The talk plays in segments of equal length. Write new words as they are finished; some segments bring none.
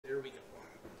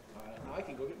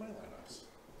go get my lineups.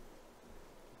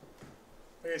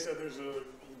 Like I said, there's a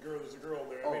girl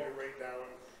there. I made her write down.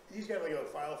 He's got like a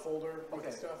file folder with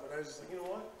the stuff, and I was just like, you know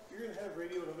what? You're gonna have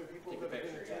radio and other people that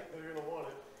are gonna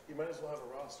want it. You might as well have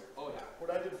a roster. Oh yeah.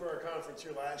 What I did for our conference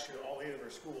here last year, all 8 of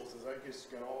our schools, is I just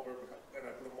got all of our, and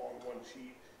I put them all on one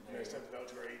sheet, and I sent it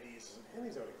out to our ADs. And hand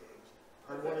these out of games.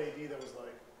 I had one AD that was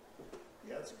like,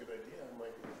 yeah, that's a good idea. I'm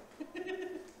like,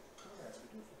 yes, we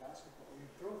do it for basketball. We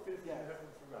throw a fit if we didn't have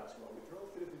it for basketball. We throw a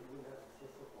fit if we wouldn't have it for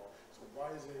football. So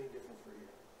why is it any different for you?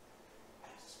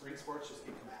 Spring sports just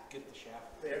get the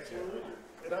shaft. They absolutely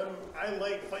do. And I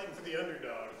like fighting for the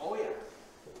underdog. Oh yeah.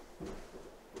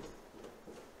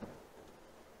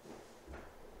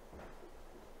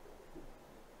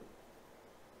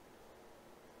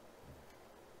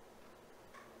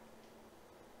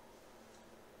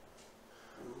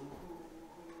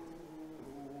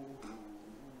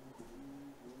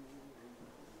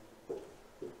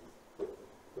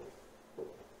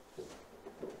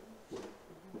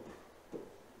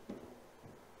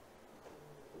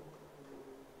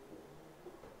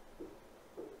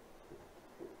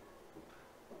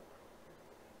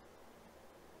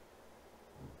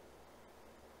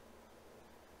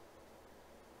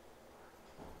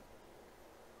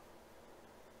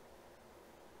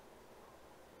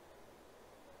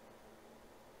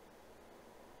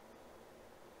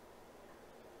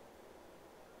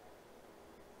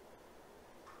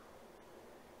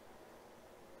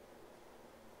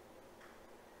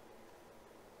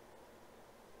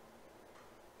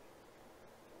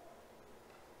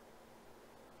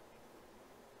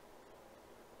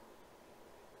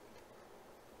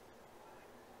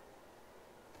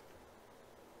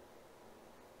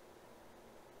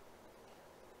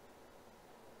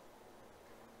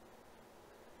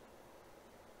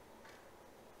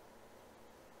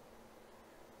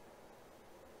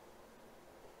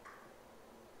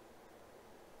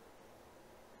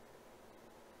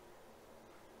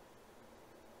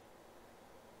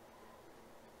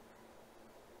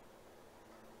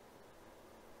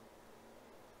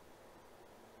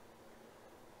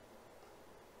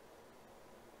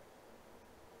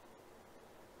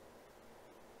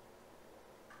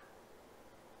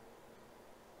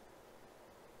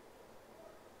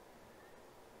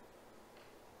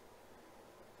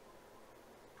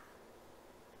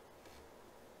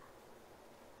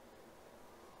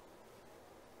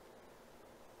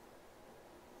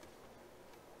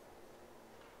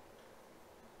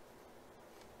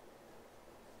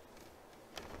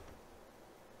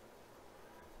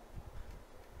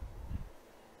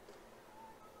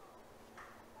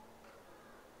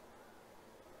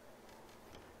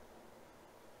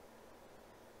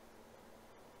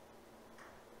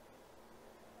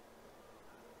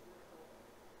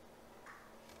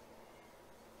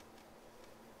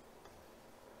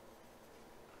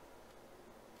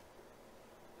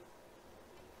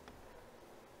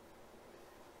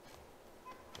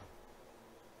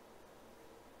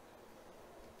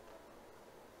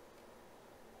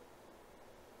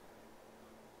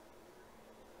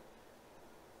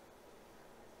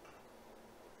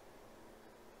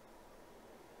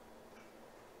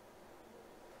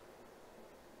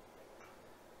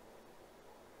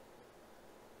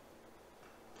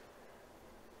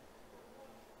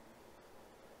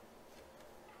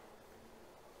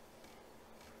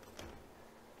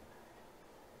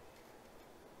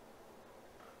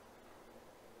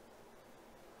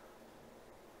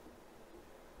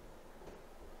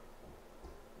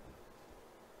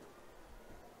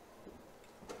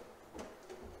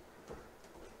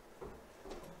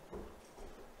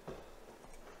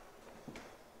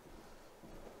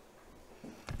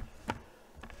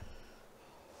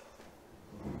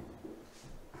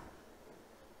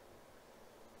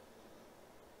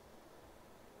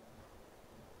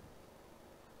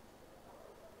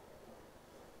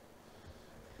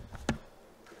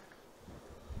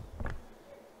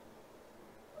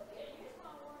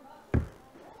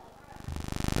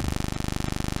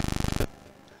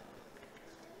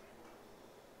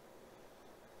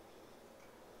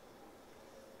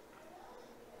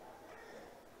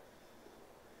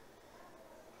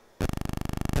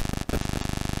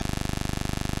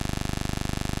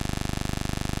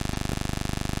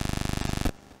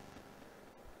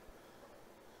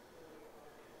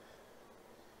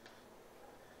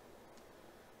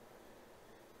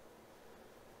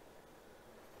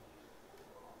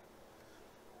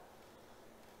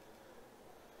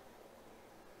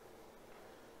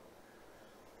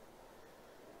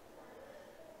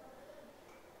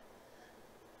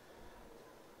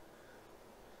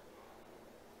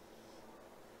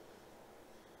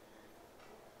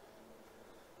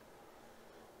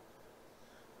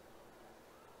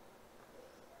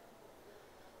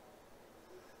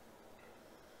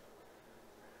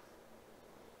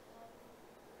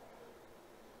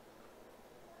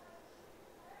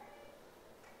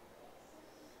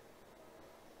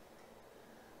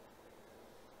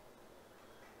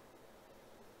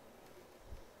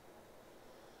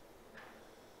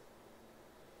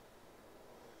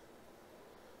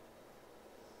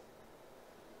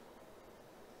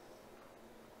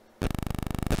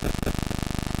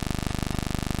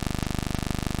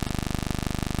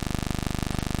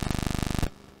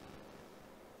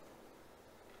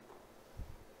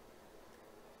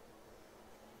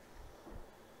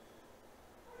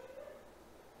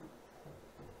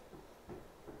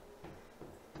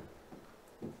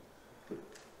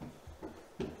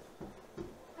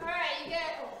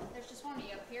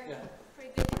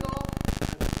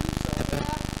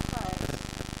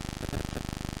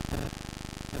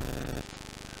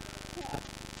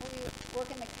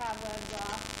 cobwebs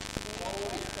off. Oh,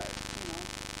 But, yeah. you know.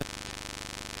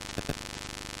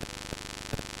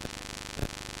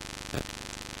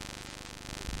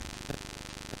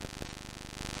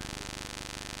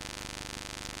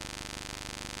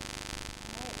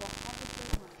 All right, well, have a good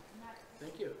one.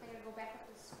 Thank you. I gotta go back up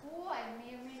to school. I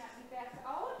may or may not be back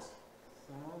out.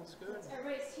 Sounds good.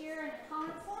 Everybody's here and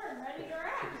accounted for and ready to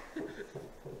act.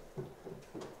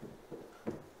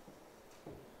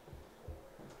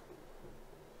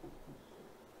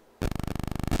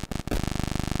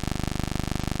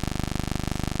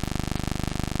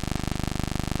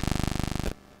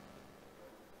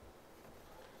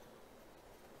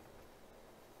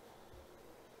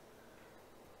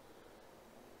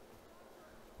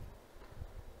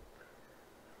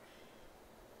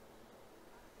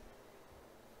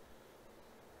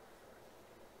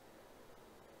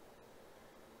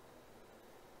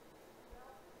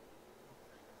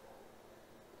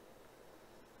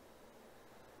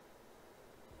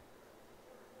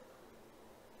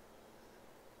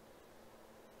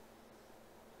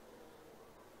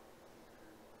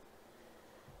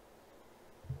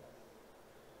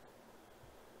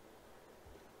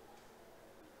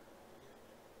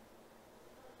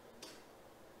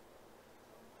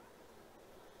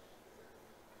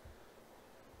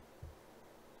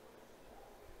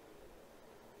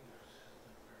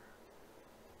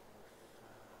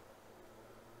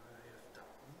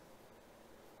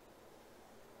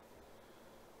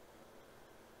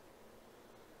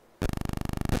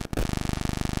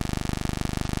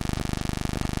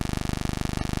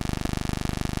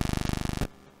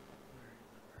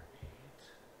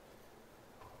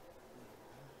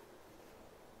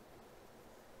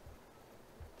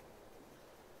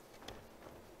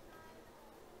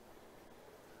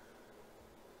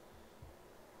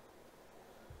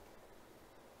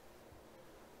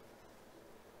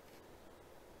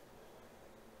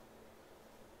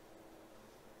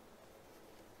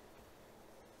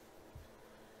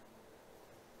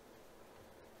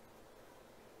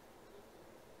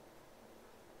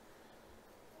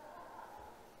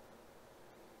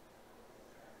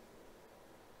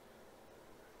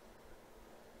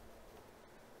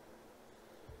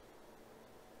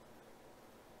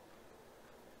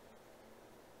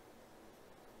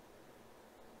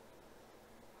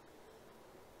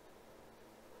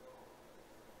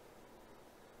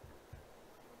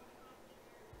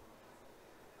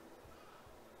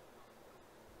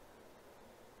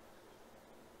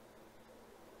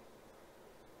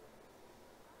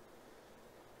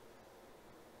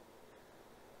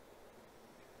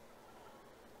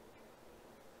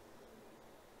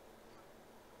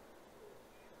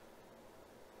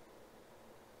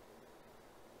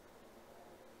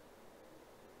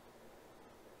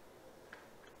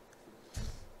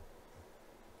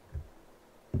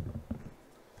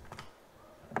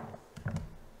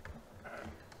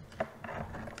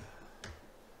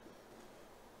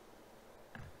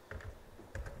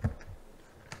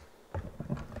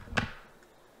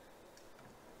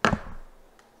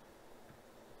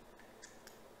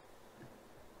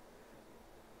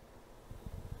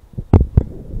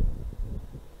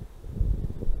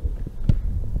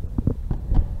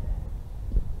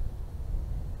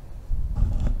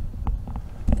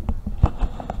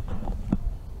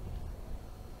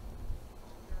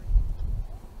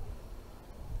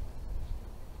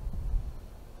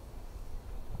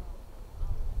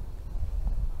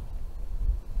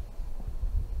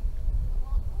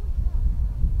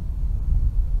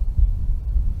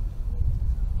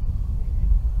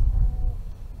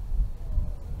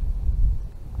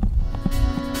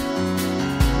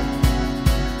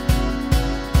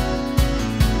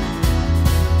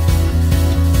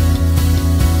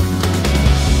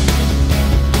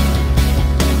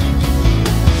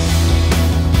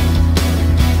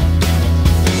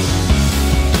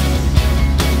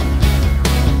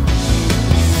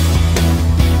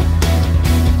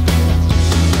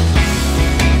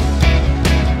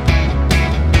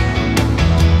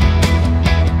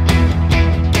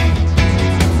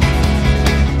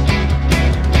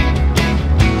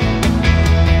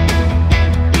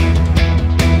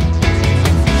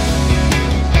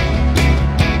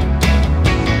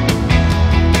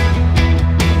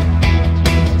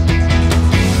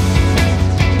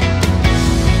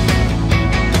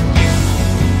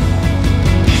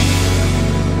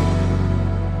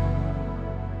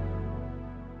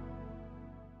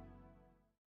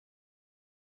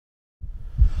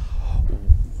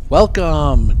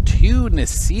 Welcome to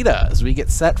Necedah as we get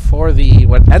set for the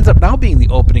what ends up now being the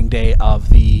opening day of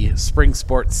the spring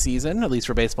sports season, at least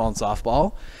for baseball and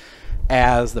softball.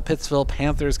 as the Pittsville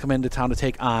Panthers come into town to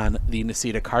take on the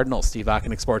Necedah Cardinals. Steve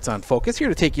Ockenick, Sports on Focus, here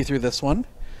to take you through this one.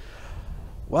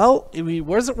 Well, it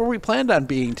wasn't where we planned on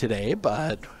being today,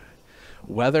 but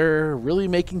weather really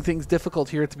making things difficult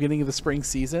here at the beginning of the spring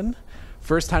season.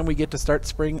 First time we get to start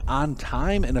spring on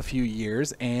time in a few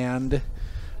years, and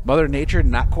Mother Nature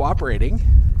not cooperating.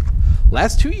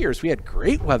 Last 2 years we had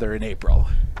great weather in April,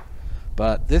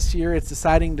 but this year it's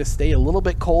deciding to stay a little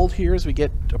bit cold here as we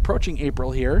get approaching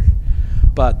April here.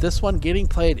 But this one getting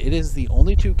played, it is the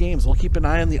only 2 games. We'll keep an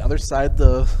eye on the other side,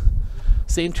 the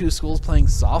same 2 schools playing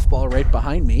softball right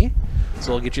behind me,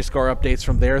 so we'll get you score updates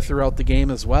from there throughout the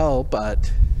game as well.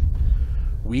 But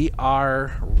we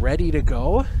are ready to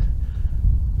go.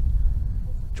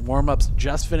 Warm-ups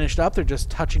just finished up. They're just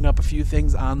touching up a few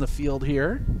things on the field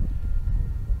here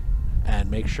and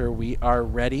make sure we are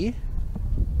ready.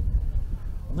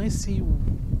 Only see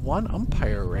one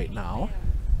umpire right now,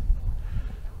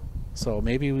 so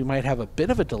maybe we might have a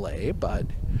bit of a delay, but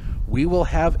we will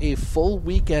have a full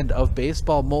weekend of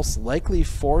baseball most likely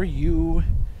for you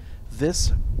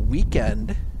this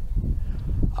weekend.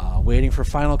 Waiting for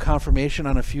final confirmation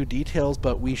on a few details,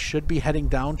 but we should be heading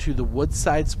down to the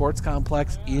Woodside Sports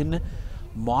Complex in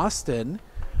Mauston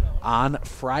on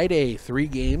Friday. 3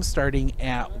 games starting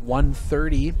at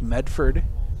 1:30. Medford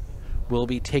will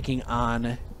be taking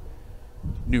on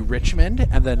New Richmond,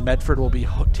 and then Medford will be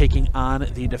taking on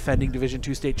the defending Division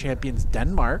II state champions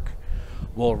Denmark.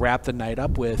 We'll wrap the night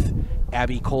up with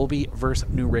Abbey Colby versus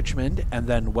New Richmond, and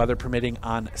then weather permitting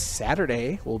on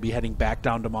Saturday, we'll be heading back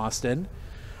down to Mauston.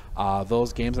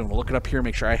 Those games, and we'll look it up here,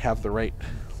 make sure I have the right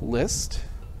list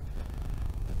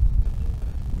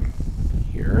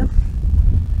here,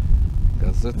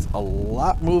 because it's a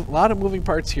lot of moving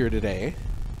parts here today.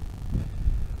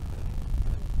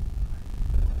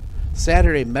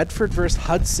 Saturday, Medford versus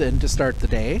Hudson to start the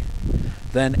day,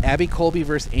 then Abbey Colby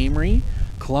versus Amory,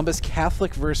 Columbus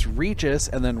Catholic versus Regis,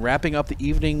 and then wrapping up the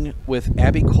evening with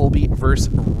Abbey Colby versus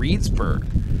Reedsburg.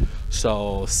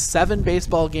 So 7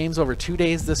 baseball games over 2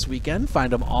 days this weekend. Find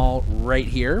them all right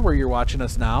here where you're watching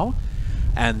us now.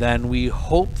 And then we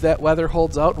hope that weather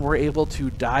holds out and we're able to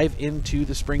dive into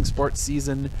the spring sports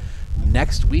season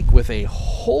next week with a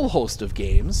whole host of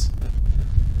games.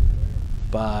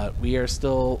 But we are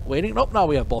still waiting. Nope, now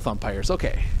we have both umpires.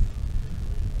 Okay.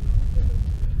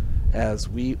 As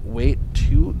we wait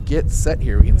to get set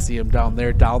here, we can see them down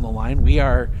there down the line. We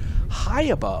are high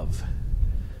above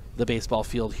the baseball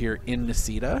field here in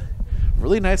Necedah.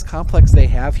 Really nice complex they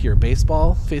have here.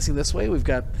 Baseball facing this way. We've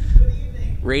got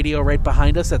radio right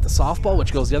behind us at the softball,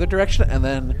 which goes the other direction, and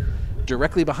then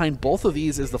directly behind both of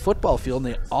these is the football field,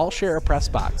 and they all share a press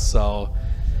box. So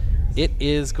it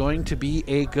is going to be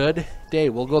a good day.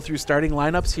 We'll go through starting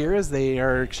lineups here as they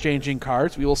are exchanging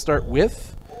cards. We will start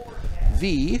with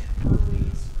the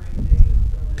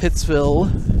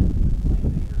Pittsville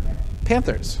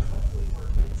Panthers.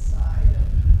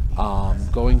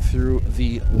 Going through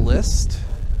the list,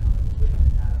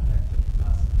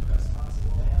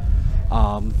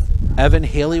 Evan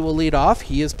Haley will lead off.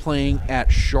 He is playing at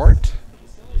short.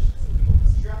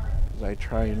 As I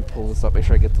try and pull this up, make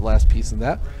sure I get the last piece of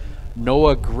that.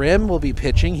 Noah Grimm will be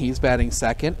pitching. He's batting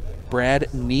second.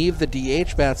 Brad Neve, the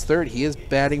DH, bats third. He is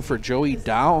batting for Joey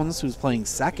Downs, who's playing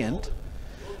second.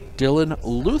 Dylan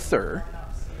Luther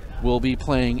will be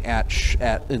playing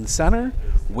in center.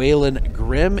 Waylon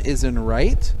Grimm is in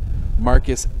right.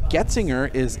 Marcus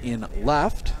Getzinger is in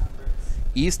left.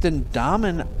 Easton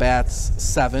Dahman bats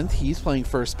 7th. He's playing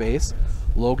first base.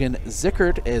 Logan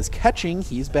Zickert is catching.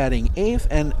 He's batting 8th.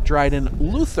 And Dryden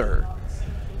Luther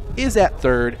is at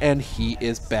 3rd, and he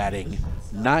is batting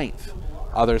 9th.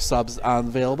 Other subs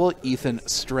available: Ethan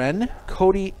Stren,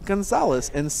 Cody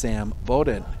Gonzalez, and Sam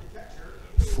Bowden.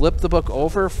 Flip the book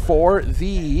over for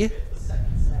the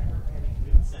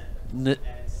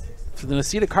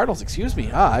Necedah Cardinals, excuse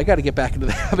me. I got to get back into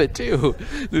the habit too.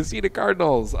 Necedah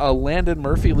Cardinals. Landon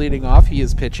Murphy leading off. He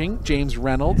is pitching. James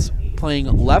Reynolds playing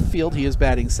left field. He is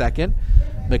batting second.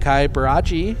 Mikhail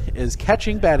Baraji is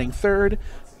catching, batting third.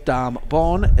 Dom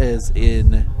Bone is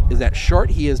at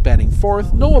short. He is batting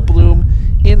fourth. Noah Bloom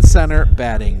in center,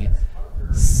 batting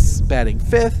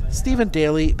fifth. Stephen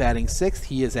Daly batting sixth.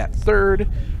 He is at third.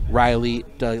 Riley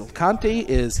Del Conte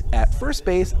is at first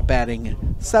base,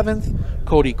 batting seventh.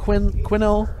 Cody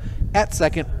Quinnell at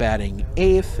second, batting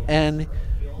eighth. And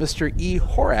Mr. E.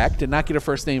 Horak, did not get a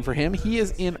first name for him. He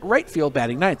is in right field,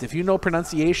 batting ninth. If you know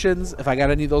pronunciations, if I got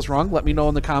any of those wrong, let me know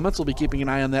in the comments. We'll be keeping an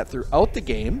eye on that throughout the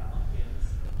game.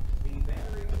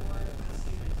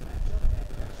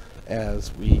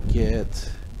 As we get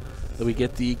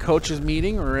the coaches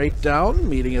meeting right down,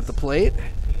 meeting at the plate.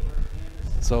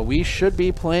 So we should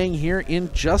be playing here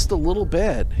in just a little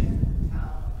bit.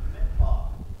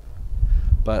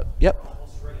 But, yep.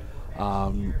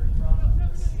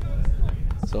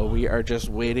 So we are just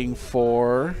waiting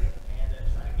for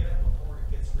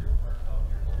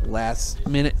last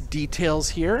minute details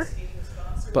here.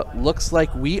 But looks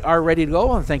like we are ready to go. I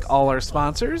want to thank all our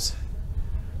sponsors.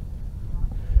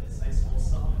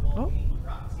 Oh.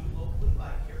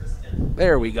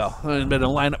 There we go. There's been a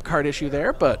lineup card issue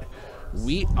there, but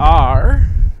we are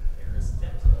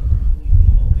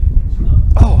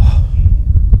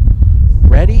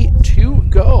ready to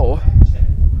go.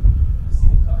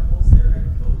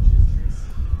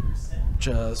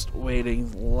 Just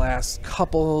waiting last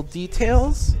couple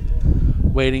details.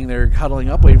 Waiting, they're huddling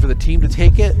up, waiting for the team to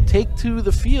take to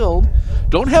the field.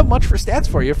 Don't have much for stats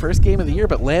for you, first game of the year,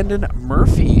 but Landon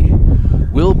Murphy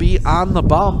will be on the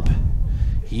bump.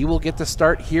 He will get to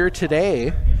start here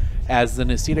today as the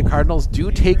Necedah Cardinals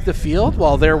do take the field.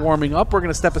 While they're warming up, we're going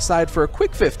to step aside for a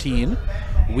quick 15.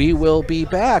 We will be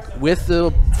back with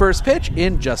the first pitch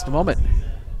in just a moment.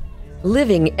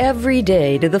 Living every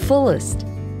day to the fullest,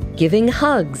 giving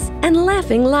hugs and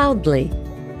laughing loudly,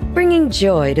 bringing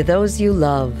joy to those you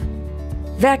love.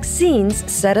 Vaccines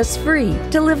set us free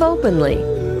to live openly.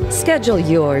 Schedule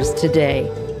yours today.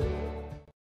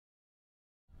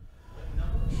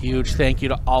 Huge thank you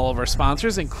to all of our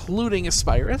sponsors, including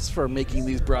Aspirus, for making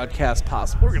these broadcasts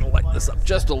possible. We're going to lighten this up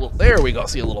just a little. There we go.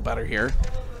 See a little better here.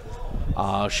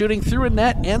 Shooting through a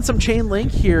net and some chain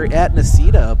link here at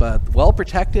Necedah, but well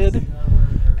protected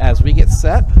as we get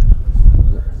set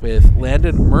with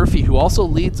Landon Murphy, who also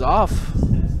leads off.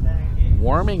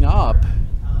 Warming up,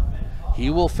 he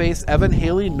will face Evan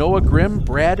Haley, Noah Grimm,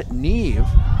 Brad Neve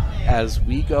as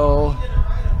we go.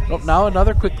 Oh, now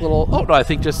another quick little. Oh no, I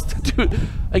think just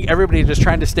like everybody just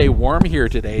trying to stay warm here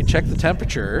today. Check the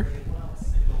temperature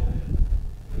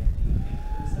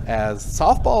as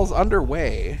softball's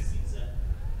underway.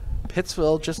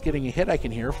 Pittsville just getting a hit. I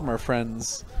can hear from our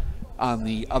friends on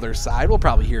the other side. We'll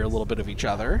probably hear a little bit of each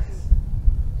other.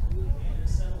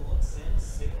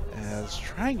 Let's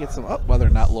try and get some weather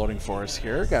not loading for us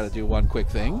here. Got to do one quick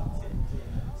thing.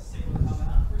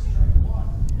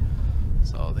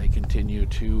 So they continue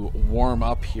to warm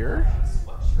up here.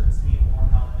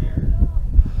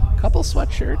 Couple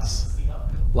sweatshirts.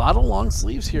 A lot of long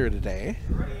sleeves here today.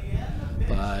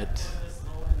 But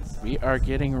we are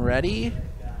getting ready.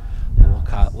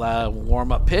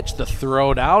 Warm up pitch. The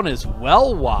throw down is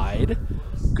well wide.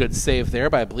 Good save there,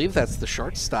 but I believe that's the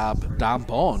shortstop, Dom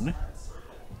Bone.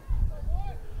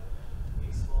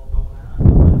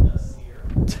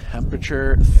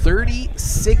 Temperature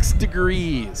 36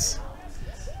 degrees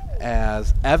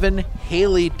as Evan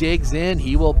Haley digs in.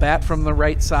 He will bat from the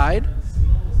right side.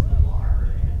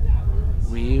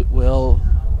 We will.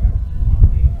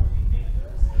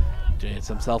 Gets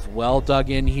himself well dug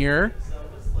in here.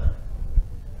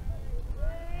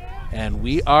 And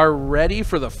we are ready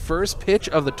for the first pitch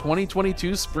of the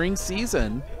 2022 spring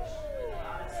season.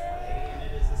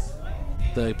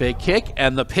 The big kick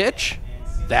and the pitch.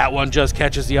 That one just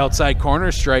catches the outside corner,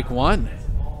 strike one.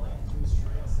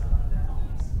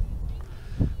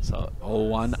 So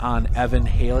 0-1 on Evan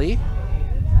Haley.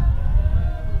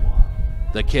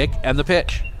 The kick and the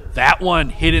pitch. That one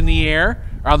hit in the air,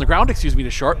 or on the ground, excuse me, to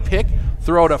short. Pick,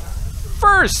 throw to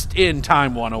first in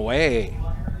time, one away.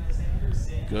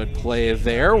 Good play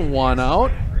there, one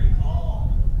out.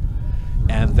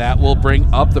 And that will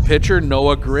bring up the pitcher,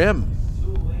 Noah Grimm.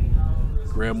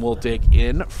 Grimm will dig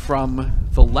in from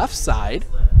the left side.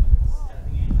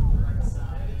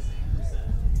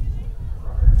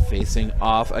 Facing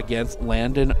off against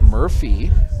Landon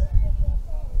Murphy.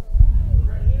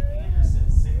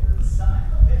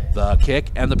 The kick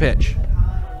and the pitch.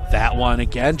 That one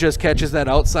again just catches that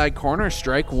outside corner,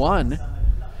 strike one.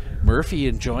 Murphy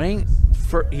enjoying,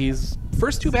 he's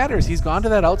first two batters, he's gone to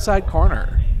that outside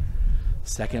corner.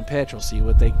 Second pitch, we'll see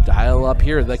what they dial up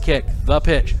here. The kick, the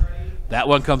pitch. That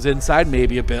one comes inside,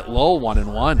 maybe a bit low,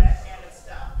 1-1.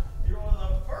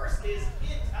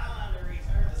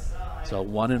 So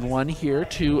 1-1 here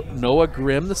to Noah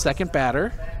Grimm, the second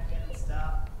batter.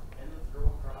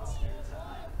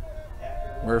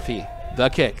 Murphy, the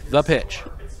kick, the pitch.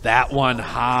 That one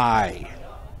high.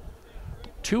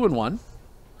 2-1.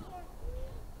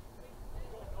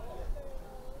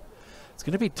 It's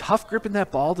going to be tough gripping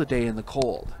that ball today in the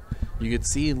cold. You could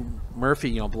see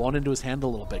Murphy, blown into his hand a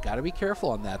little bit. Got to be careful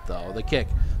on that, though. The kick,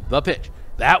 the pitch.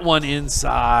 That one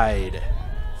inside.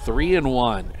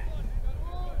 3-1.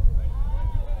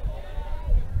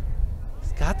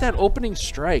 got that opening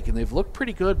strike, and they've looked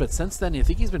pretty good, but since then, I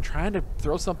think he's been trying to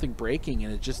throw something breaking,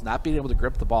 and it's just not being able to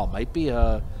grip the ball. Might be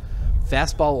a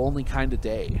fastball-only kind of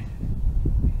day.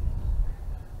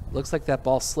 Looks like that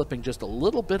ball's slipping just a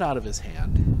little bit out of his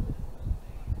hand.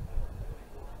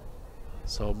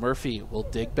 So Murphy will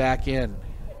dig back in.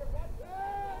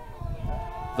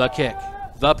 The kick,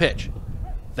 the pitch.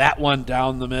 That one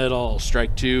down the middle.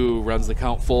 Strike two, runs the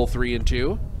count full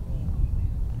 3-2.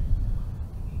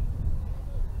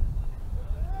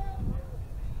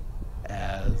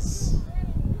 As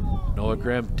Noah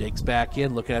Grimm digs back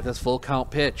in, looking at this full count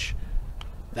pitch.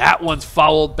 That one's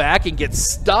fouled back and gets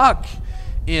stuck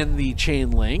in the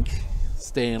chain link.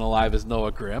 Staying alive is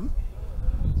Noah Grimm.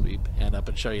 So we hand up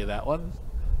and show you that one.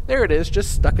 There it is,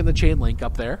 just stuck in the chain link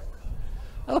up there.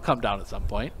 That'll come down at some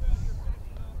point.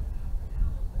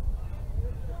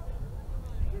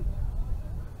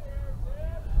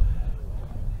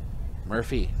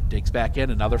 Murphy digs back in,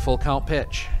 another full count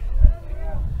pitch.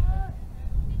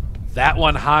 That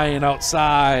one high and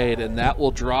outside, and that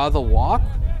will draw the walk.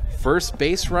 First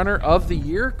base runner of the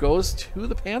year goes to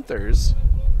the Panthers.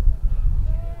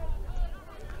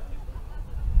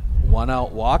 One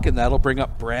out walk, and that'll bring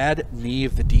up Brad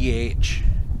Neve, the DH.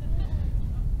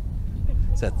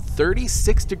 It's at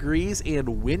 36 degrees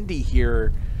and windy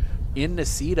here in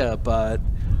Necedah, but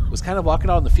was kind of walking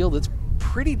out on the field. It's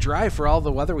pretty dry for all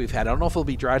the weather we've had. I don't know if it'll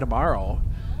be dry tomorrow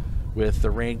with the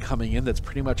rain coming in. That's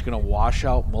pretty much going to wash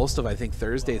out most of, I think,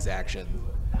 Thursday's action.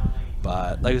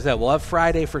 But like I said, we'll have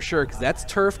Friday for sure, because that's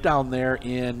turf down there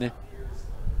in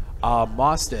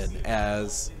Mauston,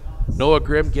 as Noah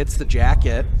Grimm gets the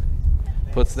jacket,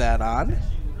 puts that on.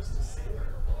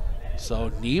 So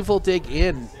Neve will dig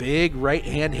in, big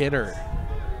right-hand hitter.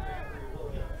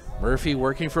 Murphy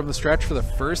working from the stretch for the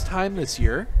first time this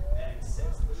year.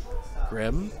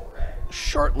 Grimm,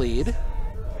 short lead.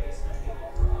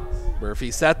 Murphy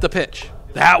set the pitch.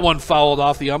 That one fouled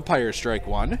off the umpire, strike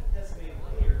one.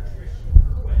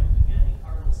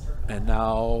 And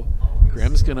now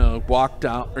Grimm's gonna walk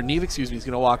down, or Neve, excuse me, is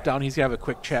gonna walk down. He's gonna have a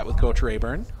quick chat with Coach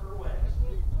Rayburn.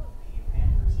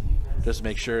 Just to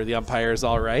make sure the umpire is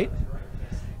all right.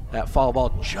 That foul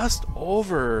ball just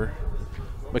over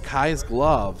Mackay's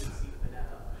glove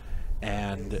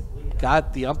and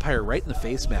got the umpire right in the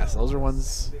face mask. Those are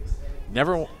ones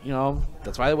never, you know,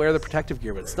 that's why they wear the protective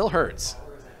gear, but it still hurts.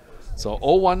 So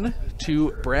 0-1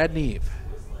 to Brad Neve.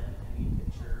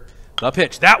 The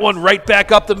pitch, that one right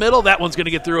back up the middle. That one's going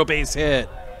to get through a base hit.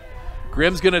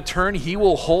 Grimm's going to turn. He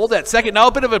will hold at second. Now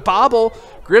a bit of a bobble.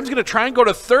 Grimm's going to try and go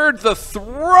to third. The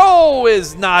throw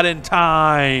is not in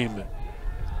time.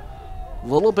 A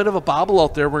little bit of a bobble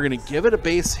out there. We're going to give it a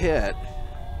base hit.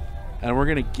 And we're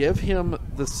going to give him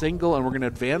the single, and we're going to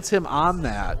advance him on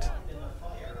that.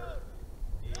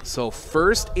 So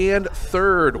first and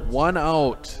third, one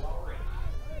out.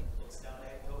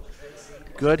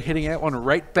 Good hitting that one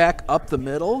right back up the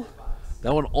middle.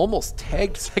 That one almost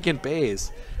tagged second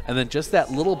base. And then just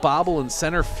that little bobble in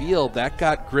center field, that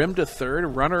got Grimm to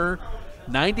third. Runner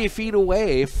 90 feet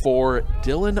away for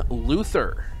Dylan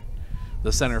Luther.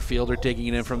 The center fielder digging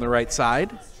it in from the right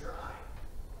side.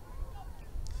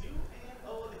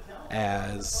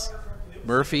 As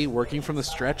Murphy working from the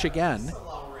stretch again.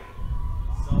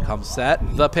 Comes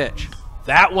set, the pitch.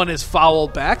 That one is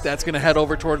fouled back. That's going to head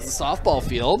over towards the softball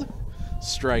field.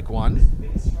 Strike one.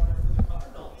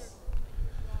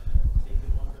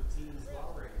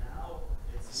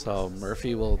 So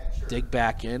Murphy will dig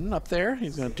back in up there.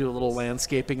 He's going to do a little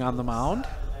landscaping on the mound.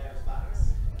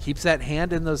 Keeps that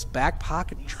hand in those back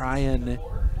pocket, try and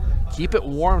keep it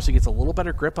warm so he gets a little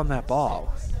better grip on that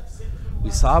ball.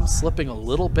 We saw him slipping a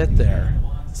little bit there.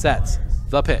 Sets,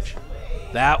 the pitch.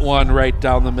 That one right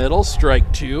down the middle,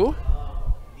 strike two.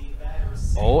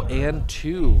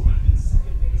 0-2.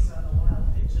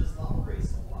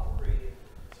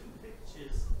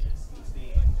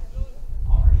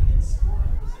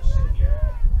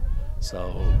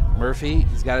 So Murphy,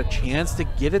 he's got a chance to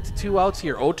get it to 2 outs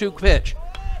here. 0-2 pitch.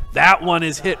 That one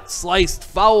is hit, sliced,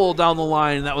 foul down the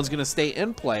line. That one's going to stay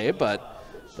in play, but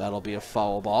that'll be a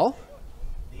foul ball.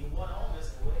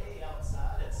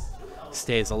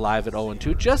 Stays alive at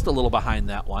 0-2, just a little behind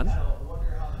that one.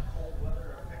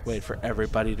 Wait for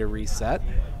everybody to reset.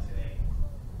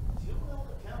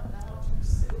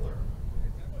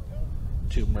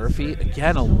 To Murphy.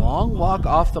 Again, a long walk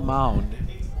off the mound.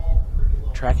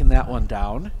 Tracking that one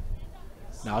down.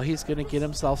 Now he's going to get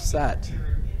himself set.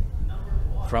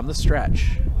 From the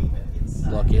stretch.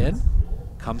 Look in.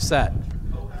 Come set.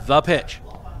 The pitch.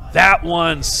 That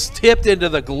one's tipped into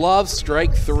the glove.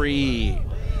 Strike three.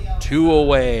 2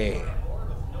 away.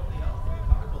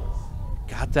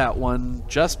 Got that one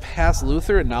just past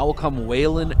Luther, and now will come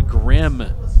Waylon Grimm.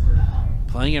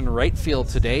 Playing in right field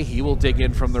today. He will dig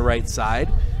in from the right side.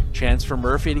 Chance for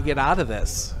Murphy to get out of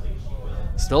this.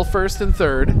 Still first and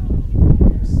third.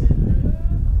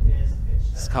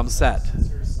 This comes set.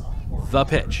 The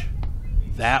pitch.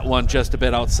 That one just a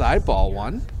bit outside, ball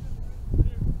one.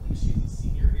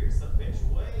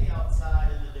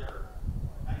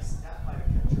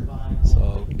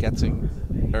 So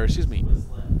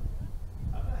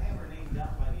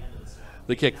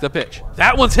the kick, the pitch.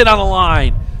 That one's hit on the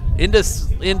line.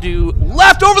 Into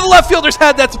left, over the left fielder's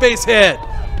head. That's a base hit.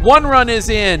 One run is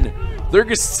in.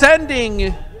 They're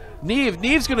sending Neve.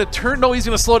 Neve's going to turn. No, he's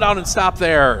going to slow down and stop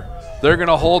there. They're going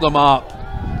to hold him up.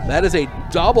 That is a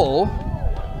double.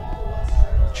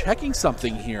 Checking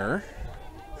something here.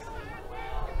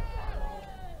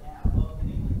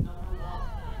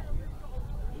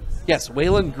 Yes,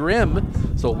 Waylon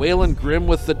Grimm. So Waylon Grimm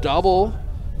with the double.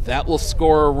 That will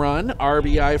score a run.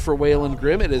 RBI for Waylon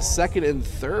Grimm. It is second and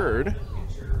third.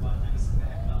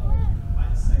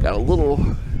 Got a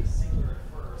little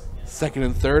second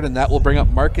and third, and that will bring up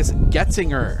Marcus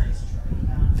Getzinger,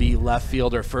 the left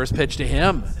fielder. First pitch to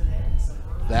him.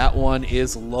 That one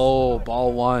is low,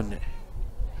 ball one.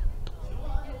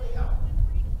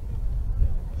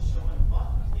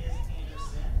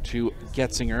 To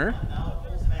Getzinger.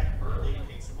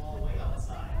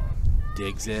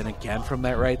 Digs in again from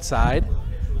that right side.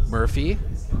 Murphy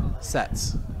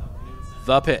sets.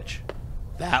 The pitch.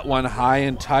 That one high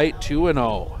and tight,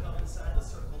 2-0.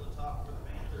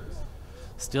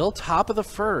 Still top of the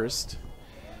first.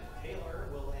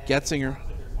 Getzinger.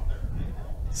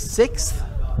 Sixth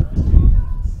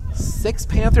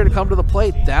Panther to come to the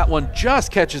plate. That one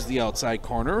just catches the outside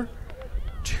corner.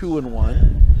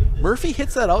 2-1. Murphy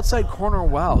hits that outside corner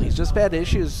well. He's just had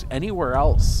issues anywhere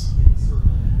else.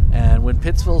 And when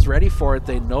Pittsville's ready for it,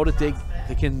 they know that they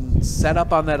can set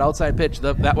up on that outside pitch.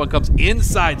 That one comes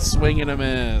inside, swing and a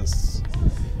miss.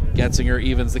 Getzinger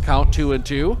evens the count,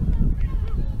 2-2.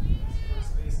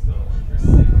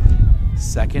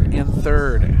 Second and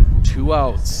third, 2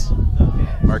 outs.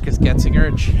 Marcus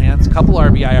Getzinger, a chance, couple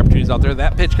RBI opportunities out there.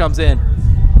 That pitch comes in.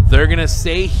 They're going to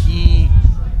say he...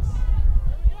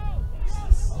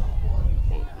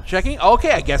 Checking?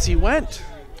 Okay, I guess he went.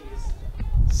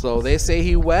 So they say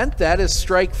he went. That is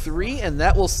strike 3, and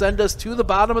that will send us to the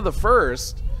bottom of the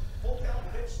first.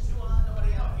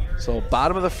 So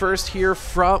bottom of the first here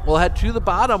from, we'll head to the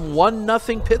bottom,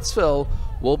 1-0 Pittsville.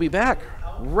 We'll be back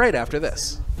right after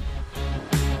this.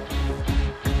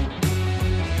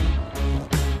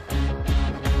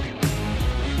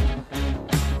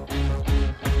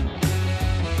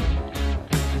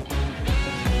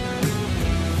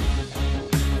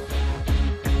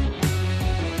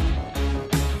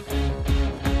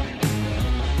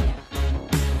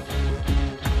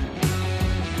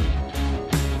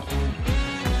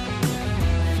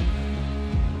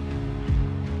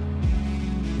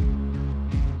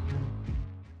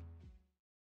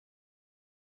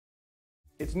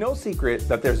 It's no secret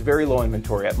that there's very low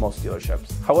inventory at most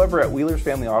dealerships. However, at Wheeler's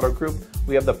Family Auto Group,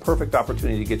 we have the perfect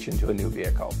opportunity to get you into a new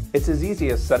vehicle. It's as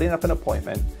easy as setting up an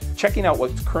appointment, checking out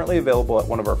what's currently available at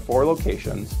one of our 4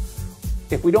 locations.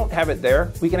 If we don't have it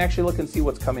there, we can actually look and see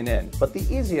what's coming in. But the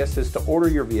easiest is to order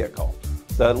your vehicle.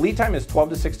 The lead time is 12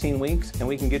 to 16 weeks, and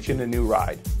we can get you in a new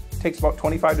ride. It takes about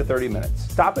 25 to 30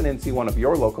 minutes. Stop in and see one of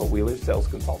your local Wheeler's sales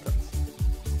consultants.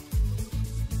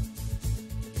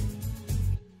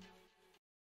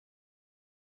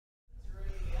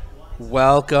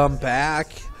 Welcome back.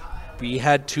 We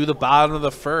head to the bottom of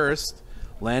the first.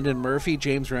 Landon Murphy,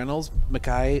 James Reynolds,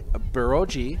 Makai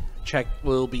Baroji. Check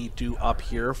will be due up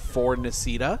here for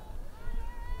Necedah.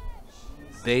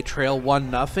 They trail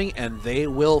 1-0, and they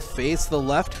will face the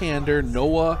left-hander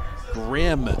Noah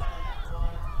Grimm.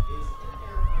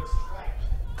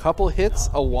 Couple hits,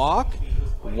 a walk,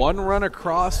 1 run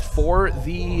across for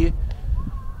the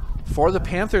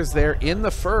Panthers there in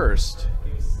the first.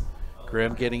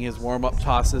 Grimm getting his warm-up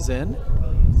tosses in.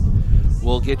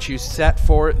 We'll get you set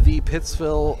for the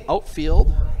Pittsville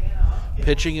outfield.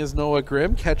 Pitching is Noah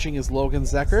Grimm. Catching is Logan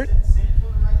Zeckert.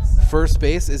 First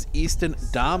base is Easton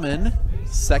Dahman.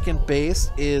 Second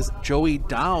base is Joey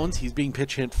Downs. He's being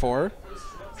pitch hit for.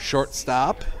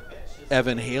 Shortstop,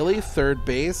 Evan Haley. Third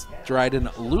base, Dryden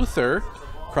Luther.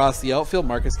 Across the outfield,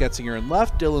 Marcus Getzinger in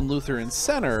left, Dylan Luther in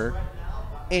center,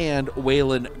 and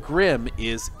Waylon Grimm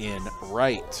is in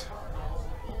right.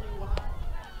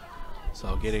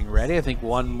 So getting ready, I think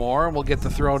one more and we'll get the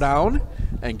throw down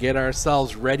and get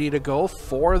ourselves ready to go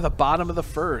for the bottom of the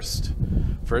first.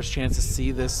 First chance to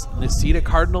see this Necedah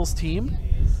Cardinals team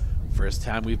First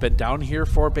time we've been down here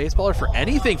for baseball, or for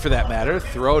anything for that matter.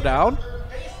 Throw down,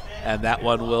 and that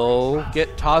one will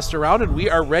get tossed around, and we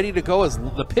are ready to go as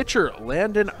the pitcher,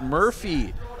 Landon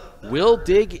Murphy, will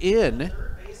dig in,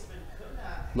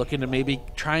 looking to maybe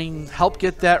try and help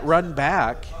get that run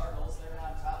back.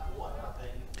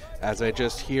 As I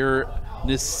just hear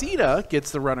Necedah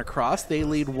gets the run across. They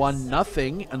lead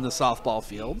 1-0 in the softball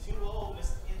field.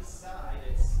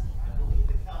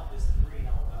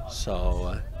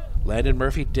 So Landon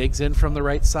Murphy digs in from the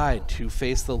right side to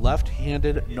face the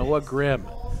left-handed Noah Grimm.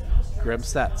 Grimm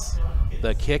sets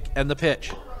the kick and the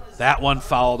pitch. That one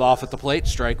fouled off at the plate,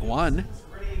 strike one.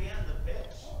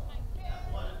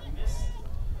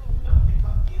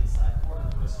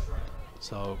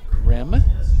 So Grimm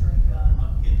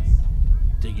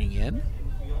digging in,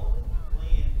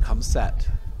 comes set.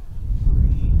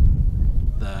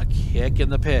 The kick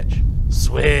and the pitch.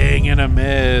 Swing and a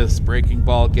miss. Breaking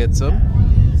ball gets him.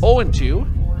 0-2.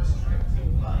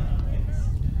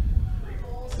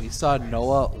 We saw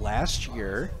Noah last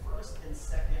year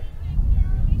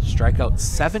strike out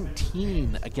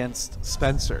 17 against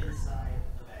Spencer.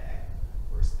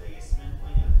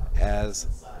 As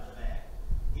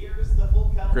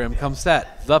Grimm comes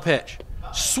set. The pitch.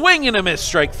 Swing and a miss.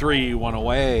 Strike three. One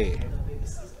away.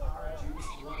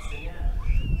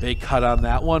 Big cut on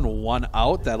that one. One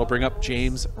out. That'll bring up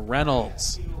James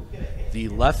Reynolds, the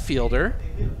left fielder.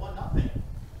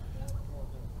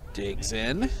 Digs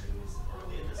in.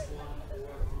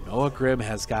 Noah Grimm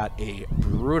has got a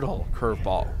brutal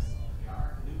curveball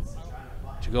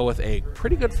to go with a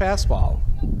pretty good fastball.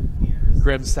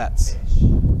 Grimm sets.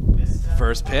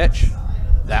 First pitch.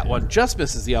 That one just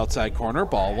misses the outside corner.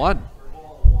 Ball one.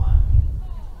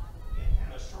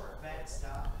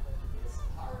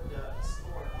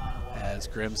 As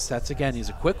Grimm sets again, he's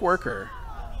a quick worker.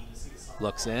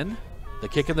 Looks in, the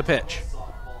kick and the pitch.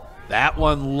 That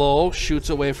one low,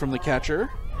 shoots away from the catcher.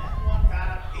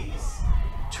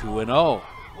 2-0.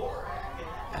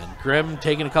 And Grimm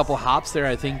taking a couple hops there,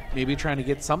 I think maybe trying to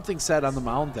get something set on the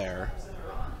mound there.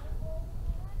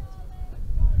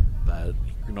 But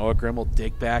Noah Grimm will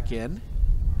dig back in.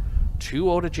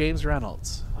 2-0 to James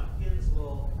Reynolds.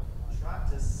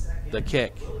 The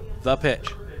kick, the pitch.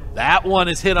 That one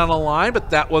is hit on a line, but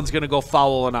that one's going to go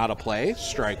foul and out of play.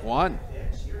 Strike one.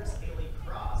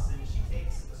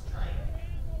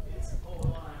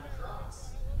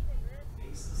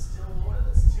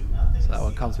 So that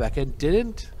one comes back in.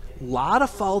 A lot of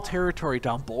foul territory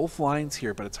down both lines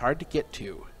here, but it's hard to get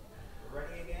to.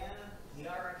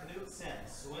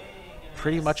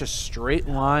 Pretty much a straight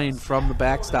line from the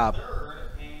backstop.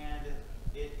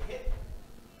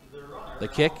 The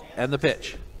kick and the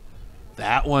pitch.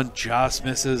 That one just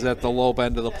misses at the low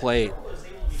bend of the plate.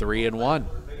 3-1.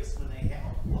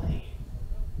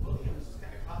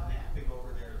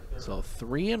 So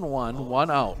 3-1, one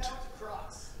out.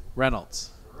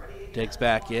 Reynolds digs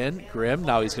back in. Grimm,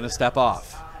 now he's going to step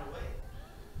off.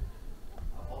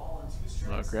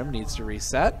 Well, Grimm needs to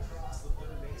reset.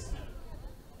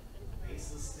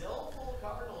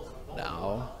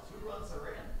 Now,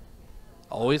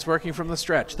 always working from the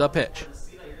stretch. The pitch.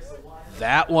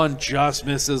 That one just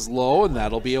misses low, and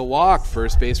that'll be a walk.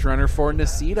 First base runner for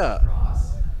Necedah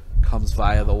comes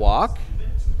via the walk.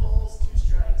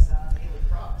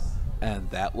 And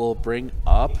that will bring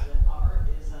up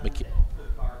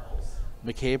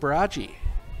McKay Baraji.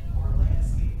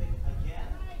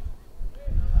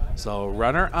 So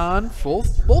runner on.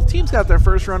 Both teams got their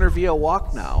first runner via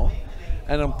walk now.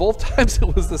 And on both times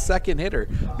it was the second hitter.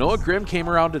 Noah Grimm came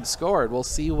around and scored. We'll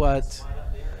see what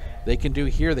they can do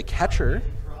here. The catcher,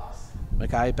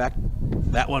 McKay back.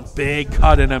 That one big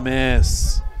cut and a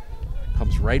miss.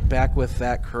 Comes right back with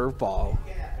that curveball.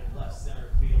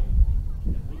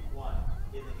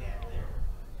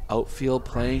 Outfield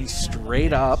playing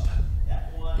straight up.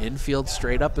 Infield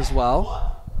straight up as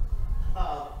well.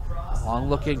 Long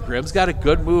looking. Grimm's got a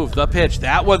good move. The pitch.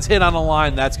 That one's hit on a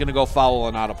line. That's going to go foul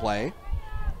and out of play.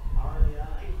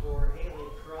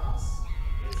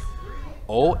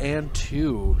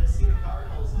 0-2.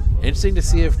 Interesting to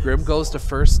see if Grimm goes to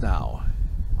first now.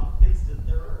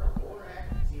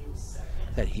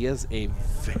 That he has a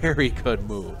very good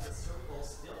move.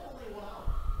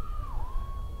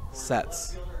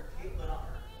 Sets.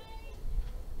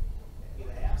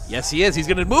 Yes, he is. He's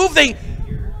going to move.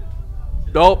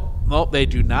 Nope, they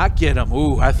do not get him.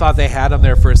 Ooh, I thought they had him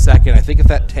there for a second. I think if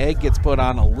that tag gets put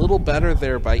on a little better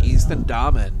there by Easton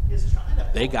Dahman,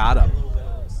 they got him.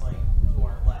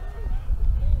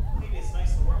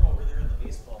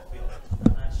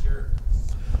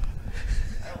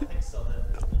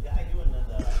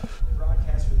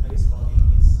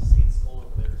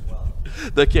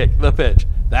 The kick, the pitch.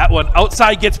 That one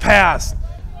outside gets past.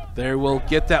 There will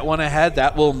get that one ahead.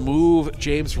 That will move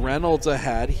James Reynolds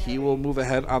ahead. He will move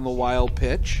ahead on the wild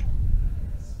pitch.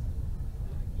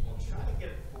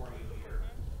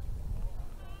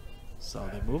 So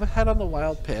they move ahead on the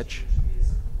wild pitch.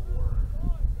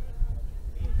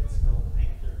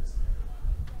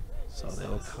 So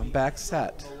they'll come back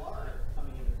set.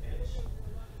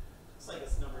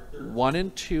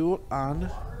 1-2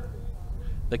 on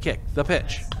the kick, the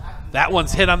pitch. That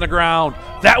one's hit on the ground.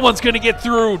 That one's going to get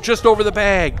through just over the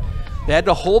bag. They had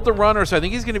to hold the runner, so I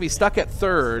think he's going to be stuck at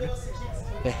third.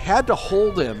 They had to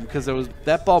hold him because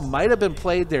that ball might have been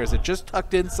played there as it just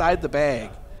tucked inside the bag.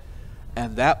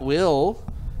 And that will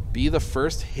be the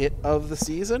first hit of the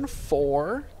season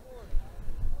for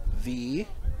the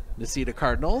Necedah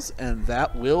Cardinals, and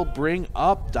that will bring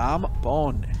up Dom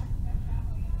Bone.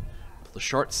 The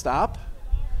shortstop,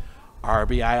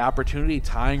 RBI opportunity,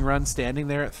 tying run standing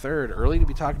there at third. Early to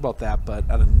be talking about that, but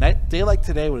on a day like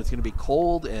today when it's going to be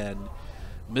cold and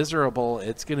miserable,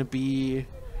 it's going to be,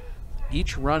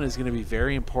 each run is going to be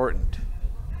very important.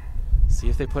 See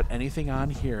if they put anything on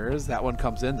here. As that one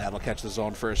comes in, that'll catch the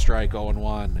zone for a strike,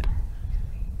 0-1.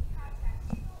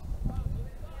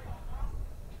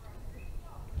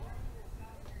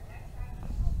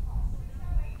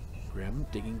 Grimm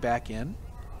digging back in.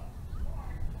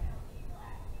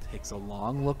 Takes a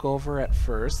long look over at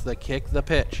first. The kick, the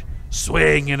pitch.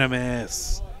 Swing and a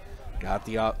miss. Got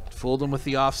the fooled him with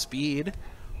the off speed.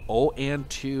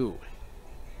 0-2.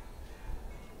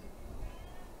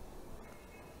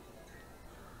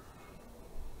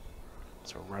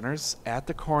 So runners at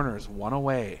the corners, one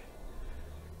away.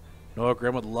 Noah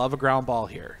Grimm would love a ground ball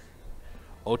here.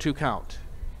 0-2 count.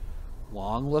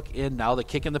 Long look in, now the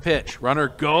kick and the pitch. Runner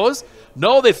goes.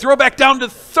 No, they throw back down to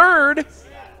third.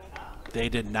 They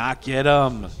did not get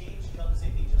him.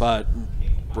 But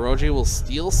Brogy will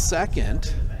steal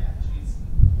second.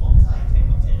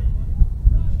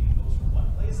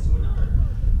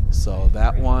 So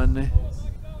that one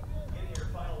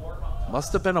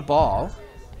must have been a ball.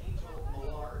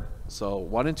 So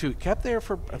 1-2 kept there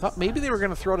for, I thought maybe they were going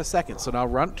to throw to second. So now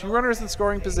two runners in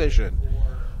scoring position.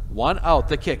 One out,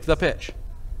 the kick, the pitch.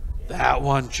 That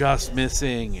one just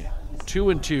missing.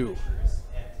 2-2.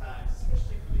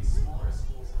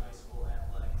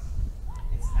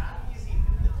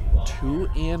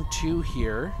 2-2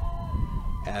 here,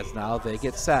 as now they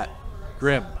get set.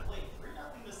 Grimm.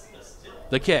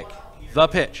 The kick, the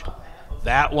pitch.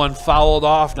 That one fouled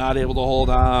off, not able to hold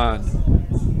on.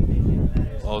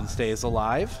 Bone stays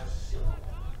alive.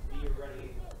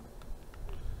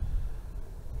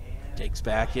 Takes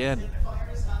back in.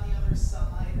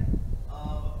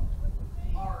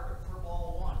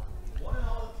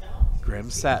 Grimm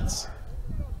sets.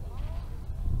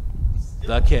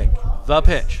 The kick, the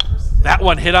pitch. That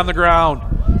one hit on the ground.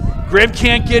 Grimm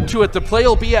can't get to it. The play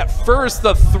will be at first.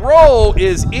 The throw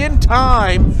is in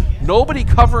time. Nobody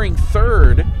covering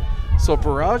third. So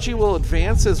Baraji will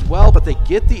advance as well, but they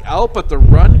get the out, but the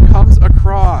run comes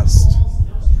across.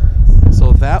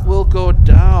 So that will go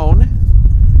down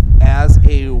as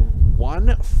a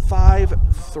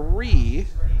 1-5-3.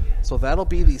 So that'll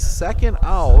be the second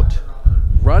out.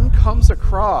 Run comes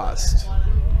across.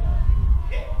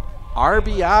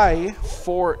 RBI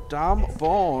for Dom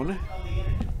Bone.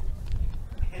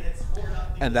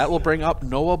 And that will bring up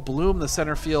Noah Bloom, the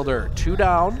center fielder. 2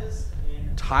 down.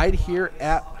 Tied here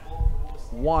at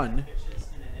 1.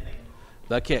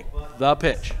 The kick, the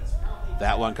pitch.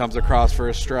 That one comes across for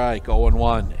a strike.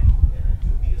 0-1.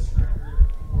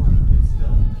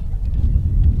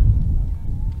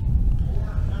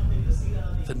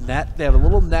 The net, they have a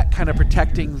little net kind of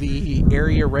protecting the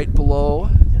area right below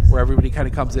where everybody kind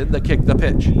of comes in. The kick, the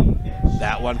pitch.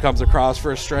 That one comes across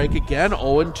for a strike again.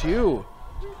 0-2.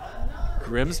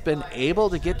 Grimm's been able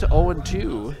to get to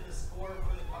 0-2.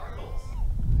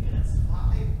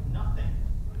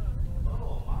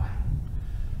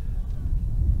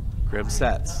 Grimm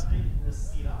sets.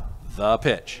 The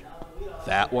pitch.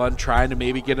 That one trying to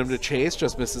maybe get him to chase,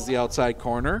 just misses the outside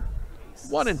corner.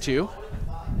 1-2.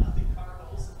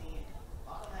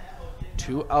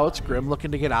 2 outs. Grimm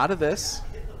looking to get out of this.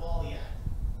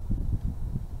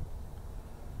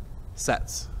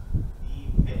 Sets.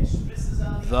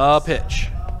 The pitch.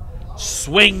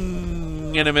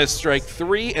 Swing and a miss, strike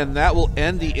 3, and that will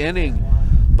end the inning.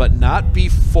 But not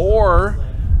before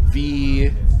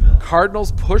the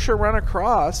Cardinals push a run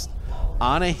across.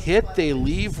 On a hit, they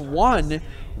leave 1.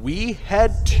 We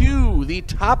head to the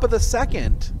top of the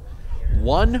second.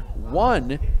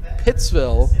 1-1,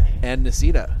 Pittsville and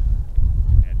Necedah.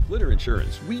 Glitter Clinner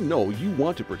Insurance, we know you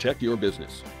want to protect your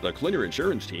business. The Clinner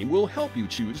Insurance team will help you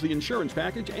choose the insurance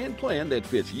package and plan that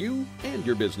fits you and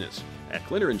your business. At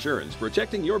Clinner Insurance,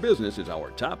 protecting your business is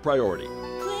our top priority.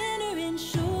 Clinner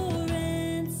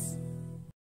Insurance.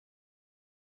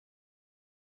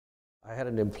 I had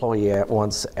an employee at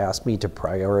once ask me to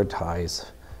prioritize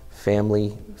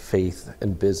family, faith,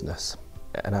 and business,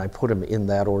 and I put them in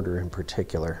that order in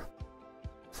particular.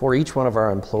 For each one of our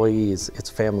employees, it's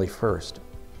family first.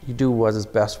 You do what is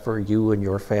best for you and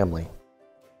your family.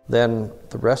 Then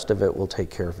the rest of it will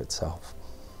take care of itself.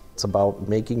 It's about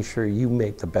making sure you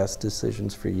make the best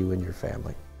decisions for you and your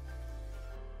family.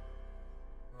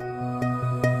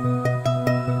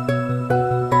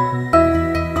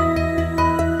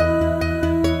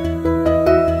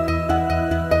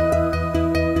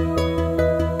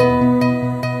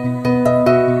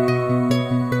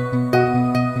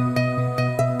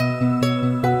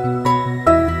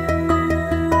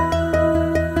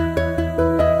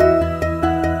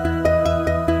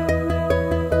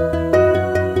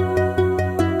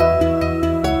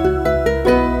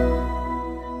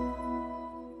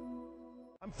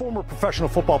 Former professional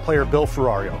football player Bill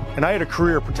Ferrario, and I had a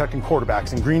career protecting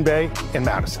quarterbacks in Green Bay and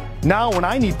Madison. Now, when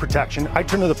I need protection, I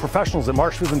turn to the professionals at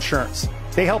Marshfield Insurance.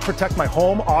 They help protect my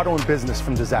home, auto, and business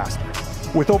from disaster.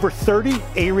 With over 30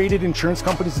 A-rated insurance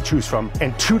companies to choose from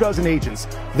and 24 agents,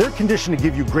 they're conditioned to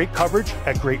give you great coverage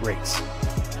at great rates.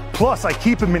 Plus, I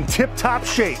keep them in tip-top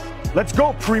shape. Let's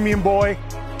go, premium boy.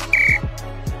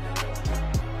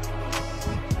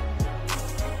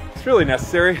 It's really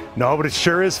necessary. No, but it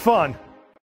sure is fun.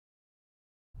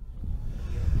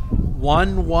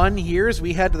 1-1 here as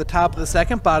we head to the top of the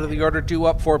second. Bottom of the order due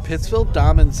up for Pittsville.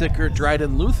 Dahmen, Zickert,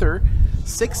 Dryden, Luther.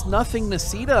 6-0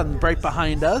 Necedah right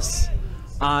behind us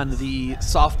on the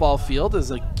softball field as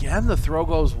again the throw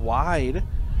goes wide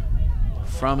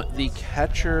from the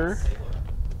catcher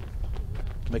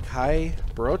Mikhail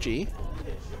Baroji.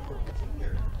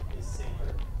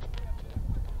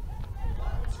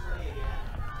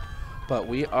 But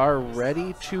we are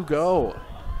ready to go.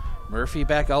 Murphy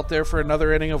back out there for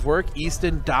another inning of work.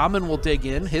 Easton Dahmen will dig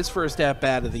in, his first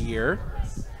at-bat of the year.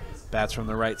 Bats from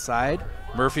the right side.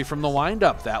 Murphy from the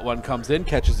windup. That one comes in,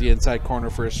 catches the inside corner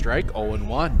for a strike,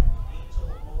 0-1.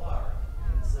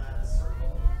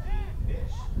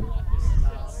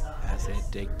 As they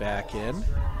dig back in.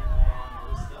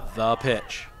 The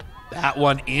pitch. That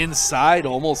one inside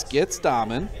almost gets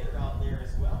Dahmen.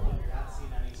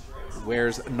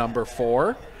 Where's number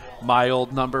 4? My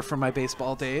old number from my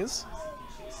baseball days.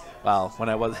 Well, when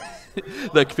I was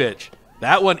the pitch.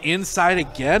 That one inside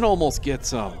again almost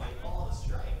gets him.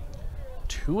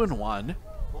 2-1.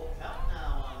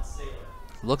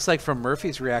 Looks like from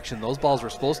Murphy's reaction, those balls were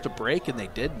supposed to break and they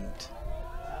didn't.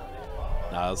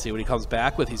 Now let's see what he comes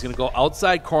back with. He's going to go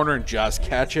outside corner and just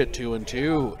catch it.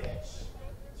 2-2.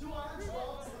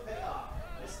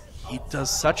 He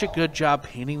does such a good job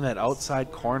painting that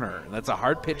outside corner. That's a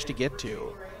hard pitch to get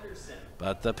to.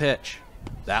 But the pitch,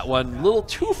 that one a little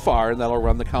too far, and that'll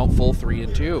run the count full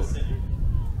 3-2.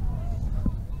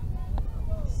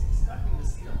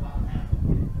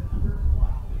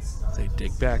 They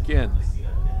dig back in.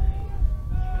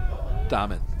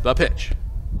 Dahmen, the pitch.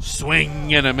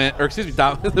 Swing and a miss, or excuse me,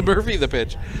 the Murphy, the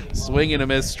pitch. Swing and a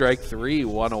miss, strike 3,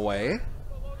 1 away.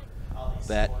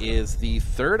 That is the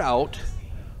third out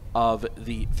of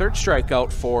the third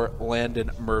strikeout for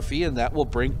Landon Murphy, and that will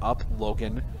bring up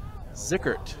Logan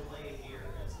Zickert.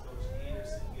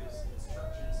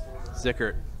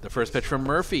 Zickert, the first pitch from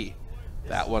Murphy.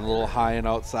 That one a little high and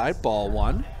outside, ball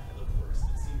 1.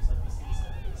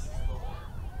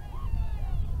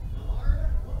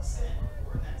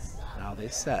 Now they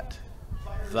set.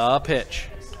 The pitch.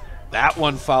 That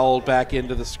one fouled back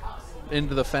into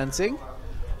the fencing.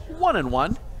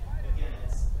 1-1.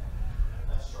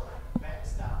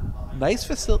 Nice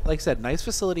facility, like I said, nice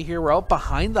facility here. We're out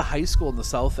behind the high school in the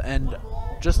south end,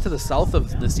 just to the south of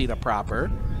Necedah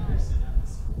proper.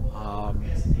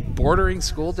 Bordering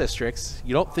school districts.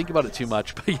 You don't think about it too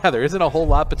much, but yeah, there isn't a whole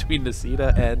lot between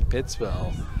Necedah and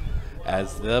Pittsville.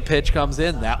 As the pitch comes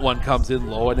in, that one comes in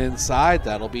low and inside.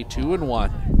 That'll be 2-1.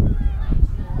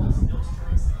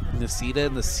 Necedah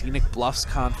in the Scenic Bluffs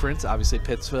Conference, obviously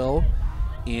Pittsville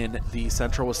in the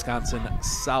Central Wisconsin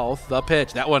South. The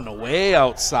pitch, that one way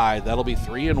outside. That'll be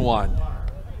 3-1.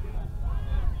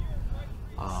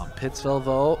 Pittsville,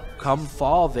 though, come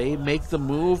fall, they make the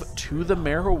move to the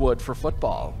Merrillwood for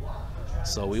football.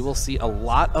 So we will see a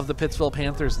lot of the Pittsville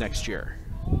Panthers next year.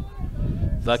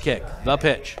 The kick, the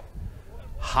pitch.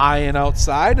 High and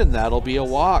outside, and that'll be a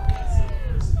walk.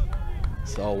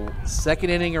 So second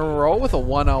inning in a row with a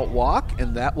 1-out walk,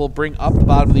 and that will bring up the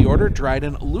bottom of the order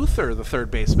Dryden Luther, the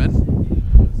third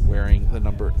baseman, wearing the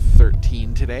number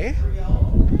 13 today.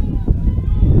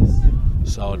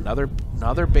 So another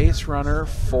base runner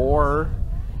for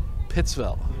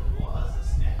Pittsville.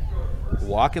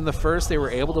 Walk in the first, they were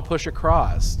able to push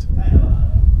across.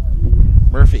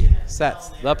 Murphy sets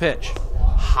the pitch.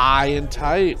 High and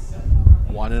tight.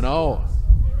 1-0.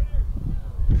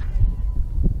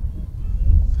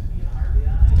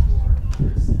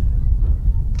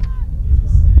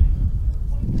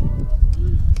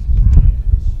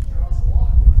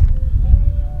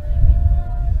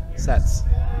 Sets.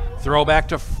 Throw back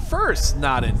to first,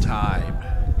 not in time.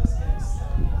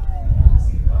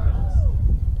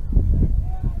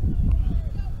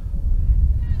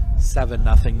 Seven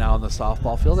nothing now in the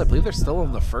softball field. I believe they're still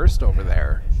in the first over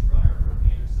there.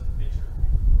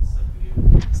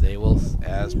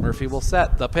 As Murphy will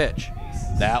set the pitch.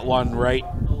 That one right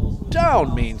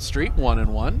down Main Street,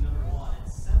 1-1.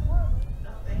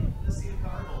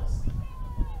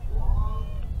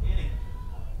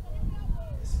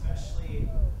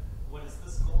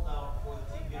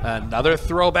 Another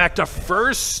throw back to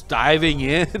first, diving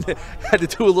in. Had to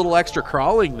do a little extra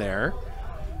crawling there.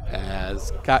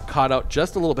 As got caught out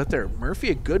just a little bit there.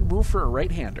 Murphy, a good move for a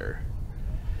right-hander.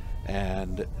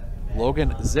 And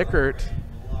Logan Zickert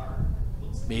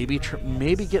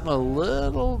maybe getting a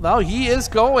little, no, he is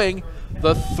going.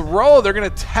 The throw, they're going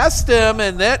to test him,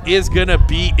 and that is going to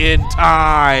be in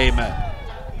time.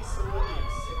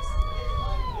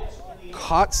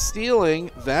 Caught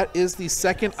stealing. That is the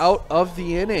second out of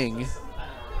the inning.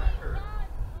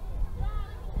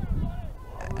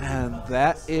 And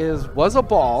that was a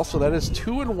ball, so that is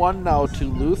 2-1 now to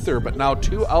Luther, but now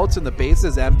 2 outs and the base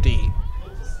is empty.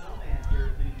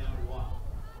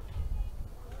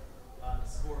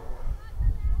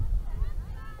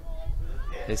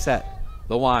 They set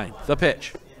the wind, the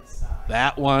pitch.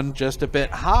 That one just a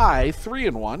bit high,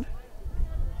 3-1.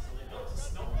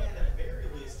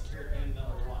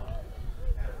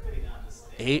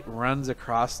 8 runs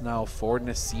across now for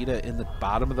Necedah in the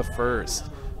bottom of the first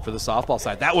for the softball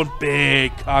side. That one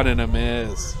big cut and a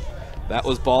miss. That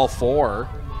was ball 4.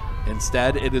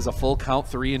 Instead, it is a full count,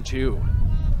 3-2.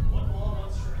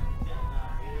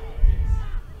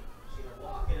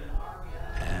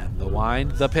 And the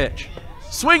wind, the pitch.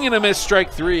 Swing and a miss,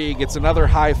 strike 3. Gets another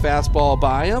high fastball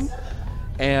by him.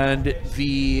 And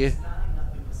the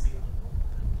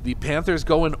Panthers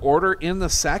go in order in the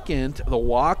second. The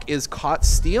walk is caught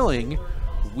stealing.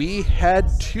 We head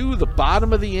to the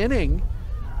bottom of the inning.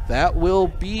 That will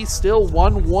be still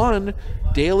 1-1.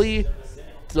 Daly,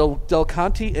 Del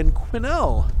Conte, and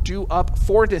Quinnell due up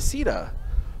for Necedah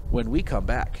when we come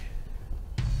back.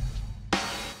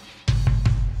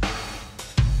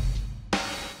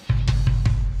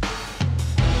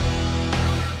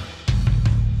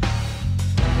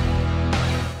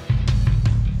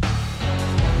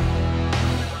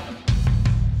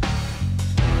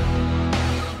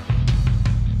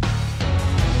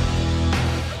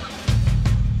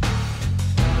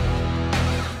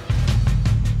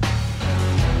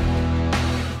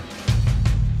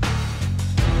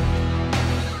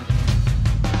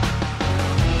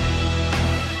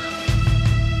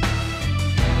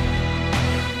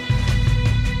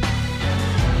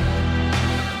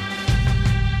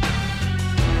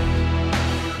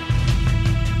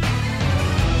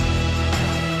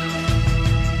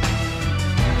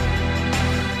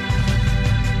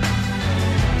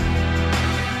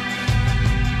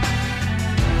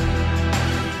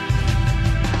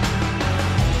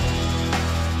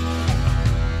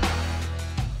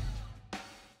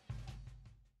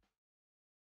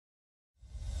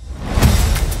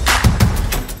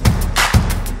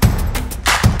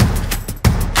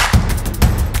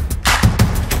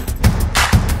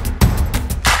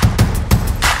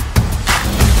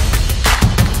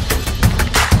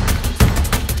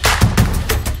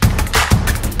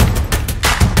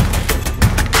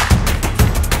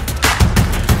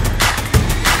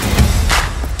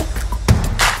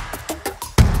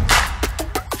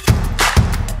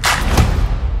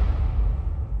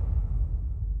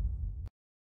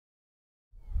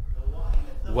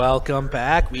 Welcome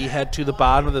back. We head to the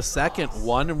bottom of the second,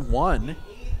 1-1.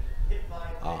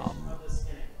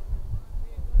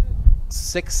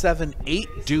 6, 7, 8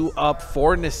 due up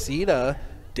for Necedah.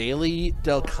 Daly,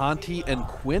 Del Conte, and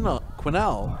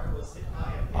Quinnell.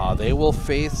 They will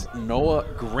face Noah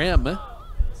Grimm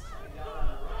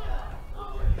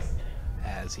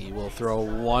as he will throw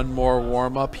one more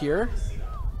warm-up here.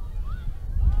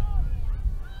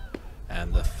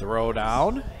 And the throw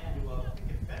down.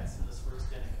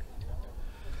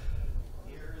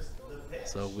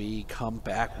 So we come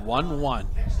back 1-1.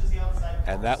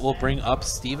 And that will bring up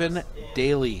Stephen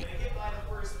Daly.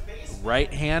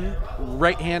 Right hand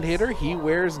hitter. He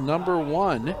wears number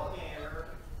 1.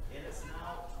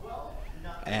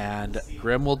 And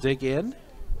Grimm will dig in.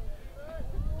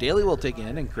 Daly will dig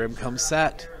in, and Grimm comes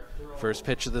set. First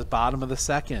pitch of the bottom of the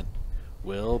second.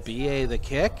 Will be the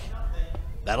kick.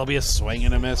 That'll be a swing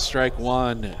and a miss, strike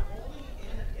 1.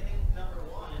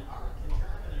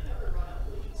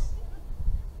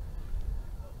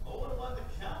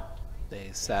 They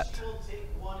set.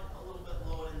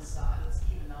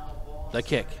 The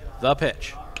kick, the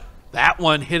pitch. That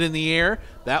one hit in the air.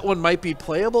 That one might be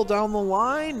playable down the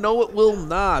line. No, it will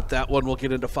not. That one will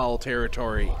get into foul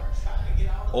territory.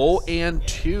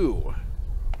 0-2.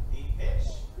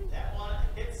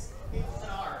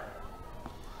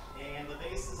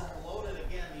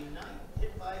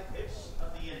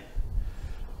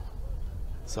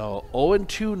 So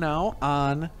 0-2 now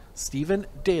on Stephen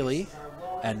Daly.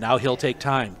 And now he'll take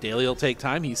time. Daly will take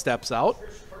time. He steps out.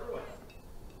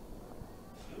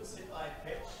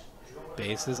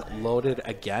 Bases loaded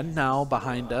again now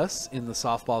behind us in the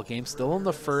softball game. Still in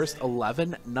the first,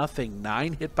 11-0.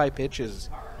 9 hit by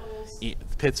pitches.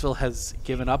 Pittsville has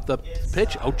given up the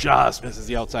pitch. Oh, just misses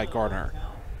the outside corner.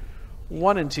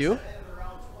 1-2.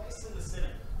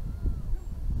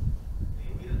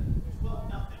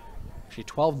 Actually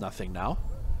 12-0 now.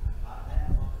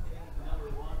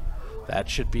 That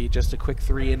should be just a quick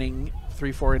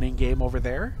 3-4 inning game over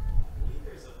there.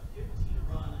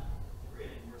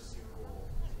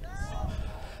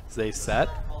 As they set.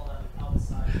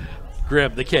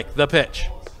 Grimm, the kick, the pitch.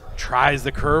 Tries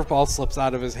the curveball, slips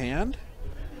out of his hand.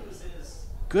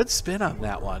 Good spin on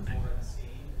that one.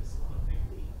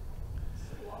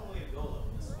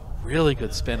 Really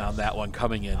good spin on that one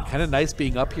coming in. Kind of nice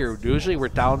being up here. Usually we're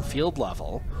down field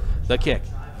level. The kick,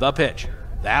 the pitch.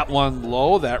 That one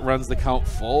low, that runs the count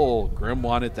full. Grimm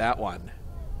wanted that one.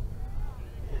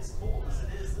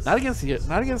 Not against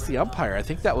the umpire. I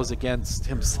think that was against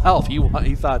himself. He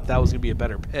thought that was going to be a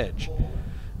better pitch.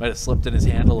 Might have slipped in his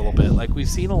hand a little bit, like we've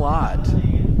seen a lot.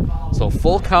 So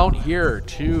full count here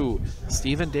to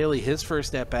Stephen Daly, his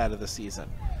first at-bat of the season.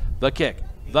 The kick,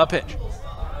 the pitch.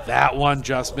 That one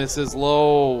just misses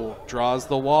low, draws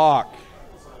the walk.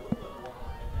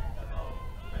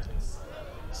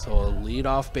 So a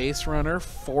leadoff base runner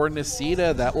for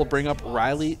Necedah. That will bring up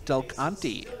Riley Del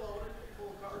Conte.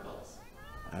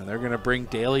 And they're going to bring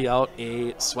Daly out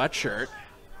a sweatshirt.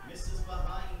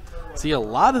 See a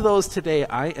lot of those today,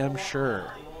 I am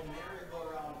sure.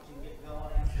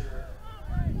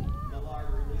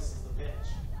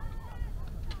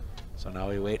 So now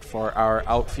we wait for our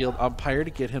outfield umpire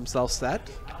to get himself set.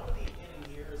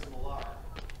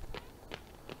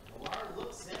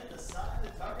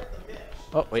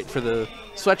 Oh, wait for the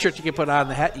sweatshirt to get put on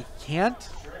the hat. You can't.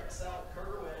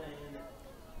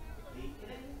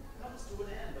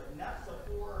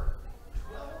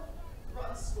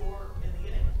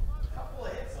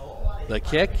 The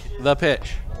kick, the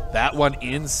pitch. That one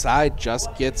inside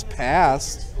just gets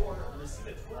past.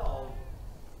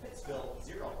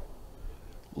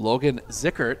 Logan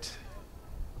Zickert.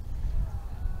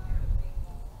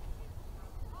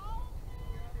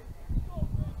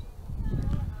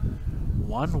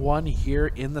 One here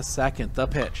in the second. The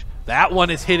pitch. That one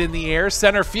is hit in the air.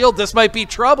 Center field. This might be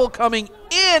trouble coming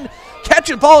in. Catch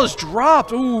and ball is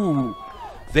dropped. Ooh.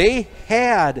 They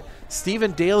had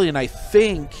Stephen Daly, and I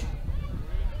think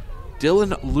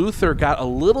Dylan Luther got a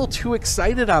little too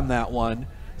excited on that one.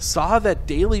 Saw that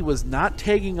Daly was not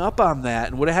tagging up on that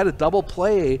and would have had a double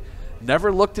play.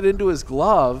 Never looked it into his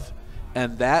glove.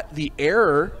 And that the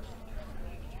error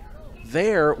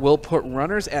there will put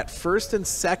runners at first and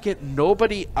second,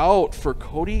 nobody out for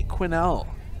Cody Quinnell.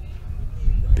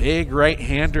 Big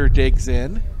right-hander digs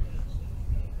in.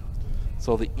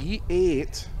 So the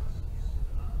E8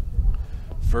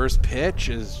 first pitch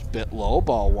is a bit low,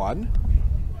 ball 1.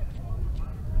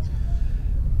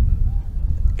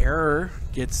 Error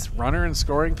gets runner in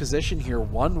scoring position here.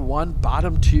 1-1,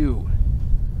 bottom 2.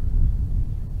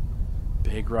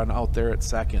 Big run out there at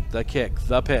second. The kick,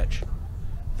 the pitch.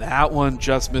 That one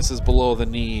just misses below the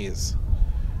knees.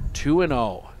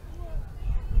 2-0.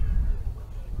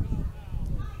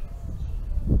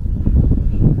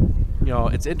 You know,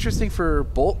 it's interesting for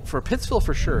Pittsville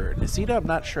for sure. Necedah, I'm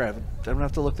not sure. I'm gonna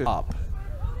have to look it up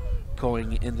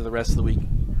going into the rest of the week.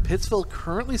 Pittsville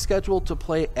currently scheduled to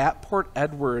play at Port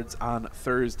Edwards on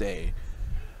Thursday.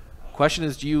 Question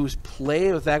is, do you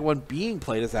play with that one being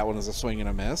played as that one is a swing and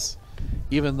a miss?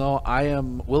 Even though I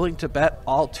am willing to bet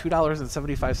all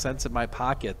 $2.75 in my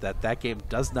pocket that that game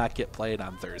does not get played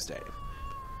on Thursday.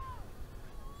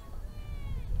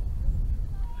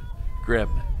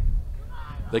 Grimm.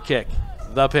 The kick.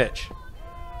 The pitch.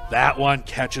 That one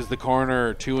catches the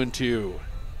corner. 2-2.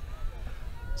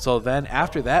 So then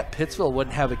after that, Pittsville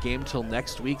wouldn't have a game till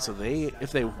next week. So they,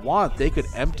 if they want, they could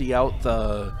empty out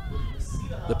the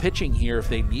pitching here if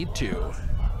they need to.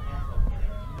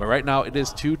 But right now it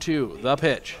is 2-2. The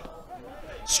pitch.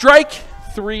 Strike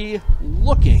 3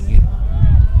 looking.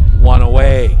 1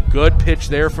 away. Good pitch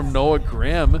there from Noah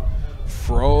Grimm.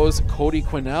 Froze Cody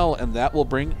Quinnell, and that will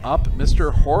bring up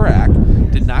Mr.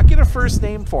 Horak. Did not get a first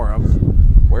name for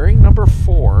him. Wearing number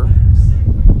 4.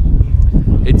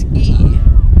 It's E.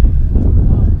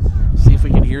 See if we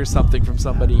can hear something from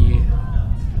somebody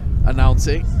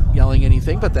announcing, yelling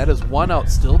anything, but that is 1 out.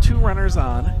 Still 2 runners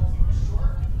on.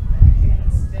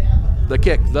 The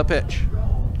kick, the pitch.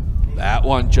 That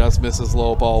one just misses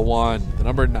low, ball 1. The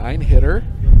number 9 hitter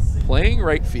playing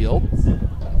right field.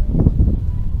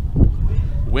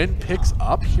 Wind picks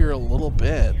up here a little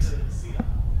bit.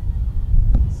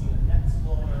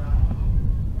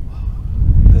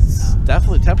 It's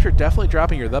definitely, temperature definitely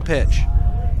dropping here. The pitch.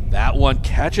 That one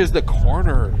catches the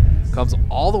corner. Comes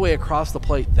all the way across the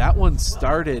plate. That one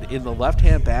started in the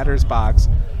left-hand batter's box.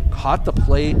 Caught the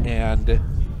plate, and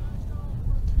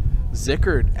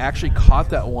Zickard actually caught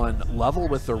that one level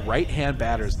with the right-hand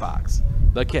batter's box.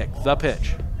 The kick, the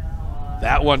pitch.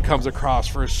 That one comes across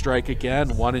for a strike again.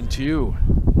 1-2.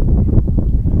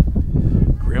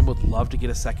 Grimm would love to get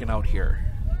a second out here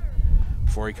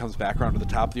before he comes back around to the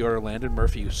top of the order. Landon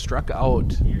Murphy, who struck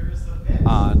out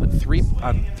on three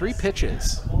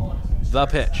pitches. The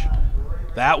pitch.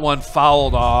 That one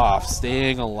fouled off.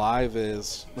 Staying alive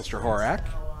is Mr. Horak.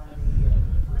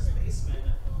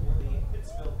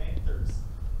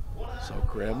 So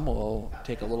Grimm will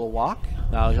take a little walk.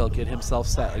 Now he'll get himself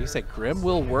set. Like you said, Grimm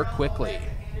will work quickly.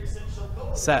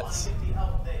 Sets.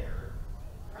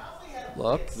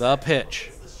 Look, the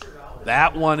pitch.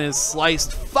 That one is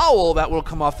sliced foul. That will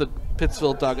come off the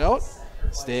Pittsville dugout.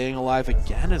 Staying alive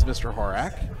again is Mr.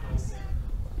 Horak.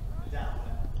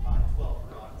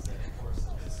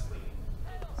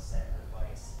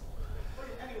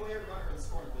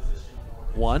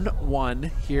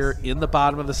 1-1 here in the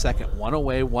bottom of the second. 1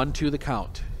 away, 1-2 the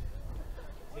count.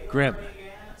 Grimm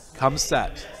comes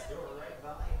set.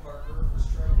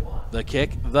 The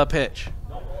kick, the pitch.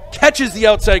 Catches the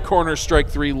outside corner, strike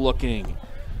 3 looking.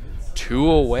 2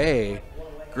 away.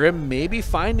 Grimm maybe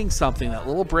finding something. That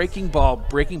little breaking ball,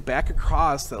 breaking back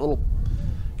across. That little,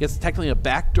 gets technically a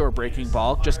backdoor breaking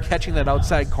ball. Just catching that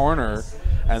outside corner.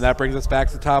 And that brings us back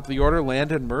to the top of the order.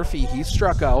 Landon Murphy, he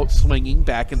struck out, swinging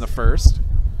back in the first.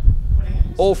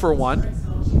 0 for 1.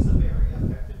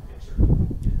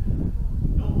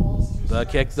 The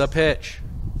kick, the pitch.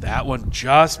 That one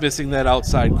just missing that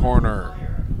outside corner.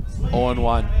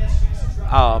 0-1.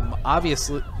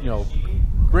 Obviously, you know,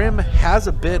 Grimm has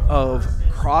a bit of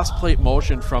cross-plate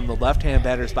motion from the left-hand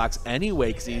batter's box anyway,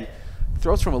 because he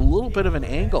throws from a little bit of an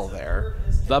angle there.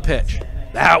 The pitch.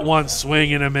 That one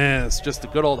swing and a miss. Just a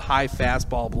good old high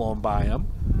fastball blown by him.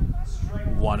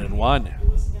 1-1.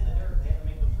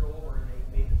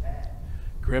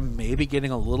 Grimm maybe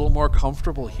getting a little more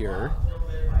comfortable here.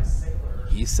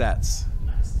 He sets.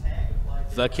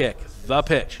 The kick. The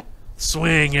pitch.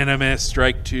 Swing and a miss.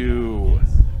 Strike 2.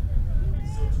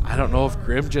 I don't know if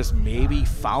Grimm just maybe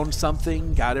found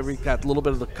something, got a little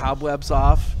bit of the cobwebs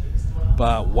off,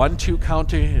 but 1-2 count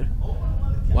to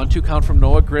 1-2 count from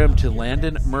Noah Grimm to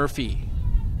Landon Murphy.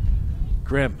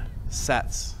 Grimm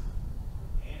sets.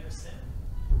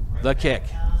 The kick,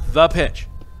 the pitch,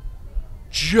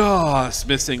 just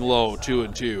missing low.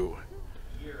 2-2.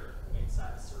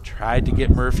 Tried to get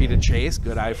Murphy to chase.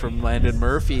 Good eye from Landon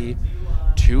Murphy.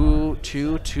 2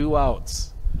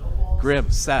 outs.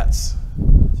 Grimm sets.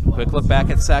 Quick look back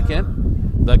at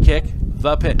second. The kick,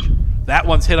 the pitch. That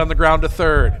one's hit on the ground to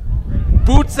third.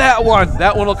 Boots that one.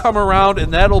 That one will come around,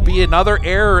 and that'll be another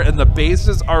error, and the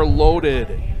bases are loaded.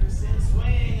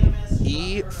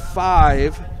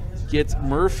 E5 gets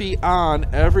Murphy on.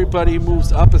 Everybody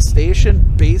moves up a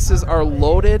station. Bases are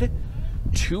loaded.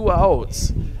 2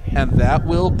 outs. And that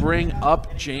will bring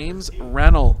up James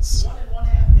Reynolds.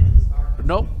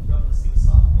 Nope.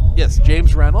 Yes,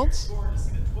 James Reynolds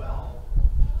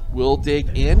will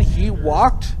dig in. He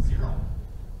walked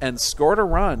and scored a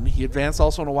run. He advanced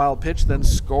also on a wild pitch, then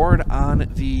scored on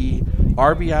the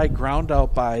RBI ground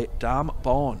out by Dom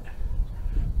Bone.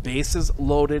 Bases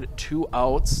loaded, 2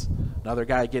 outs. Another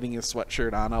guy getting his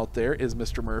sweatshirt on out there is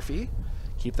Mr. Murphy.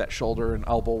 Keep that shoulder and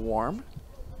elbow warm.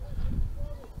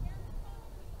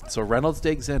 So Reynolds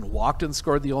digs in, walked and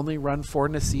scored the only run for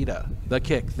Necedah. The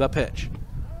kick, the pitch.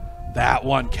 That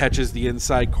one catches the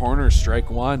inside corner, strike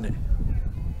 1.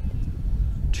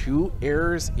 2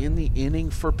 errors in the inning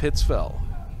for Pittsville.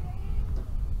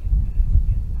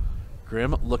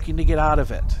 Grimm looking to get out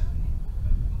of it.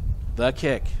 The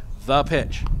kick, the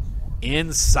pitch.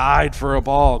 Inside for a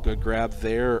ball. Good grab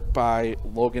there by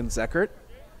Logan Zickert.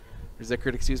 Or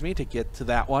Zickert, excuse me, to get to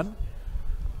that one.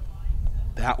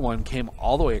 That one came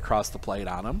all the way across the plate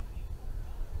on him.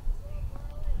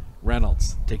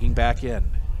 Reynolds digging back in.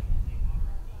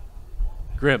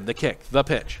 Grimm, the kick, the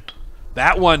pitch.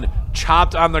 That one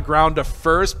chopped on the ground to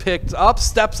first, picked up,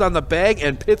 steps on the bag,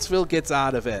 and Pittsville gets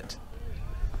out of it.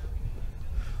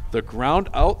 The ground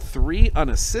out 3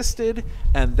 unassisted,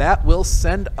 and that will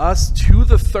send us to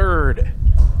the 3rd.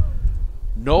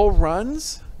 No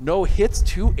runs, no hits,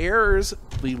 2 errors.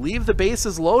 We leave the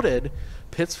bases loaded.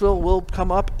 Pittsville will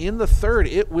come up in the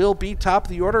 3rd. It will be top of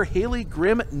the order. Haley,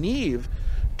 Grimm, Neve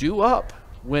due up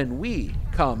when we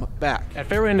come back. At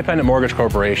Fairway Independent Mortgage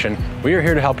Corporation, we are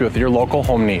here to help you with your local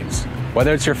home needs.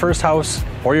 Whether it's your first house,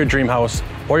 or your dream house,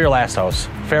 or your last house,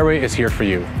 Fairway is here for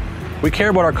you. We care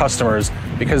about our customers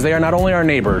because they are not only our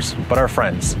neighbors, but our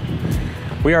friends.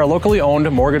 We are a locally owned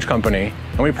mortgage company,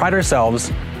 and we pride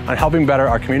ourselves on helping better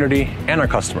our community and our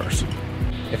customers.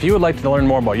 If you would like to learn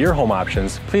more about your home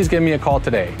options, please give me a call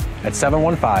today at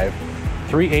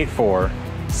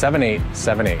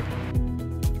 715-384-7878.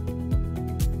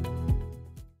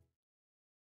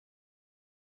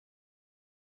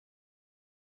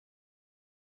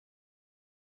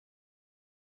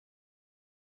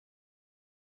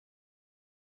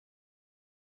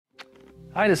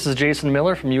 Hi, this is Jason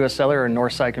Miller from US Cellular and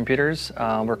Northside Computers.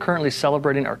 We're currently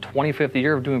celebrating our 25th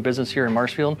year of doing business here in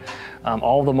Marshfield.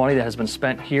 All of the money that has been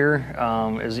spent here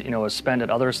is spent at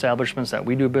other establishments that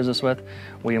we do business with.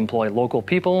 We employ local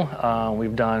people.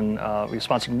 We've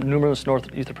sponsored numerous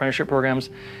North Youth Apprenticeship programs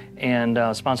and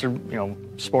sponsored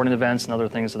sporting events and other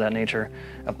things of that nature.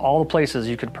 Of all the places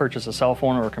you could purchase a cell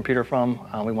phone or a computer from,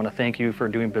 we want to thank you for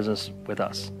doing business with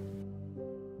us.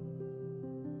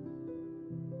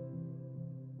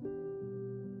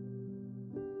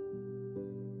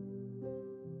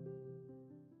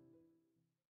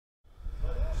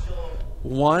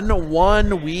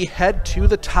 One, we head to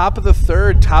the top of the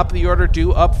 3rd. Top of the order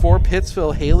due up for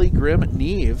Pittsville, Haley, Grimm,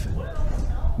 Neve.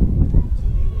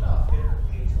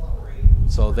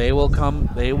 So they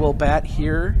will bat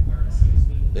here.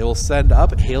 They will send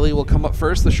up. Haley will come up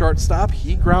first, the shortstop.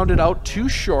 He grounded out too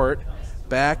short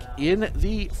back in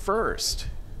the 1st.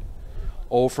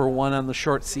 0 for 1 on the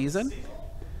short season.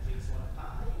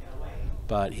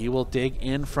 But he will dig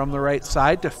in from the right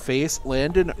side to face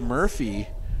Landon Murphy.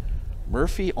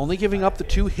 Murphy only giving up the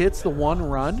 2 hits, the 1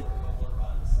 run.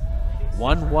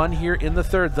 1-1 here in the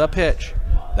 3rd. The pitch.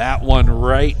 That one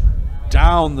right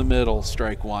down the middle,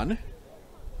 strike 1.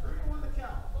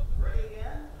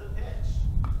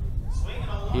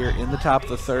 Here in the top of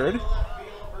the 3rd.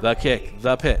 The kick,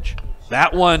 the pitch.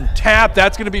 That one tapped.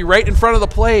 That's going to be right in front of the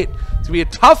plate. It's going to be a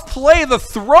tough play. The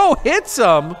throw hits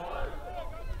him.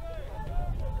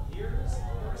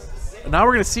 Now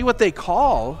we're going to see what they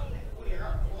call.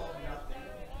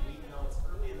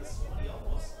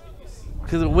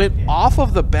 Because it went off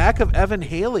of the back of Evan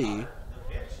Haley.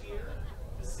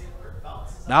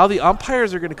 Now the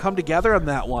umpires are going to come together on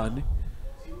that one.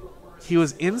 He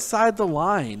was inside the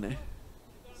line.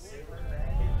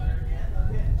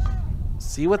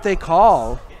 See what they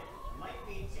call.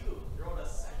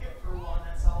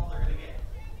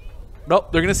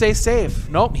 Nope, they're going to say safe.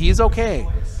 Nope, he's okay.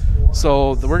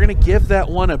 So we're going to give that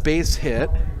one a base hit.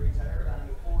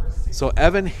 So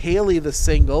Evan Haley, the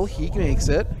single, he makes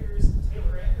it.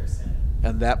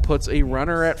 And that puts a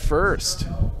runner at first.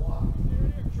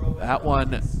 That one,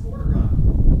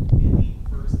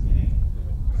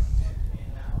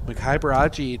 Mikhail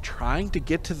Baraji trying to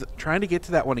get to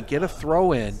that one and get a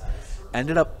throw in.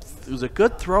 Ended up, it was a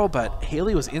good throw, but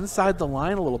Haley was inside the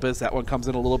line a little bit as that one comes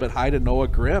in a little bit high to Noah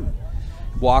Grimm.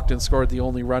 Walked and scored the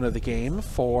only run of the game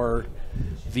for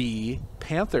the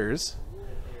Panthers.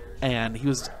 And he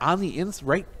was on the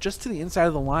right just to the inside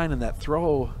of the line, and that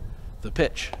throw, the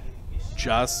pitch.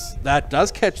 That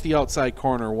does catch the outside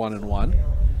corner 1-1.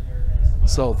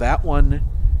 So that one,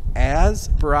 as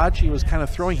Baraji was kind of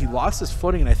throwing, he lost his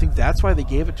footing, and I think that's why they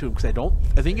gave it to him, because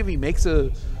I think if he makes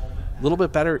a little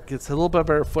bit better, gets a little bit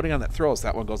better footing on that throw, so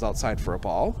that one goes outside for a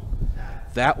ball.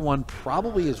 That one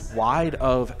probably is wide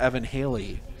of Evan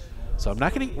Haley. So we're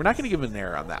not gonna give him an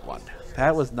error on that one.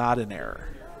 That was not an error.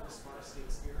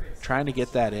 Trying to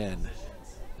get that in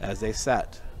as they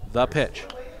set the pitch.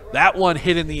 That one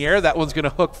hit in the air. That one's going to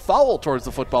hook foul towards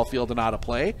the football field and out of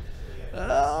play.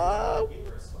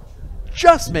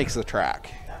 Just makes the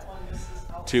track.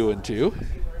 2-2.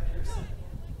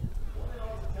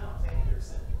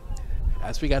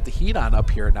 as we got the heat on up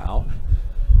here now,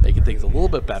 making things a little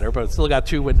bit better, but it's still got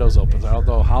 2 windows open. So I don't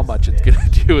know how much it's going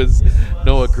to do. Is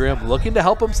Noah Grimm looking to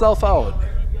help himself out.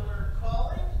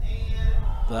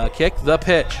 The kick, the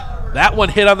pitch. That one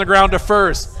hit on the ground to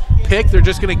first. Pick, they're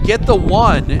just going to get the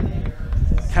one.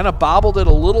 Kind of bobbled it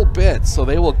a little bit, so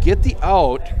they will get the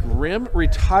out. Grimm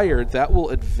retired. That will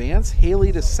advance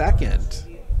Haley to second.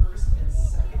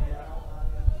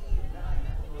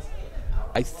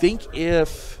 I think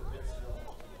if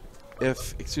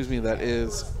that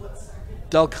is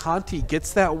Del Conte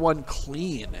gets that one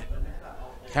clean.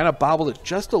 Kind of bobbled it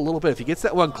just a little bit. If he gets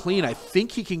that one clean, I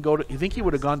think he can go to. I think he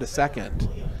would have gone to second.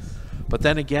 But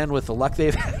then again, with the luck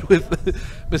they've had with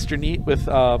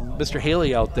Mr.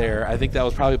 Haley out there, I think that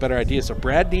was probably a better idea. So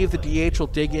Brad Neve, the DH, will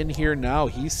dig in here now.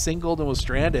 He's singled and was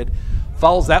stranded.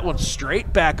 Follows that one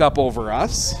straight back up over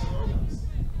us.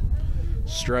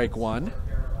 Strike one.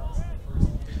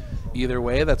 Either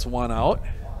way, that's one out.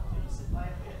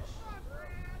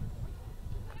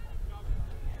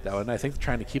 That one, I think,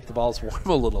 trying to keep the balls warm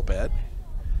a little bit.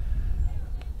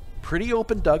 Pretty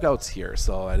open dugouts here,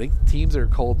 so I think teams are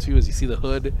cold too, as you see the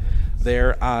hood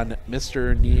there on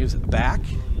Mr. Neve's back.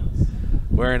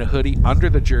 Wearing a hoodie under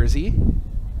the jersey.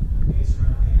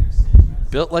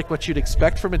 Built like what you'd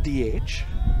expect from a DH.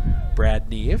 Brad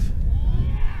Neve.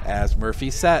 As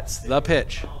Murphy sets the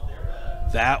pitch.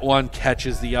 That one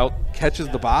catches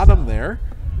the bottom there.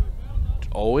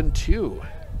 0-2.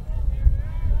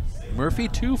 Murphy,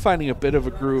 too, finding a bit of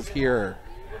a groove here.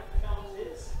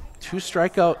 2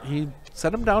 strikeout. He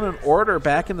set him down in order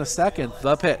back in the second.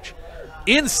 The pitch.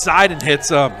 Inside and hits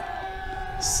him.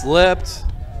 Slipped.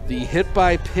 The hit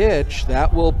by pitch.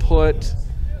 That will put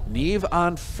Neve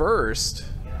on first.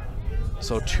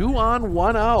 So 2 on,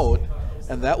 1 out.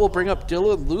 And that will bring up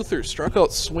Dylan Luther. Struck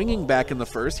out swinging back in the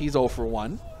first. He's 0 for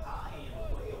 1.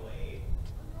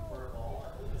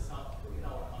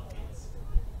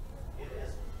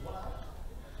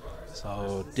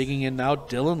 So digging in now,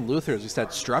 Dylan Luther, as we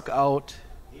said, struck out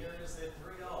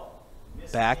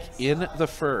back in the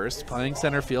first, playing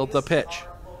center field. The pitch.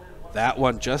 That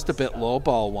one just a bit low,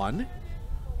 ball 1.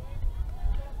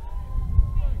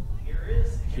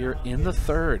 Here in the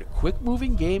third. Quick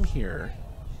moving game here.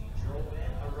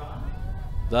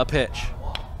 The pitch.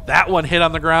 That one hit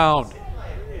on the ground.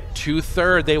 To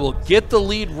third. They will get the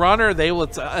lead runner.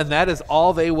 And that is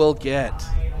all they will get.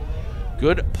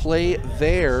 Good play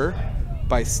there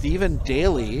by Stephen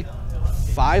Daly.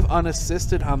 5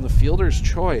 unassisted on the fielder's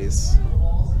choice.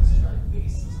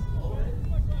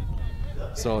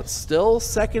 So it's still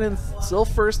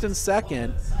first and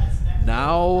second.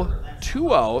 Now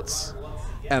 2 outs,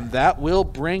 and that will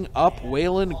bring up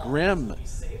Waylon Grimm.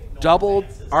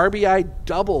 RBI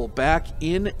double back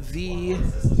in the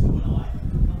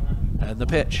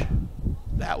pitch.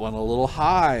 That one a little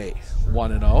high.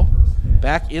 1-0.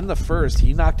 Back in the first,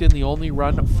 he knocked in the only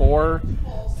run for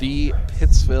the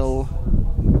Pittsville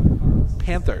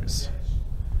Panthers.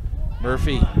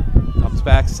 Murphy comes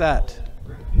back set.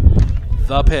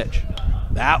 The pitch.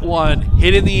 That one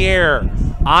hit in the air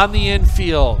on the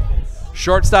infield.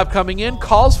 Shortstop coming in,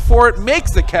 calls for it,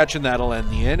 makes the catch, and that'll end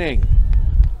the inning.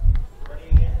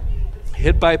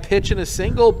 Hit by pitch and a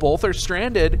single. Both are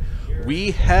stranded.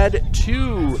 We head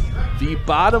to the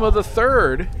bottom of the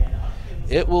third.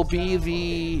 It will be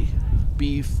the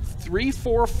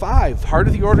 3-4-5. Heart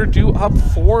of the order due up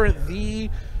for the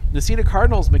Necedah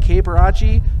Cardinals. McKay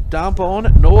Baraji, Don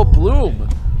Bone, Noah Bloom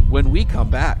when we come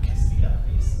back.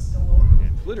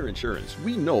 At Clinner Insurance,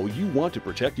 we know you want to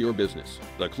protect your business.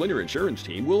 The Clinner Insurance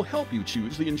team will help you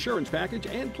choose the insurance package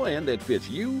and plan that fits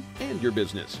you and your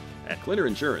business. At Clinner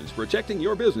Insurance, protecting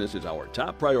your business is our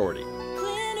top priority.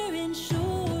 Clinner Insurance.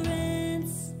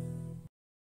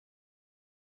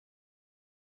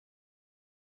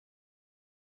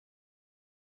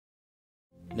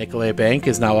 Nicolet Bank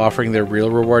is now offering their Real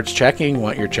Rewards checking.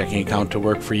 Want your checking account to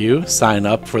work for you? Sign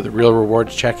up for the Real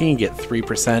Rewards checking and get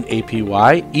 3%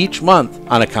 APY each month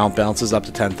on account balances up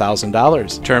to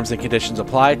 $10,000. Terms and conditions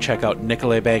apply. Check out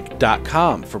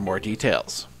nicoletbank.com for more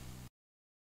details.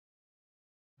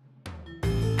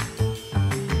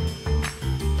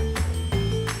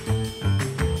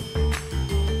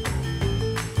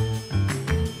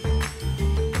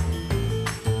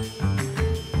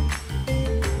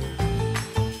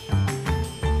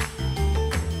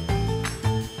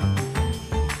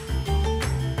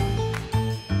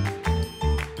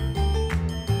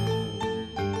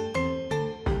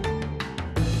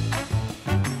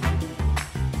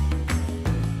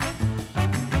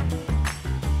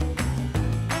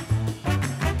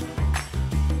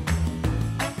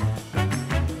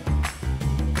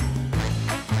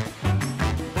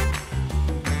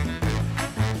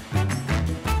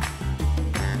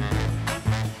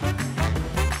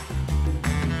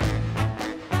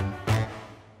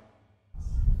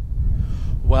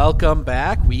 Welcome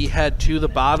back. We head to the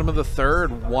bottom of the third,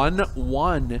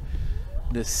 1-1.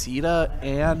 Necedah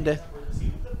and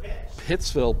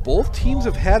Pittsville. Both teams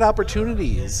have had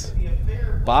opportunities.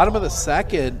 Bottom of the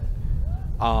second,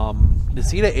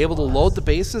 Necedah able to load the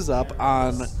bases up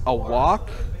on a walk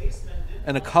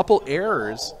and a couple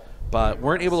errors, but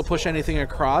weren't able to push anything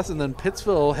across. And then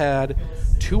Pittsville had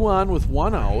 2 on with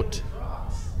 1 out,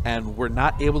 and were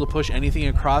not able to push anything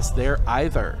across there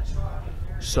either.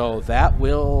 So that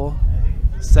will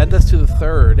send us to the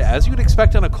third, as you'd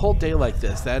expect on a cold day like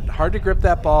this. That hard to grip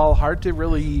that ball, hard to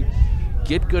really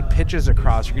get good pitches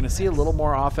across. You're going to see a little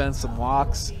more offense, some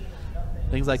walks,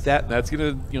 things like that. And that's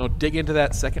going to, dig into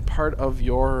that second part of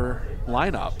your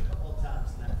lineup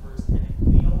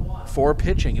for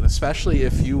pitching, and especially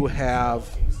if you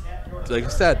have, like I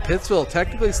said, Pittsville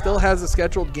technically still has a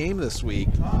scheduled game this week.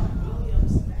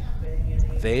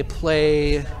 They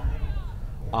play.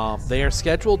 They are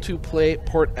scheduled to play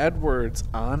Port Edwards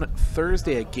on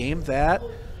Thursday, a game that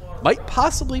might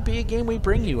possibly be a game we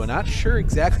bring you. I'm not sure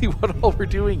exactly what all we're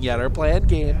doing yet. Our planned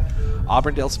game,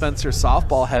 Auburndale Spencer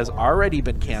softball, has already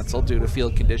been canceled due to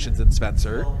field conditions in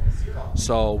Spencer.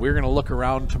 So we're going to look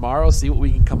around tomorrow, see what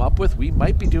we can come up with. We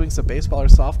might be doing some baseball or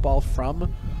softball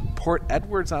from Port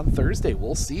Edwards on Thursday.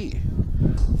 We'll see.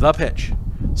 The pitch.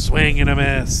 Swing and a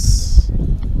miss.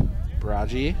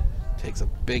 Baraji takes a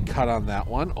big cut on that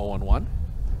one, 0-1.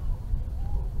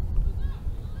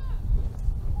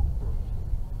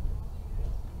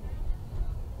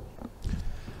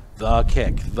 The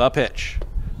kick, the pitch.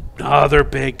 Another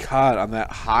big cut on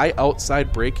that high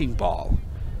outside breaking ball.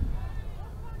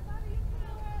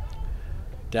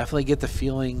 Definitely get the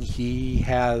feeling he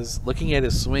has, looking at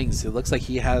his swings, it looks like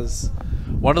he has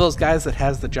one of those guys that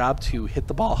has the job to hit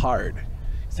the ball hard.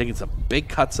 He's taking some big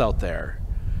cuts out there.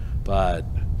 But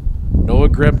Noah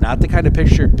Grimm, not the kind of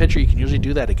pitcher you can usually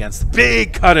do that against.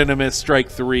 Big cut and a miss, strike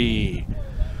 3.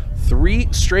 3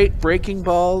 straight breaking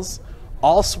balls,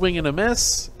 all swing and a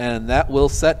miss, and that will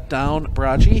set down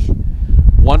Baraji.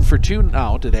 1 for 2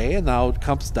 now today, and now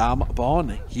comes Dom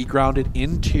Bone. He grounded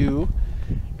into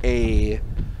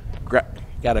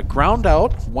got a ground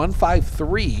out,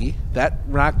 1-5-3. That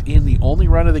knocked in the only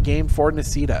run of the game for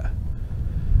Necedah.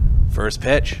 First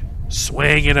pitch.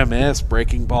 Swing and a miss.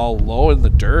 Breaking ball low in the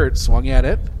dirt. Swung at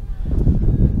it.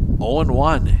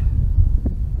 0-1.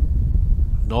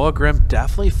 Noah Grimm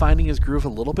definitely finding his groove a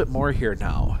little bit more here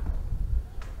now.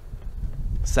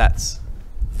 Sets.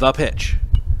 The pitch.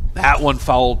 That one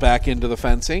fouled back into the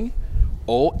fencing.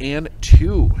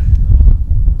 0-2.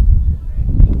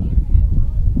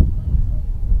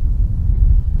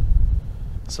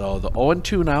 So the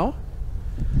 0-2 now.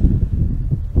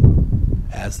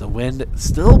 As the wind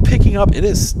still picking up, it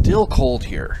is still cold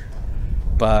here.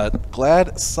 But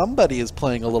glad somebody is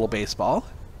playing a little baseball.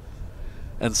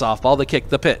 And softball, the kick,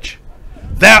 the pitch.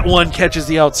 That one catches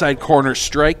the outside corner,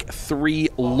 strike 3,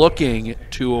 looking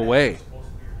 2 away.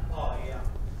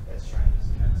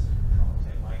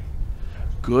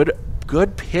 Good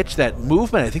pitch, that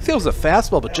movement. I think that was a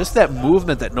fastball, but just that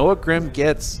movement that Noah Grimm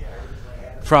gets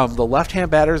from the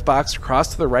left-hand batter's box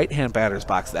across to the right-hand batter's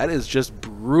box. That is just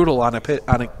brutal on a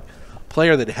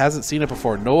player that hasn't seen it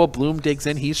before. Noah Bloom digs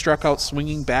in. He struck out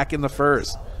swinging back in the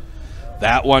first.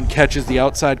 That one catches the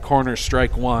outside corner,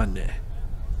 strike 1.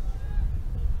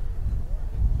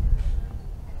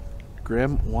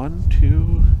 Grimm, 1,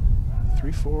 2,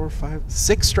 3, 4, 5,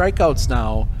 6 strikeouts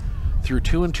now through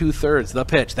 2 2/3. The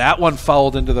pitch. That one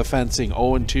fouled into the fencing,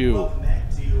 0-2.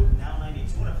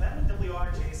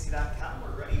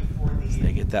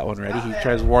 They get that one ready. He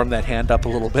tries to warm that hand up a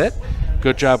little bit.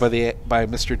 Good job by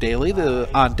Mr. Daly, the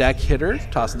on-deck hitter,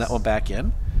 tossing that one back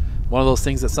in. One of those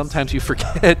things that sometimes you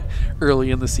forget early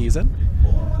in the season.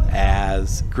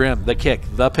 As Grimm, the kick,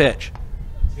 the pitch.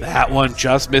 That one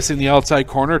just missing the outside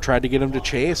corner. Tried to get him to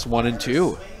chase,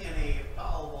 1-2.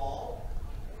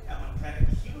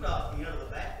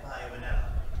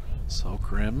 So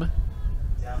Grimm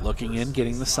looking in,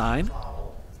 getting the sign.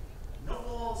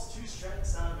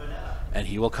 And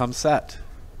he will come set.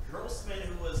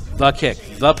 The kick,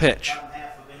 the pitch.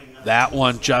 That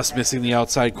one just missing the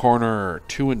outside corner,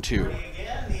 2-2.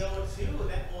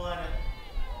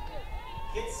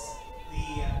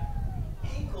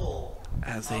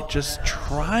 As they just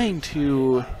trying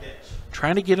to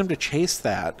get him to chase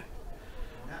that.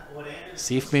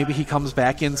 See if maybe he comes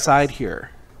back inside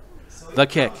here. The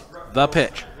kick, the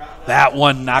pitch. That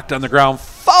one knocked on the ground,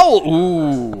 foul.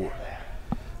 Ooh.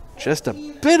 Just a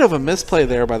bit of a misplay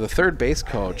there by the third base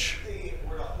coach.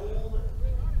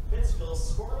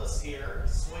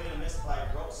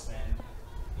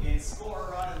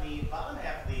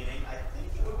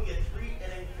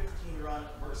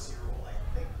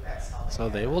 So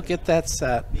they will get that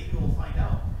set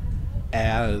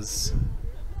as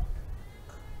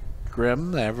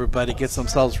Grimm. Everybody gets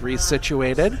themselves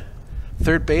resituated.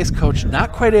 Third base coach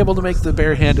not quite able to make the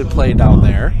barehanded play down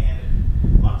there.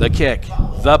 The kick,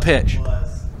 the pitch.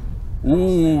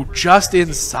 Ooh, just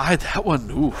inside that one.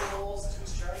 Ooh.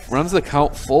 Runs the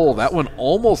count full. That one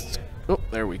almost. Oh,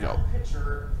 there we go.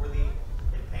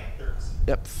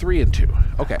 Yep,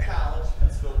 3-2. Okay.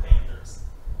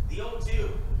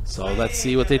 So let's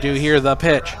see what they do here. The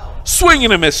pitch. Swing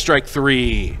and a miss, strike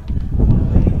 3.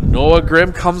 Noah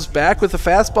Grimm comes back with the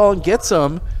fastball and gets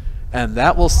him. And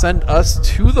that will send us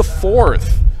to the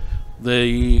 4th.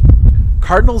 The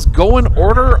Cardinals go in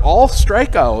order, all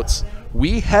strikeouts.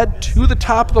 We head to the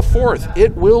top of the 4th.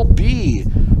 It will be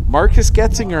Marcus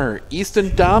Getzinger,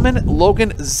 Easton Dahman,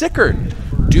 Logan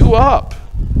Zickert due up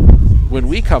when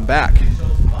we come back.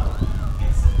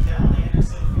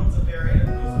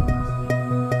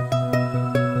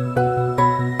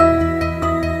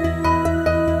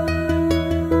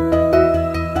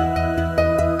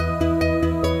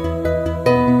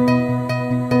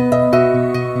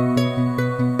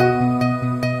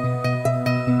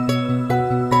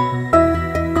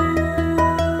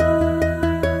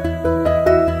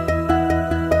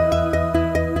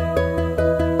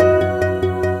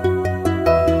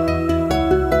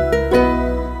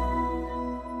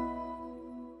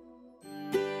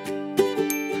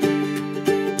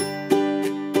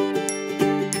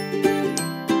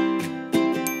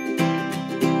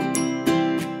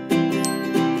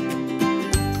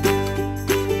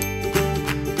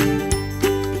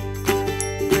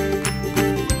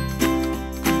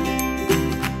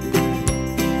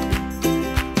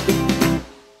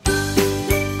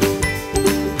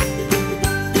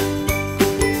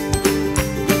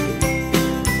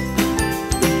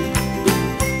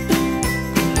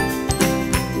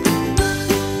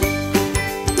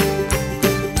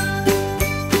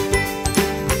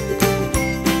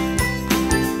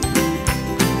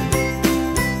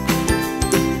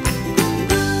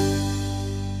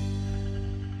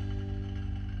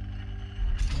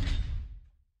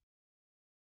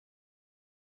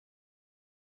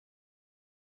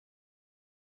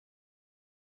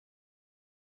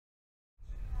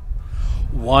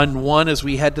 One as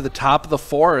we head to the top of the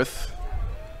 4th.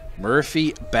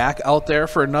 Murphy back out there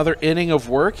for another inning of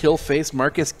work. He'll face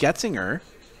Marcus Getzinger.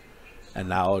 And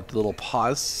now a little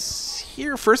pause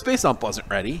here. First base ump wasn't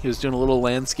ready. He was doing a little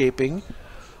landscaping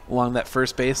along that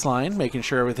first base line, making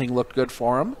sure everything looked good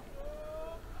for him.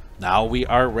 Now we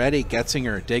are ready.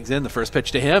 Getzinger digs in. The first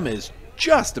pitch to him is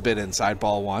just a bit inside,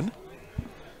 ball 1.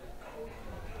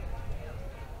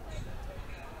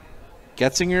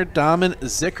 Getzinger, Dahman,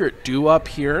 Zickert due up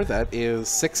here. That is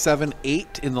 6, 7,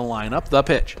 8 in the lineup. The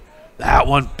pitch. That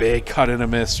one big cut and a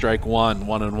miss. Strike 1,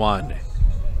 1-1.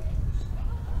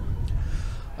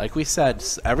 Like we said,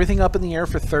 everything up in the air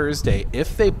for Thursday.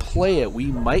 If they play it, we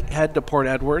might head to Port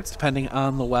Edwards, depending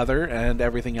on the weather and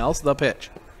everything else. The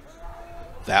pitch.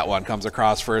 That one comes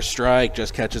across for a strike.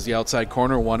 Just catches the outside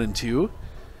corner, 1-2.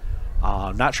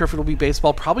 Not sure if it'll be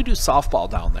baseball. Probably do softball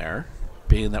down there,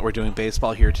 being that we're doing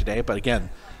baseball here today. But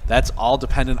again, that's all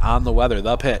dependent on the weather.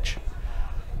 The pitch.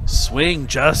 Swing,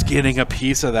 just getting a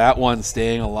piece of that one,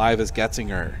 staying alive as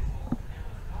Getzinger.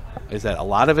 Is that a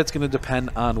lot of it's going to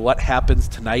depend on what happens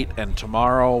tonight and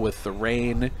tomorrow with the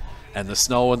rain and the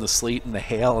snow and the sleet and the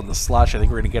hail and the slush. I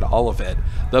think we're going to get all of it.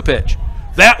 The pitch.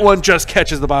 That one just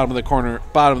catches the bottom of the corner,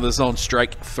 bottom of the zone.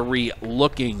 Strike 3,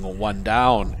 looking 1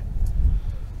 down.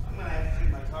 I'm going to have to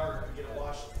take my car and get it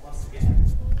washed once again.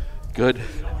 Good.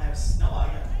 We don't have snow. I'm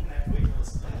going to have to wait for the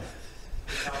snow.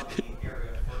 Out the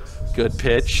area first. Good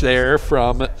pitch there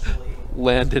from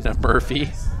Landon Murphy.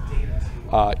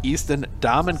 Easton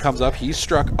Dahman comes up. He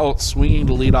struck out swinging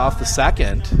to lead off the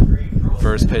second.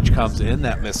 First pitch comes in.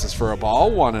 That misses for a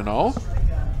ball. 1-0.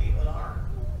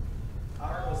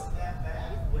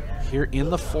 Here in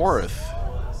the 4th.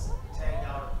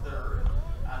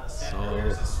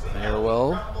 So there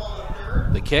will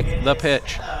the kick, the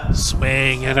pitch,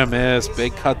 swing and a miss.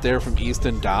 Big cut there from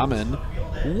Easton Dahman.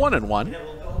 1-1.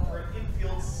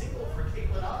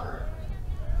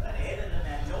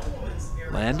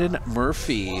 Landon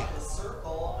Murphy.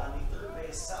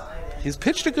 He's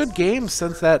pitched a good game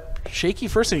since that shaky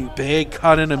first inning. Big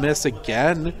cut and a miss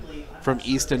again from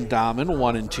Easton Dahman.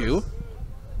 1-2.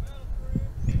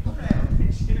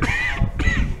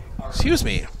 Excuse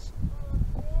me.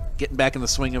 Getting back in the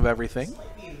swing of everything.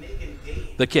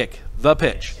 The kick, the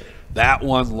pitch. That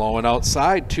one low and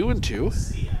outside. 2-2.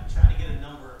 Trying to get a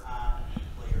number on the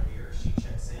player here. She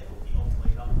checks in with the home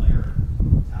plate umpire,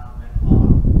 Tom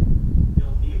McLaughlin.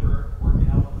 Bill Niebuhr working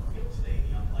out on the field today,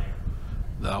 the umpire.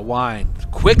 Now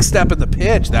wind. Quick step in the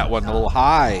pitch. That one a little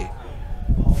high.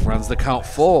 Runs the count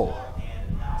full.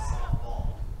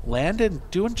 Landon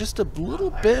doing just a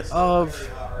little bit of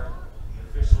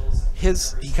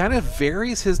he kind of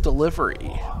varies his delivery,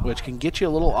 which can get you a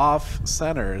little off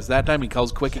center. As that time he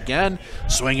calls quick again.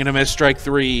 Swing and a miss, strike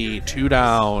 3, 2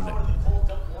 down.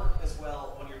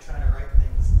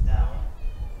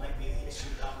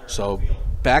 So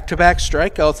back-to-back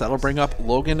strikeouts. That'll bring up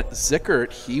Logan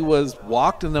Zickert. He was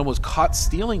walked and then was caught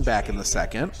stealing back in the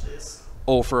second.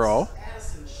 0 for 0.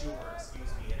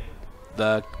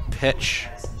 The pitch.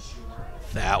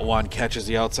 That one catches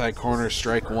the outside corner,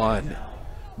 strike 1.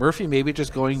 Murphy maybe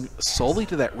just going solely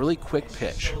to that really quick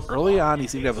pitch. Early on, he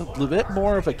seemed to have a little bit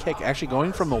more of a kick, actually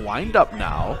going from the windup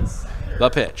now. The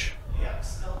pitch.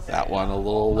 That one a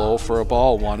little low for a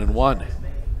ball, 1-1.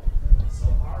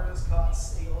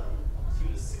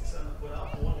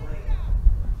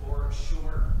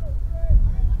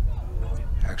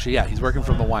 Actually, yeah, he's working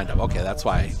from the windup. Okay, that's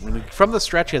why. From the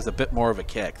stretch, he has a bit more of a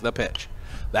kick. The pitch.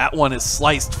 That one is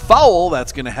sliced foul.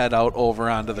 That's going to head out over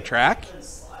onto the track.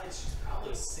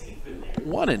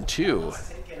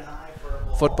 1-2.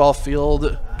 Football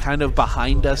field kind of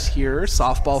behind us here.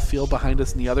 Softball field behind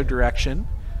us in the other direction.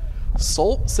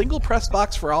 Single press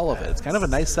box for all of it. It's kind of a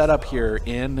nice setup here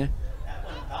in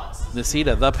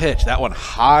Necedah. The pitch. That one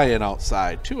high and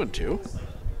outside. 2-2.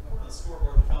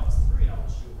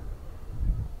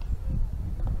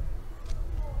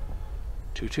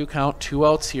 2-2 count, 2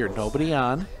 outs here, nobody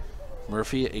on.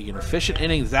 Murphy, an efficient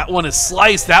innings. That one is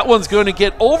sliced. That one's going to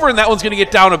get over, and that one's going to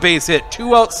get down a base hit.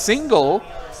 2-out single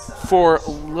for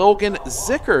Logan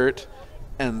Zickert,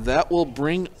 and that will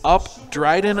bring up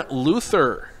Dryden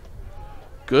Luther.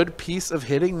 Good piece of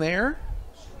hitting there.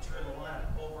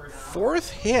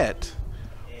 4th hit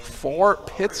for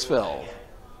Pittsville.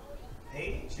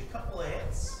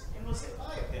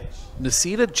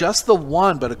 Necedah just the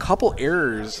one, but a couple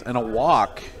errors and a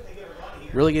walk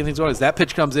really getting things going. As that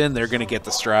pitch comes in, they're going to get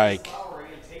the strike.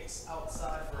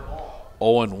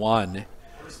 0-1,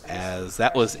 as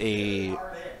that was a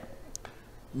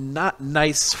not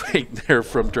nice swing there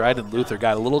from Dryden Luther.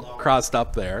 Got a little crossed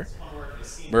up there.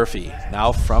 Murphy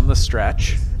now from the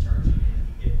stretch.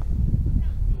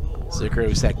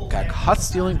 Zickert got caught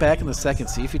stealing back in the second.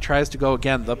 See if he tries to go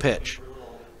again. The pitch.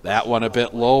 That one a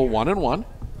bit low, 1-1.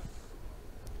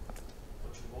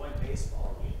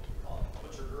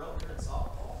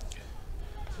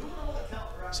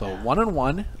 So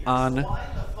 1-1 on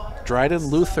Dryden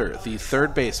Luther, the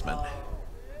third baseman.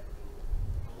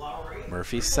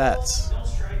 Murphy sets.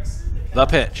 The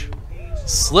pitch.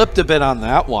 Slipped a bit on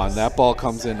that one. That ball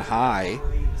comes in high.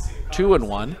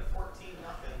 2-1.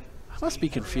 I must be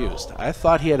confused. I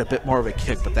thought he had a bit more of a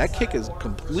kick, but that kick has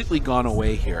completely gone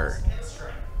away here.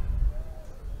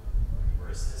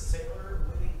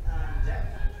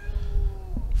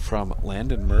 From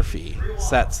Landon Murphy.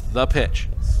 Sets the pitch.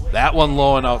 That one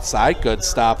low and outside. Good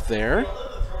stop there.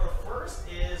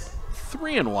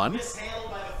 3-1.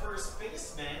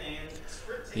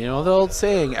 You know the old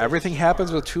saying, everything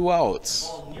happens with 2 outs.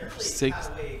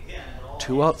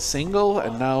 2-out single,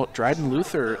 and now Dryden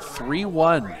Luther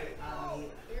 3-1.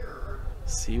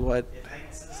 See what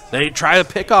they try a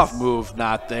pickoff move,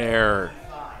 not there.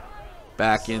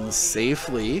 Back in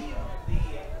safely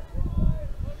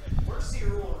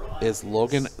is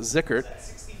Logan Zickert.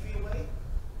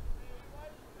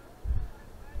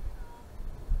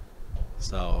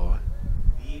 So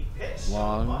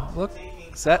long look,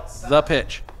 set the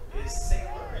pitch.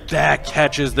 That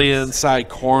catches the inside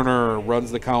corner,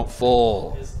 runs the count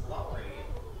full.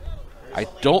 I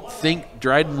don't think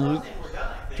Dryden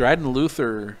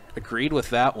Luther agreed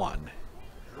with that one.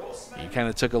 He kind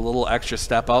of took a little extra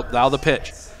step out. Now the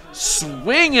pitch.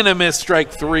 Swing and a miss,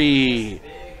 strike 3.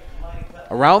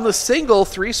 Around the single,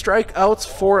 3 strikeouts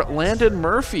for Landon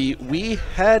Murphy. We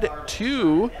head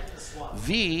to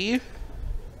the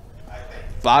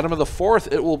bottom of the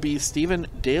 4th. It will be Stephen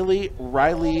Daly,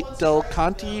 Riley Del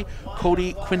Conte,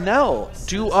 Cody Quinnell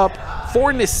due up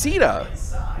for Necedah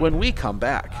when we come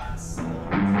back.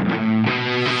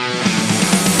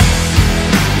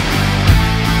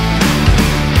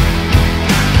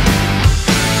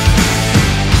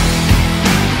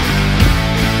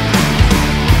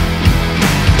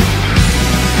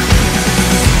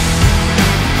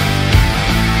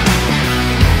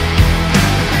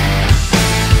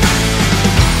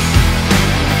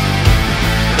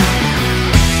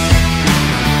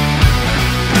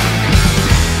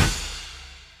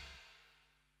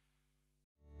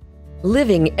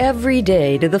 Living every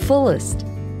day to the fullest,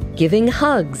 giving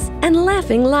hugs and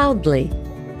laughing loudly,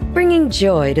 bringing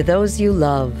joy to those you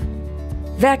love.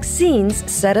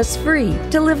 Vaccines set us free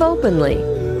to live openly.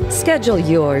 Schedule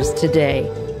yours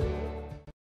today.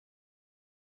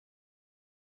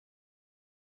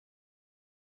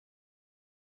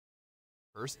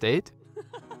 First date?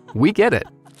 We get it.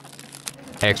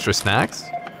 Extra snacks?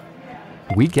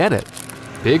 We get it.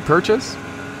 Big purchase?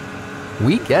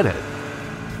 We get it.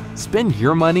 Spend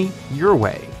your money your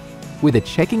way with a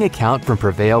checking account from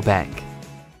Prevail Bank.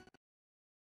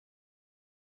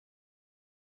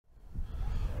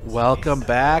 Welcome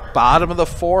back. Bottom of the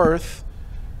fourth.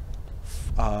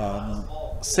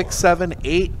 6, 7,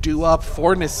 8 due up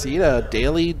for Necedah.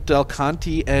 Daly, Del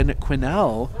Conte, and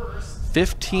Quinnell.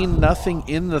 15-0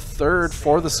 in the third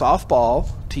for the softball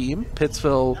team.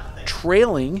 Pittsville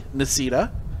trailing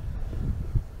Necedah.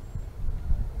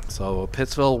 So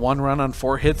Pittsville 1 run on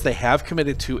 4 hits. They have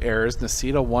committed 2 errors.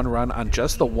 Necedah 1 run on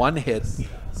just the 1 hit.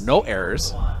 No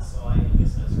errors.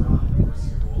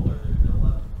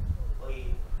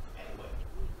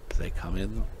 They come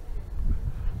in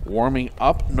warming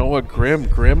up. Noah Grimm.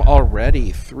 Grimm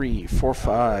already 3, 4,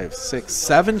 5, 6,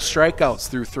 7 strikeouts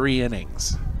through 3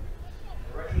 innings.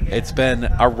 It's been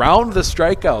around the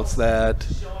strikeouts that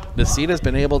Necedah's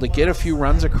been able to get a few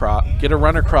runs across, get a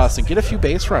run across, and get a few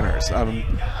base runners.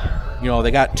 You know, they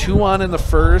got 2 on in the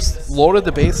first, loaded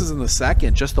the bases in the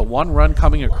second, just the 1 run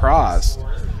coming across.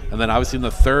 And then obviously in the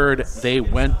third,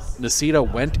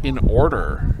 Necedah went in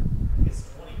order.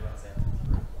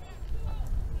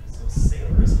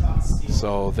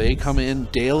 So they come in.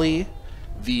 Daly,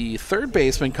 the third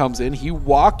baseman, comes in. He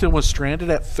walked and was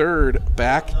stranded at third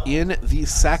back in the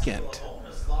second.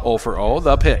 0 for 0,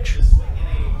 the pitch.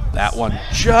 That one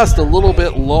just a little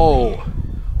bit low.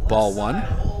 Ball 1.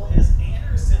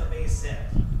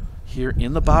 Here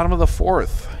in the bottom of the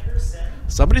fourth.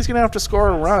 Somebody's going to have to score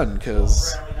a run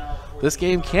because this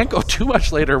game can't go too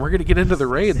much later. We're going to get into the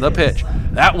rain. The pitch.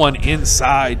 That one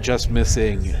inside, just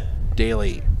missing.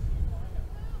 Daly.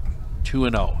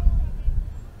 2-0.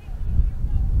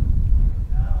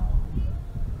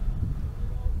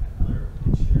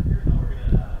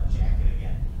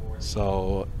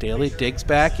 So Daly digs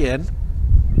back in.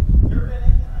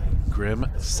 Grimm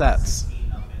sets.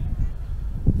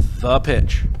 The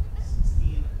pitch.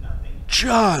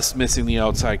 Just missing the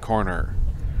outside corner.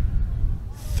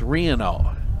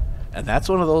 3-0. And that's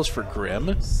one of those for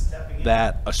Grimm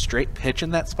that a straight pitch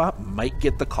in that spot might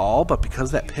get the call, but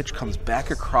because that pitch comes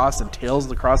back across and tails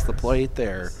across the plate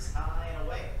there,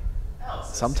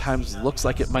 sometimes looks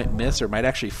like it might miss or might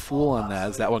actually fool on that.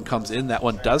 As that one comes in, that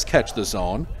one does catch the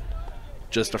zone.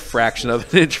 Just a fraction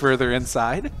of an inch further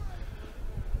inside.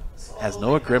 As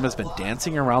Noah Grimm has been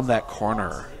dancing around that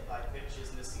corner.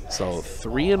 So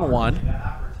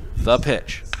 3-1, the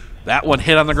pitch. That one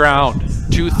hit on the ground.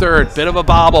 2-3, bit of a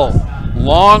bobble.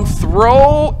 Long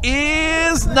throw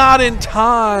is not in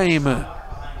time.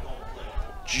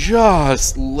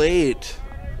 Just late.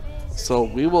 So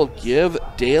we will give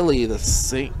Daly the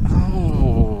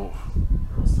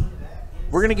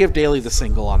we're going to give Daly the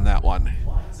single on that one.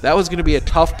 That was going to be a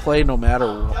tough play no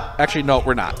matter. Actually, no,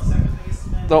 we're not.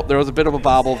 Though there was a bit of a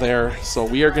bobble there. So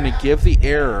we are going to give the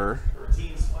error.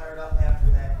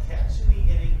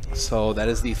 So that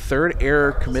is the third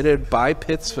error committed by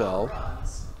Pittsville.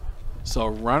 So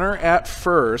runner at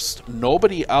first,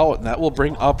 nobody out, and that will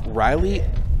bring up Riley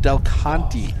Del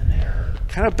Conte.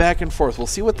 Kind of back and forth. We'll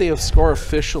see what they have scored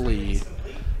officially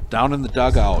down in the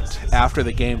dugout after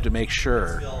the game to make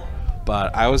sure.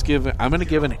 But I'm going to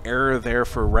give an error there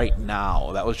for right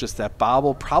now. That was just that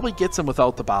bobble. Probably gets him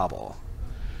without the bobble.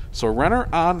 So runner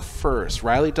on first.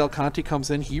 Riley Del Conte comes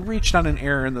in. He reached on an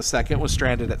error in the second, was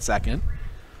stranded at second.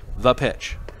 The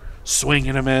pitch. Swing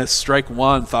and a miss. Strike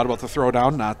 1. Thought about the throw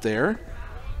down. Not there.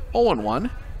 0-1.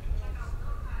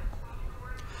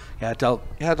 Yeah,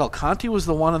 Del Conte was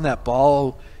the one on that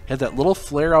ball. Had that little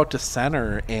flare out to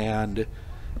center, and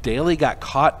Daly got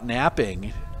caught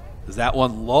napping. That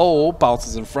one low,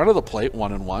 bounces in front of the plate,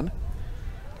 1-1.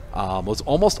 Was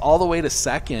almost all the way to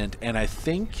second, and I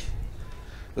think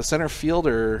the center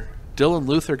fielder, Dylan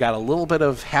Luther, got a little bit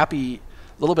of happy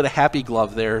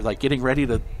glove there, like getting ready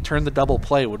to turn the double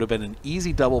play. Would have been an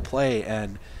easy double play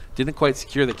and didn't quite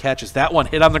secure the catches. That one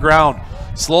hit on the ground.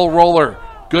 Slow roller.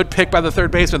 Good pick by the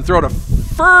third baseman. Throw to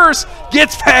first.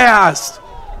 Gets past.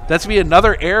 That's be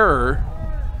another error.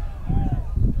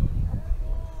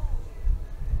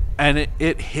 And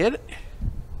it hit.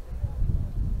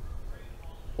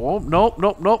 Oh, nope.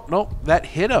 That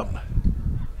hit him.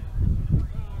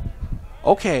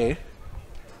 Okay.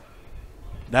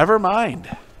 Never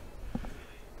mind.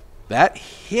 That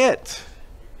hit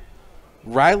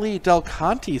Riley Del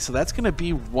Conte, so that's going to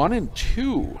be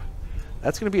 1-2.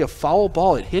 That's going to be a foul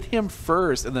ball. It hit him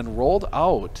first and then rolled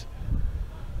out.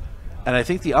 And I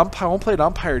think the home plate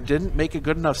umpire didn't make a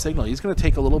good enough signal. He's going to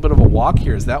take a little bit of a walk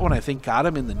here. As that one, I think, got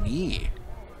him in the knee.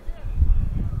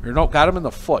 Or no, got him in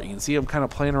the foot. You can see him kind of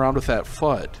playing around with that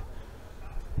foot.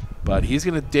 But he's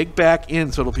going to dig back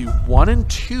in, so it'll be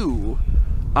 1-2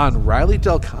 on Riley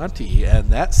Del Conte, and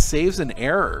that saves an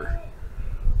error.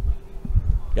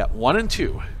 Yeah,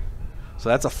 1-2. So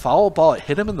that's a foul ball. It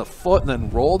hit him in the foot and then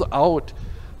rolled out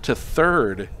to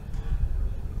third.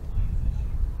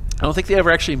 I don't think they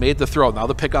ever actually made the throw. Now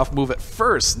the pickoff move at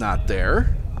first, not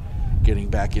there. Getting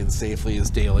back in safely is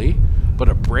Daly. But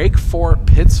a break for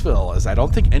Pittsville, as I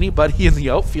don't think anybody in the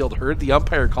outfield heard the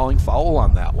umpire calling foul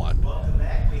on that one.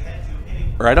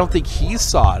 Or I don't think he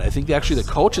saw it. I think actually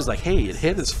the coach is like, hey, it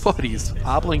hit his foot. He's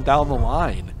hobbling down the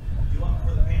line.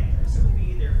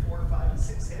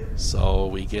 So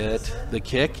we get the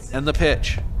kick and the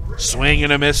pitch. Swing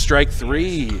and a miss, strike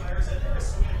 3.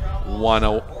 One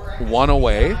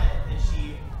away.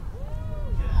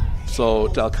 So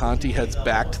Del Conte heads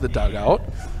back to the dugout.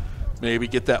 Maybe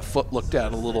get that foot looked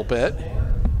at a little bit.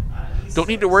 Don't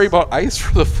need to worry about ice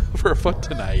for a foot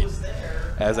tonight,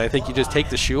 as I think you just take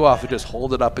the shoe off and just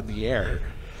hold it up in the air.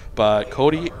 But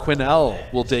Cody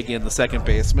Quinnell will dig in, the second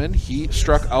baseman. He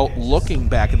struck out looking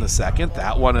back in the second.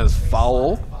 That one is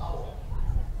foul.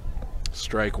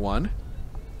 Strike 1.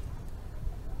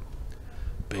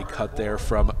 Big cut there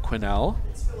from Quinnell.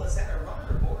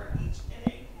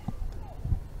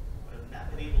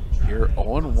 Here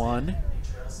 0-1.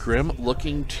 Grimm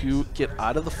looking to get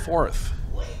out of the fourth,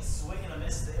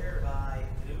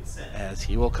 as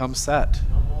he will come set.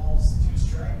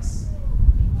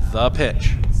 The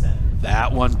pitch.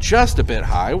 That one just a bit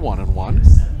high, 1-1.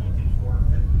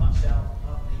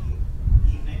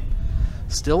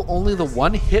 Still only the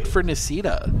one hit for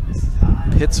Necedah.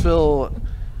 Pittsville,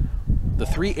 the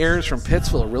 3 errors from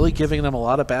Pittsville are really giving them a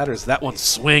lot of batters. That one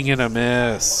swing and a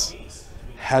miss.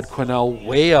 Had Quinnell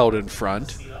way out in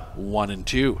front,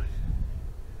 1-2.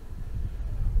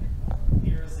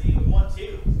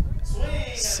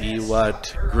 See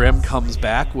what Grimm comes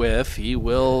back with. He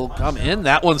will come in.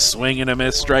 That one swing and a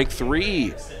miss, strike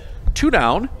 3. 2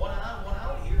 down.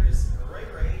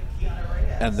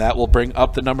 And that will bring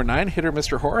up the number 9 hitter,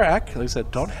 Mr. Horak. Like I said,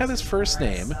 don't have his first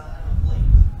name.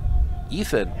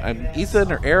 Ethan. I'm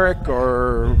Ethan or Eric,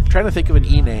 or I'm trying to think of an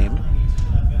E name.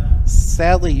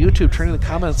 Sadly, YouTube turning the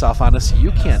comments off on us, so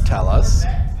you can't tell us.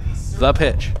 The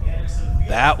pitch.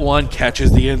 That one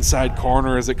catches the inside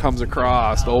corner as it comes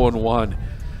across. 0-1.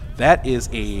 That is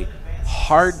a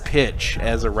hard pitch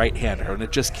as a right-hander, and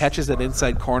it just catches that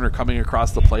inside corner coming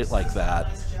across the plate like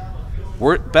that.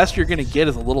 Best you're going to get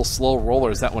is a little slow roller,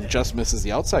 as that one just misses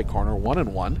the outside corner.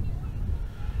 1-1.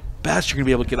 Best you're going to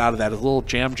be able to get out of that is a little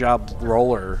jam job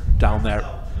roller down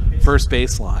that first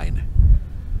baseline.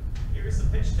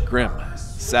 Grimm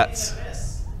sets.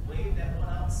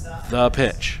 The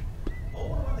pitch.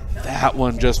 That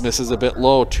one just misses a bit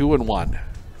low, 2-1.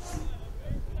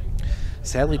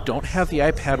 Sadly, don't have the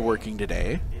iPad working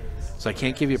today, so I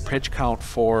can't give you a pitch count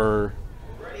for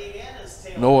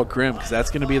Noah Grimm, because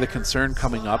that's going to be the concern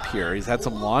coming up here. He's had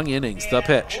some long innings. The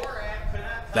pitch.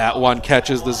 That one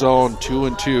catches the zone,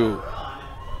 2-2.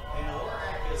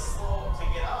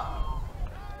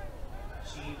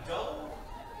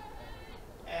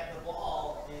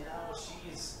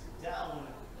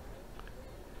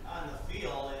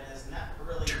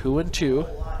 Two and 2.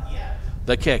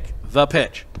 The kick. The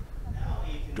pitch.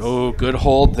 Oh, good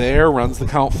hold there. Runs the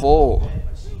count full.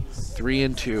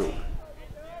 3-2.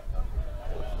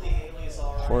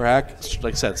 Horak,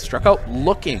 like I said, struck out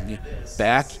looking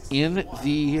back in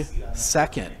the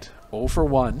second.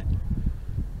 0-1.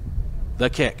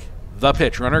 The kick. The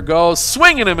pitch. Runner goes.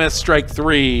 Swing and a miss. Strike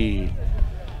 3.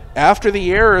 After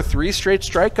the error, 3 straight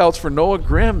strikeouts for Noah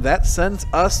Grimm. That sends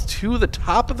us to the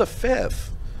top of the 5th.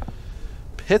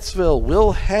 Pittsville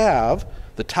will have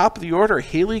the top of the order,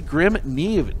 Haley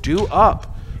Grimm-Neve, due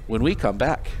up when we come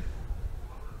back.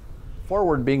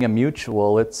 Forward being a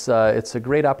mutual, it's a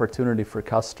great opportunity for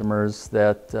customers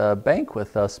that bank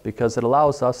with us, because it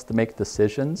allows us to make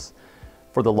decisions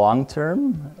for the long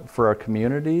term, for our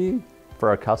community, for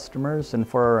our customers, and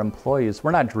for our employees.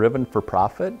 We're not driven for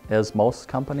profit, as most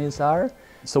companies are,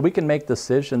 so we can make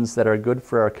decisions that are good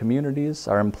for our communities,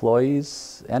 our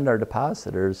employees, and our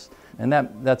depositors, and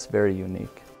that's very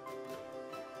unique.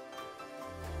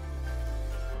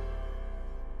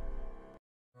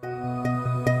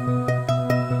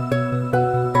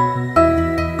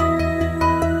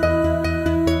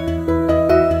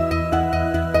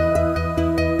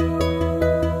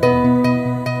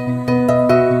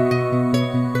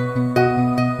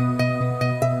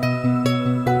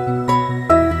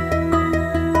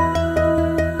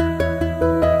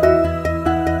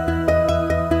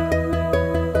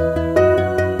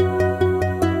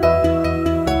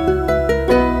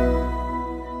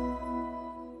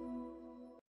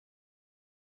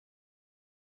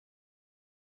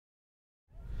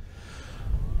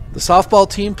 The softball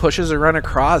team pushes a run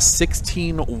across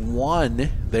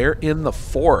 16-1. They're in the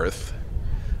fourth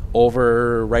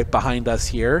over right behind us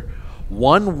here.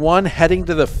 1-1 heading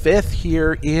to the fifth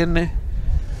here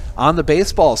on the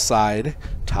baseball side.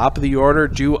 Top of the order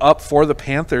due up for the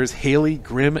Panthers, Haley,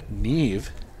 Grimm,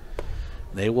 Neve.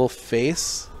 They will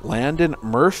face Landon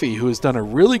Murphy, who has done a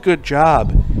really good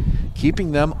job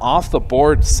keeping them off the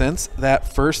board since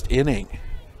that first inning.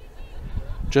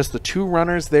 Just the 2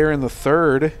 runners there in the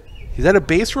third. He's had a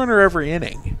base runner every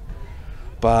inning.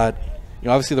 But,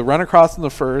 obviously the run across in the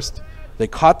first. They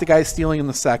caught the guy stealing in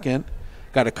the second.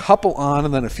 Got a couple on,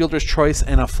 and then a fielder's choice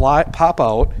and a fly pop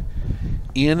out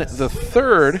in the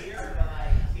third.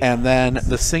 And then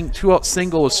the 2-out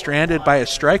single was stranded by a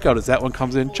strikeout as that one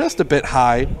comes in just a bit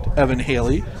high. Evan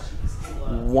Haley,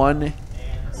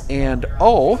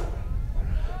 1-0.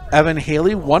 Evan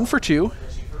Haley, 1 for 2.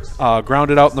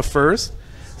 Grounded out in the first.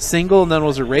 Single, and then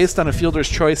was erased on a fielder's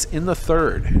choice in the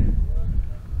third.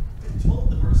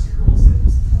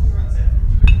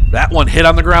 That one hit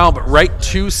on the ground, but right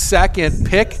to second.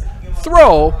 Pick,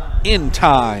 throw, in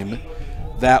time.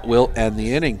 That will end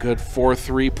the inning. Good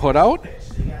 4-3 put out.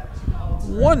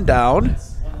 1 down,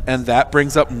 and that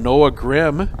brings up Noah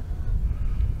Grimm.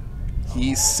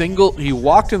 He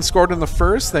walked and scored in the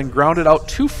first, then grounded out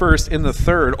to first in the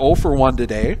third. 0 for 1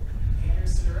 today.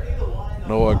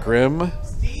 Noah Grimm.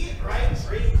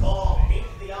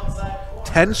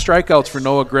 10 strikeouts for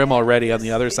Noah Grimm already on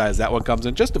the other side. As that one comes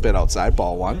in just a bit outside,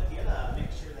 ball 1.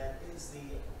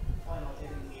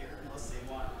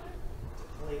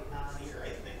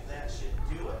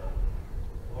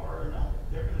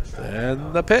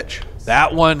 And the pitch.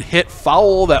 That one hit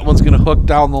foul. That one's going to hook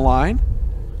down the line.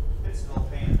 Pittsville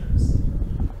Panthers.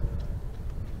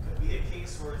 Could be a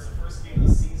case where it's the first game of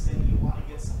the season. You want to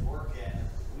get some work in.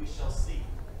 We shall see.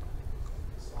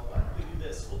 So why don't we do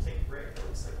this? We'll take a break. It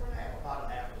looks like we're going to have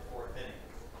about half of the fourth inning.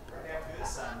 Right after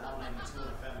this on 992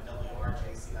 FM and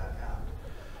WRJC.com.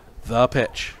 The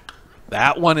pitch.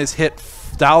 That one is hit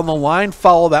down the line.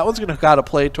 Foul. That one's going to got to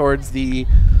play towards the...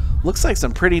 Looks like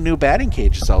some pretty new batting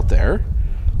cages out there.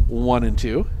 1 and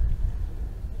 2.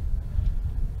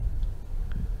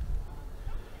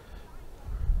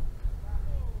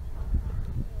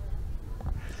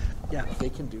 Yeah, they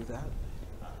can do that.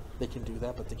 They can do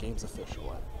that, but the game's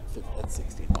official at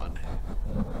 16-1.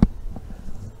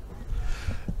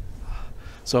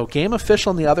 So game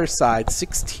official on the other side,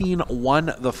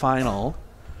 16-1 the final.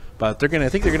 But I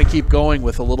think they're gonna keep going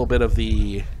with a little bit of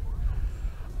the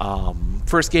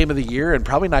first game of the year and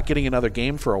probably not getting another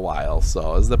game for a while.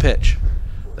 So is the pitch.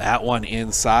 That one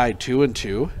inside, 2 and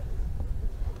 2.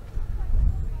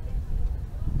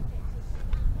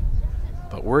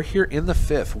 But we're here in the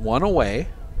fifth, 1 away.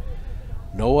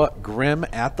 Noah Grimm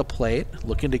at the plate,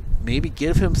 looking to maybe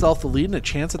give himself the lead and a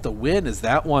chance at the win as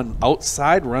that one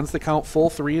outside runs the count full,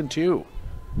 3 and 2.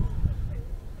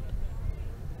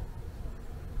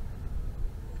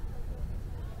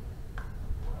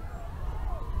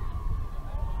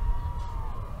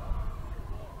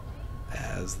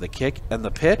 As the kick and the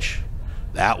pitch,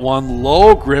 that one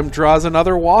low. Grimm draws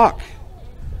another walk.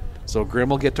 So Grimm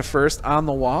will get to first on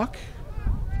the walk.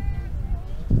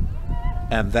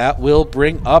 And that will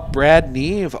bring up Brad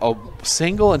Neve, a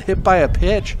single and hit by a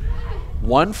pitch.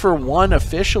 1 for 1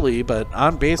 officially, but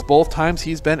on base both times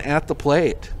he's been at the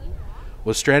plate.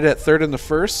 Was stranded at third in the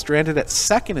first, stranded at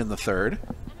second in the third.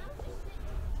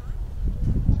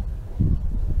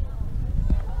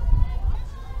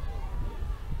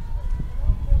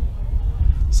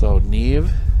 So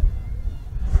Neve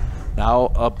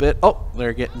now a bit, oh,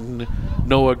 they're getting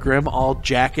Noah Grimm all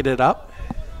jacketed up.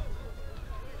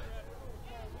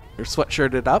 They're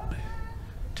sweatshirted up.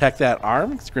 Protect that arm.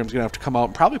 Grimm's going to have to come out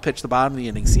and probably pitch the bottom of the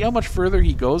inning. See how much further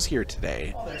he goes here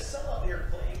today. Well, there's some up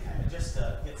here playing kind of just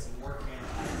to get some work in.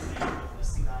 The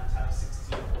Necedah on top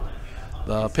 16-1.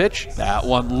 The pitch, that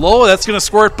one low. That's going to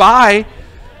squirt by.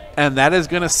 And that is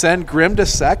going to send Grimm to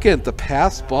second. The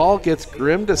pass ball gets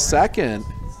Grimm to second.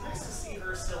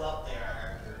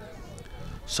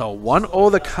 So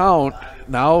 1-0 the count.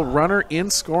 Now runner in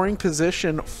scoring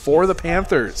position for the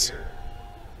Panthers.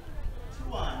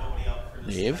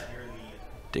 Neve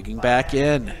digging back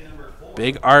in.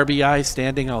 Big RBI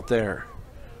standing out there.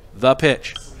 The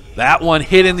pitch. That one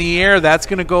hit in the air. That's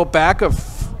going to go back of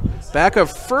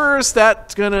first.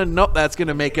 That's going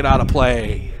to make it out of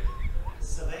play.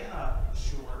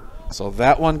 So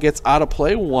that one gets out of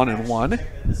play, 1 and 1.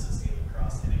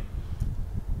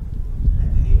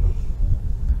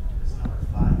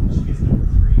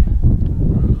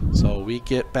 So we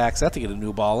get back set to get a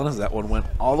new ball in as that one went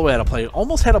all the way out of play.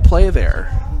 Almost had a play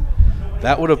there.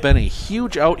 That would have been a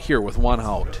huge out here with one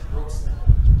out.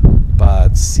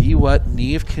 But see what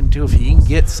Neve can do. If he can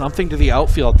get something to the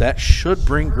outfield, that should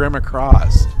bring Grimm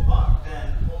across.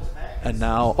 And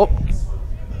now, oh,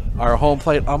 our home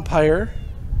plate umpire.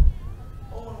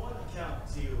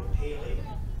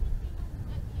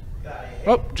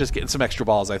 Oh, just getting some extra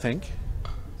balls, I think.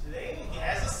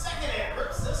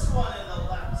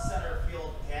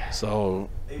 So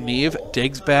Neve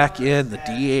digs back in, the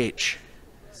DH.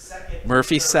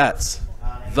 Murphy sets.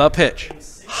 The pitch.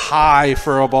 High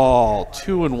for a ball.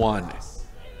 2-1.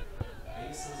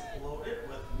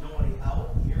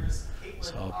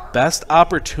 So best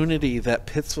opportunity that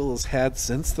Pittsville has had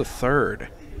since the third.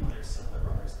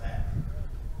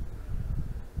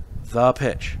 The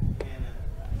pitch.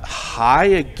 High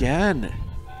again.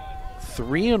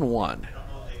 3-1.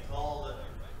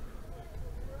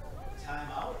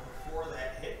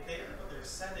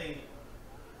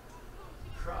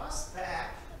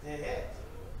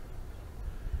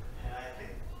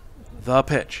 The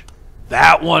pitch.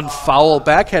 That one foul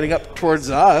back, heading up towards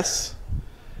us.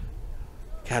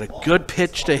 Got a good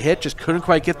pitch to hit, just couldn't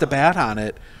quite get the bat on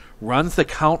it. Runs the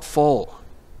count full.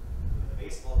 The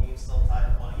baseball game still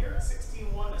tied at 1 here at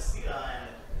 16-1 Necedah, and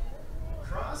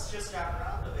Cross just got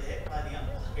robbed of a hit by the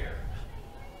umpire.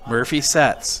 Murphy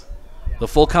sets. The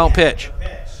full count pitch.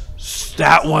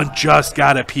 That one just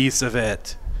got a piece of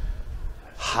it.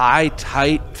 High,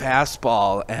 tight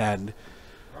fastball, and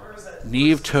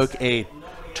Neve took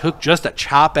just a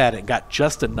chop at it and got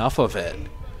just enough of it.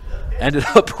 Ended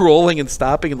up rolling and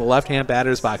stopping in the left-hand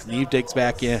batter's box. Neve digs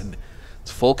back in. It's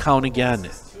full count again.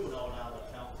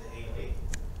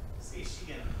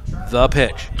 The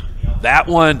pitch. That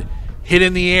one hit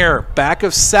in the air. Back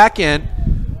of second.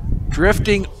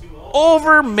 Drifting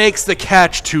over, makes the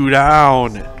catch. 2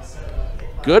 down.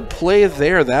 Good play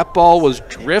there. That ball was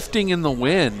drifting in the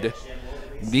wind.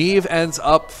 Neve ends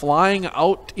up flying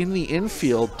out in the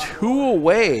infield, 2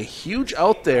 away. Huge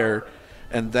out there,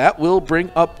 and that will bring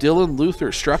up Dylan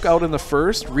Luther. Struck out in the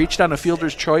first, reached on a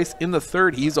fielder's choice in the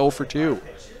third. He's 0 for 2.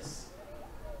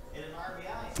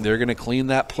 They're going to clean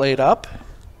that plate up.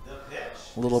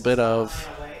 A little bit of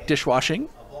dishwashing,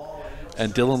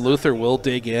 and Dylan Luther will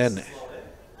dig in.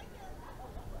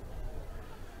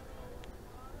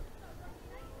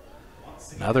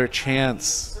 Another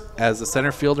chance as the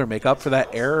center fielder make up for that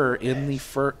error in the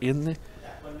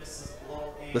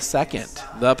second.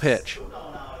 The pitch.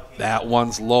 That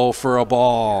one's low for a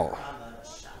ball.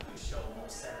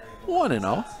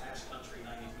 1-0.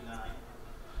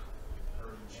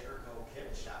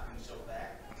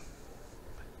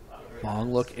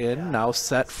 Long look in, now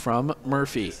set from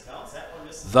Murphy.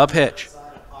 The pitch.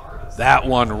 That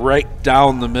one right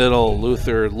down the middle.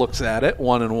 Luther looks at it,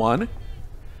 1-1.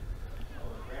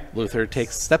 Luther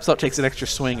steps out, takes an extra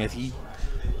swing, and he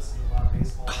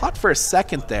caught for a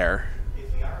second there.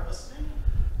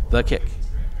 The kick.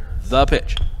 The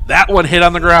pitch. That one hit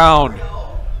on the ground.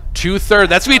 2-3.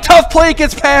 That's going to be a tough play. It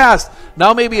gets past.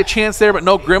 Now maybe a chance there, but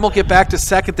no, Grimm will get back to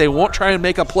second. They won't try and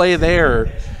make a play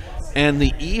there. And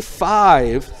the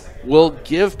E5 will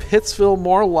give Pittsville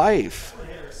more life.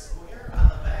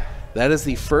 That is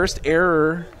the first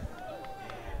error.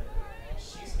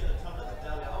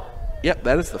 Yep,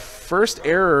 that is the first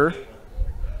error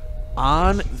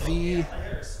on the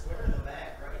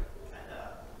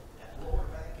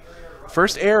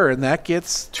first error, and that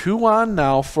gets 2 on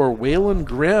now for Waylon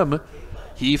Grimm.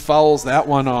 He fouls that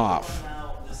one off.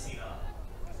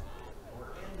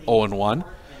 0-1.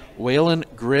 Waylon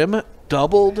Grimm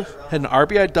doubled, had an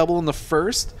RBI double in the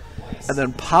first, and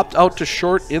then popped out to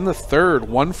short in the third,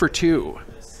 1 for 2.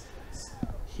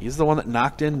 He's the one that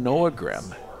knocked in Noah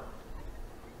Grimm.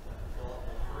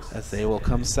 As they will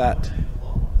come set.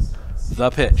 The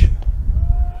pitch.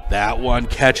 That one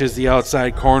catches the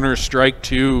outside corner, strike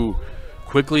 2.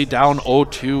 Quickly down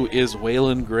 0-2 is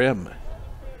Waylon Grimm.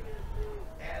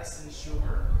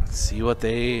 Let's see what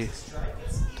they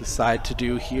decide to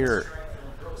do here.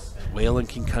 Waylon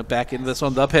can cut back into this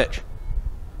one. The pitch.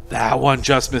 That one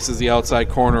just misses the outside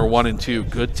corner, 1-2.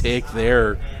 Good take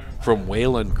there from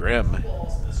Waylon Grimm.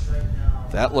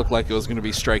 That looked like it was going to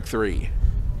be strike 3.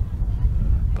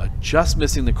 But just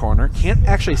missing the corner. Can't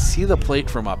actually see the plate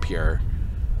from up here.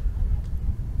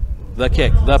 The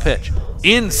kick, the pitch.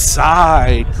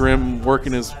 Inside. Grimm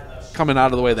coming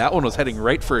out of the way. That one was heading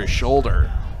right for his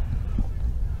shoulder.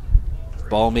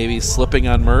 Ball maybe slipping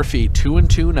on Murphy.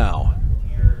 2-2 now.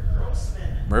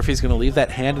 Murphy's going to leave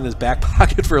that hand in his back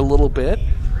pocket for a little bit.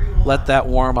 Let that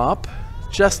warm up.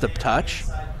 Just a touch.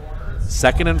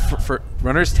 Second and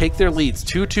runners take their leads.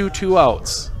 2-2, 2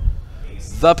 outs.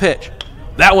 The pitch.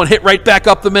 That one hit right back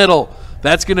up the middle.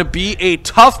 That's going to be a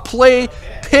tough play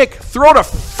pick. Throw to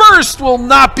first will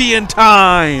not be in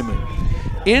time.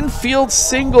 Infield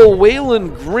single,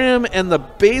 Waylon Grimm, and the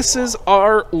bases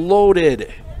are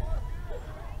loaded.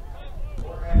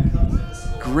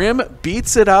 Grimm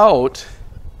beats it out,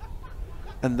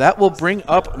 and that will bring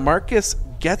up Marcus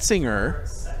Getzinger.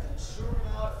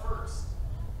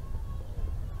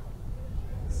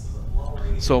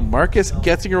 So Marcus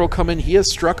Getzinger will come in. He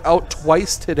has struck out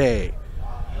twice today.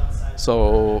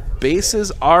 So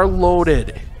bases are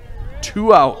loaded.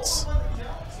 2 outs.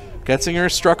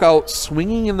 Getzinger struck out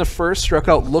swinging in the first, struck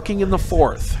out looking in the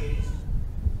fourth.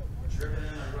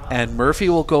 And Murphy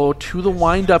will go to the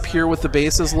windup here with the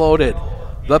bases loaded.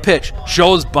 The pitch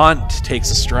shows bunt,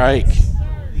 takes a strike.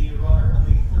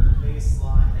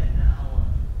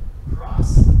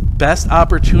 Best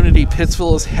opportunity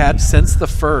Pittsville has had since the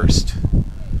first.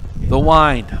 The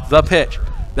wind, the pitch.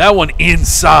 That one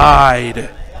inside.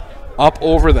 Up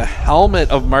over the helmet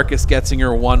of Marcus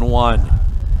Getzinger, 1-1.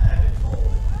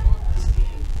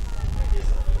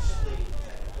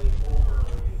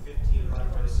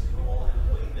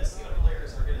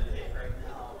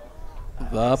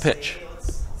 The pitch.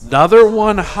 Another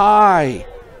one high.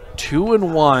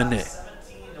 2-1.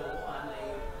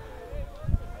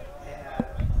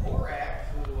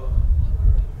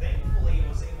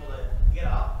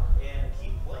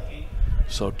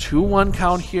 So 2-1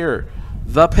 count here.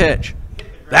 The pitch.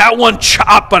 That one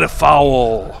chopped, but a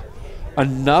foul.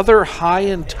 Another high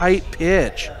and tight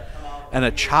pitch. And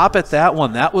a chop at that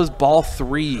one. That was ball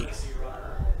 3.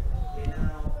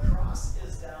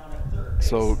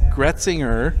 So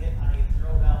Getzinger.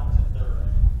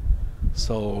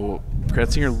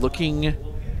 Looking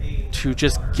to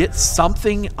just get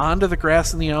something onto the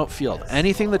grass in the outfield.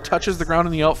 Anything that touches the ground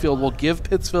in the outfield will give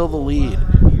Pittsville the lead.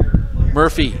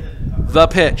 Murphy, the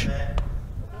pitch.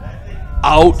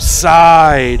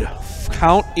 Outside.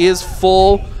 Count is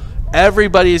full.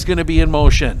 Everybody's going to be in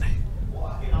motion.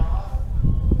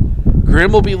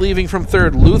 Grimm will be leaving from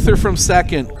third. Luther from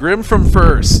second. Grimm from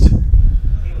first.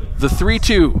 The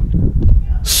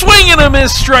 3-2. Swing and a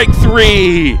miss, strike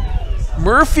 3.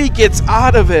 Murphy gets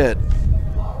out of it.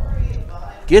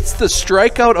 Gets the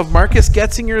strikeout of Marcus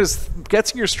Getzinger.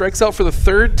 Getzinger strikes out for the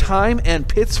 3rd time, and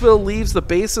Pittsville leaves the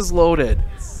bases loaded.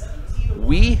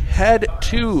 We head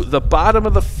to the bottom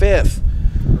of the 5th.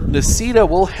 Necedah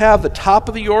will have the top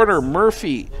of the order.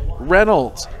 Murphy,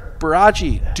 Reynolds,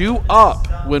 Baraji due up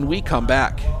when we come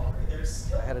back.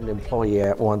 I had an employee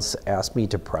at once ask me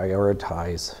to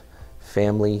prioritize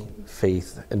family,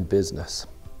 faith, and business,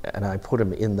 and I put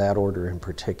them in that order in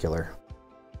particular.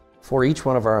 For each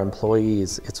one of our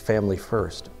employees, it's family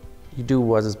first. You do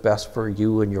what is best for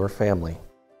you and your family.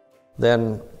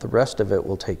 Then the rest of it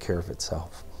will take care of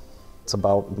itself. It's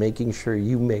about making sure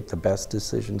you make the best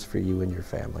decisions for you and your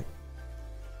family.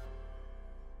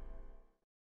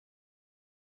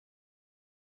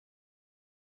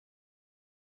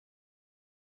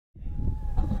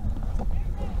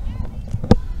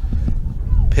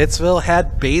 Pittsville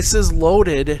had bases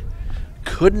loaded,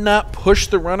 could not push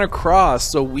the run across,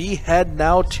 so we head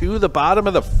now to the bottom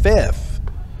of the 5th.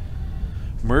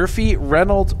 Murphy,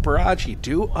 Reynolds, Baraji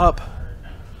due up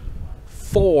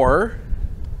for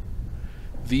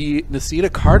the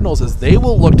Necedah Cardinals as they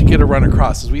will look to get a run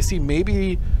across. As we see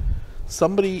maybe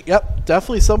somebody,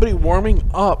 definitely somebody warming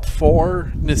up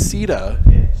for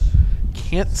Necedah.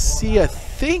 Can't see, I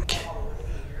think,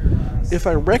 if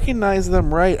I recognize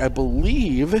them right, I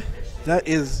believe that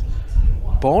is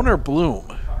Bone or Bloom.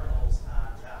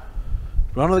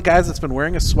 One of the guys that's been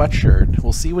wearing a sweatshirt.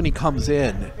 We'll see when he comes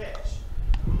in.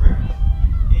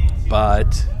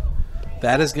 But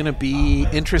that is going to be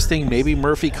interesting. Maybe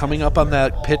Murphy coming up on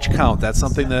that pitch count. That's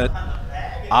something that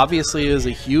obviously is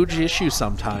a huge issue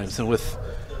sometimes. And with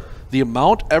the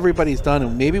amount everybody's done,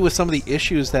 and maybe with some of the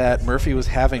issues that Murphy was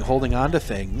having holding on to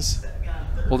things,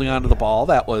 holding on to the ball,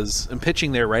 that was, and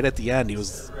pitching there right at the end, he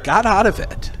got out of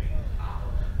it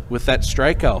with that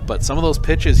strikeout. But some of those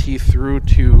pitches he threw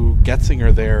to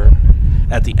Getzinger there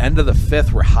at the end of the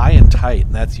 5th were high and tight,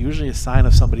 and that's usually a sign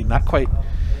of somebody not quite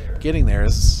getting there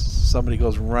as somebody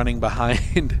goes running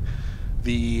behind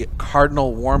the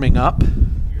Cardinal warming up.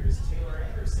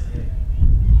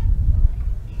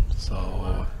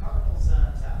 So,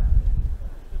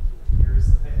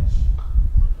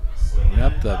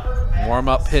 yep, the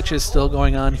warm-up pitch is still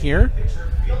going on here.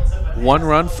 1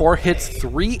 run, 4 hits,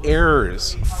 3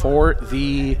 errors for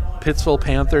the Pittsville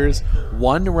Panthers.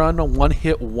 1 run, 1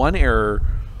 hit, 1 error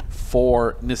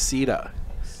for Necedah.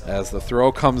 As the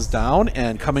throw comes down,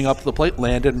 and coming up to the plate,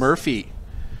 Landon Murphy.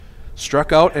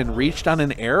 Struck out and reached on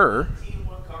an error.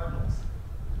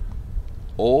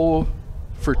 Oh,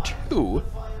 for 2.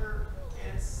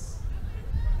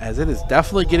 As it is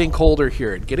definitely getting colder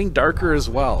here and getting darker as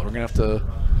well. We're going to have to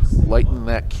lighten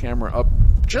that camera up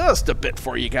just a bit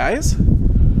for you guys.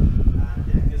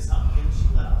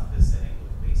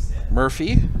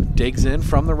 Murphy digs in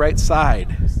from the right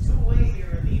side.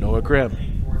 Noah Grimm,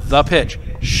 the pitch,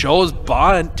 shows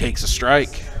bunt, takes a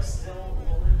strike.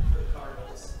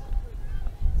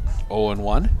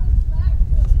 0-1.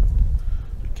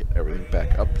 Get everything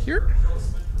back up here.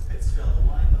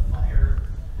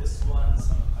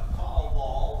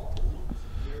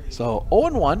 So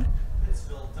 0-1.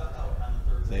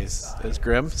 As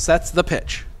Grimm sets the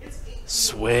pitch.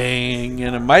 Swing,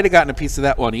 and it might have gotten a piece of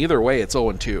that one. Either way, it's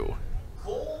 0-2.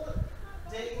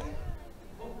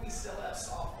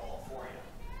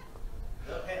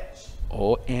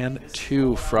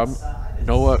 0-2 from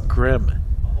Noah Grimm.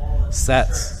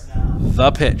 Sets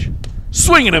the pitch.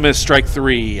 Swing and a miss, strike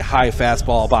 3. High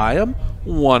fastball by him.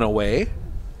 1 away.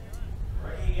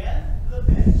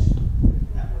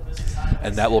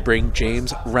 And that will bring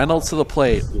James Reynolds to the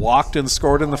plate. Walked and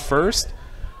scored in the first.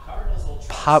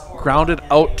 Grounded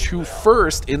out to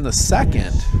first in the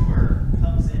second.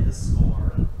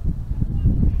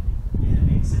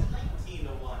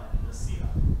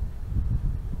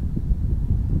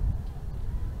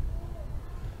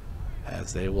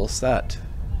 As they will set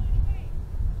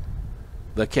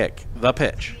the kick, the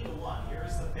pitch.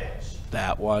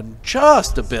 That one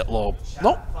just a bit low.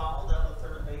 Nope.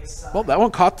 Well, that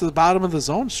one caught the bottom of the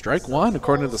zone. Strike 1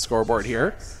 according to the scoreboard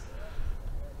here.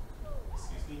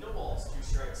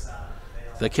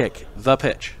 The kick, the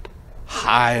pitch.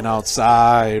 High and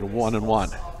outside,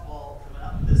 1-1.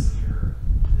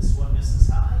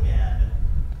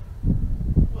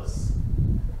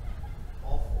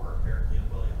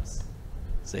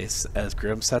 As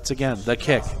Grimm sets again, the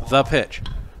kick, the pitch.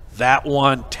 That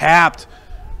one tapped.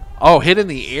 Oh, hit in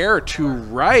the air to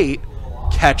right.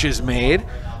 Catch is made.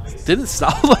 Didn't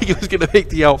sound like it was going to make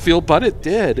the outfield, but it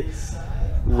did.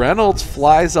 Reynolds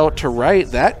flies out to right.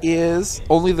 That is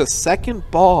only the second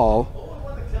ball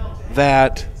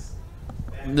that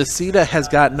Necedah has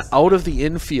gotten out of the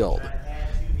infield.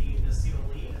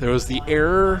 There was the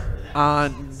error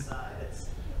on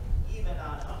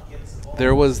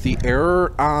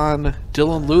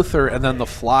Dylan Luther, and then the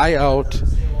fly out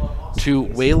to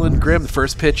Waylon Grimm. The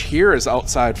first pitch here is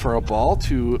outside for a ball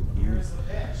to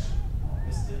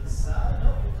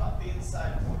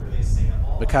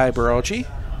Makai Barochi.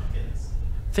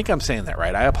 I think I'm saying that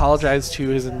right. I apologize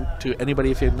to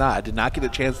anybody if I'm not. I did not get a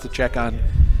chance to check on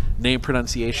name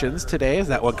pronunciations today. As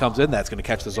that one comes in, that's going to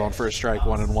catch the zone for a strike,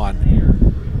 1-1.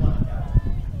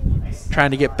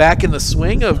 Trying to get back in the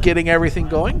swing of getting everything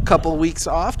going. Couple weeks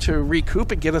off to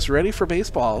recoup and get us ready for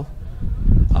baseball.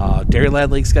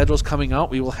 Dairyland League schedule's coming out.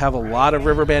 We will have a lot of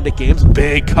River Bandit games.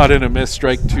 Big cut and a miss,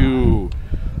 strike 2.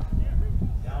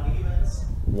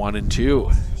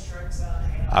 1-2.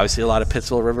 Obviously, a lot of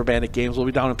Pittsville River Bandit games will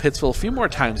be down in Pittsville a few more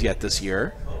times yet this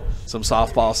year. Some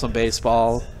softball, some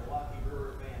baseball.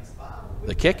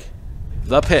 The kick,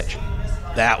 the pitch.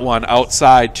 That one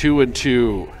outside,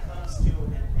 2-2.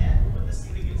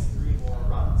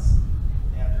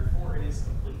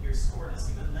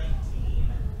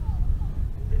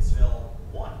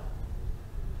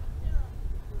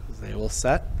 They will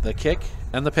set the kick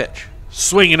and the pitch.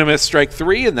 Swing and a miss, strike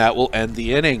 3, and that will end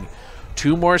the inning.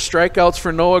 2 more strikeouts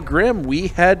for Noah Grimm. We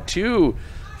head to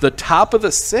the top of the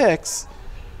 6th.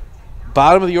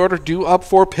 Bottom of the order due up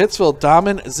for Pittsville,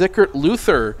 Daman Zickert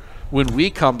Luther, when we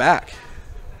come back.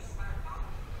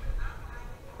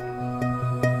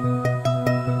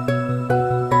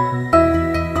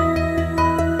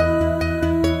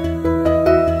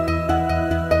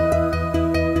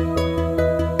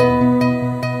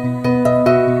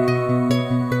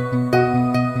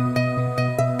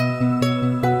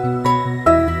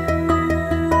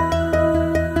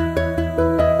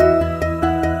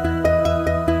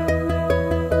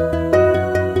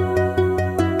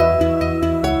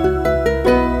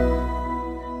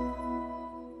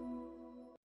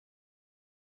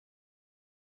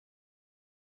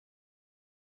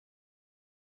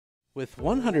 With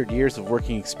 100 years of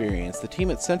working experience, the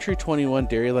team at Century 21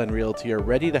 Dairyland Realty are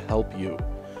ready to help you.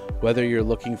 Whether you're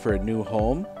looking for a new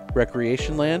home,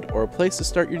 recreation land, or a place to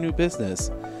start your new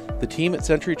business, the team at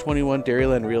Century 21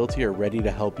 Dairyland Realty are ready to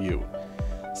help you.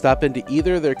 Stop into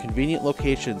either of their convenient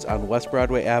locations on West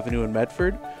Broadway Avenue in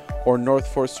Medford or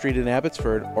North 4th Street in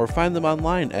Abbotsford, or find them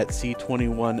online at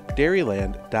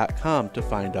c21dairyland.com to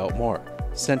find out more.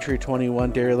 Century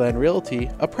 21 Dairyland Realty,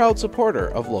 a proud supporter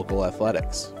of local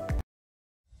athletics.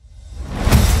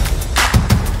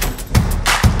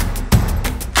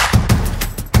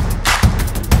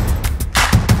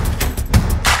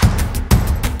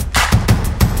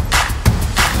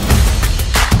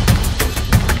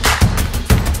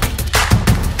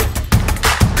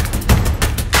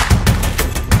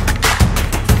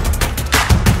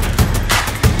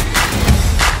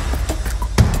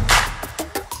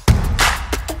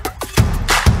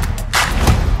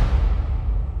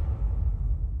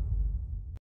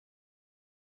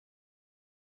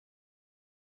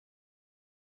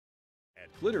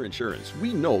 Clinner Insurance,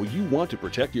 we know you want to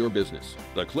protect your business.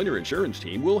 The Clinner Insurance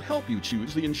team will help you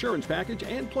choose the insurance package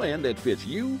and plan that fits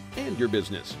you and your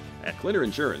business. At Clinner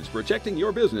Insurance, protecting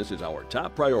your business is our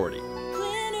top priority.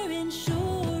 Clinner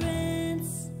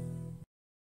Insurance.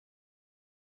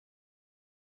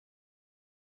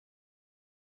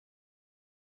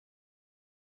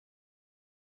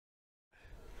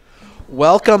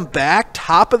 Welcome back,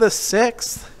 top of the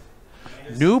 6th.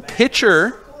 New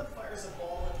pitcher.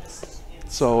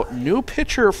 So, new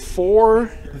pitcher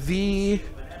for the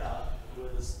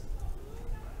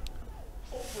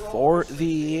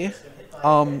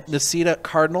Necedah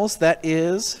Cardinals. That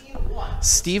is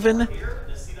Stephen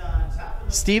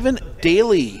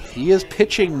Daly. He is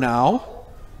pitching now.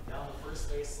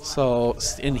 So,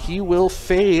 and he will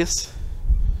face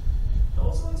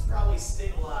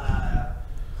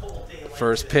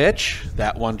first pitch.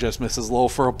 That one just misses low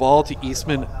for a ball to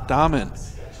Eastman Dahman.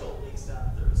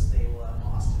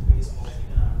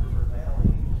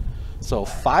 So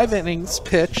 5 innings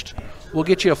pitched. We'll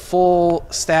get you a full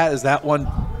stat as that one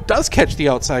does catch the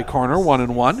outside corner,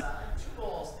 1-1.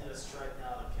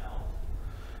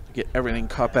 Get everything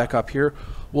caught back up here.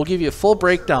 We'll give you a full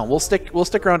breakdown. We'll stick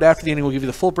around after the inning. We'll give you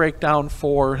the full breakdown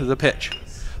for the pitch.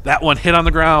 That one hit on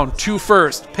the ground, 2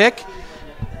 first. Pick.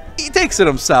 He takes it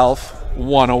himself,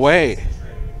 1 away.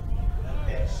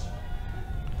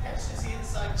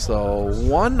 So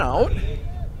 1 out.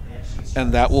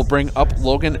 And that will bring up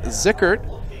Logan Zickert.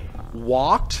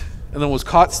 Walked, and then was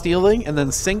caught stealing, and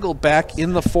then singled back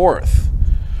in the 4th.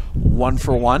 1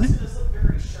 for 1.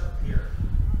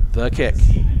 The kick.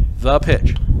 The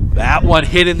pitch. That one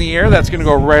hit in the air. That's going to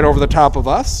go right over the top of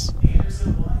us.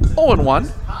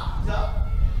 0-1.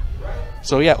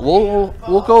 So yeah,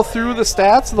 we'll go through the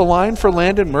stats of the line for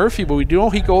Landon Murphy, but we do know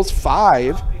he goes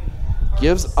 5.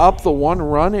 Gives up the 1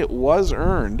 run. It was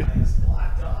earned.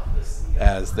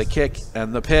 As the kick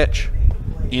and the pitch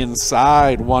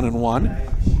inside, 1-1.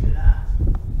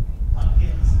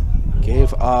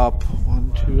 Gave up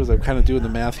 1, 2, as I'm kind of doing the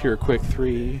math here quick,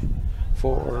 3,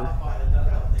 4,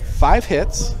 5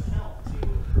 hits.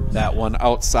 That one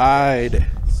outside,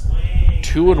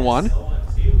 2-1.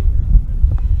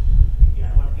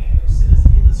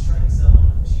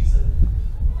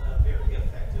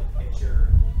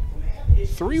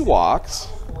 Three walks.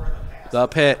 The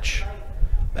pitch.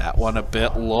 That one a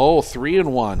bit low,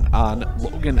 3-1 on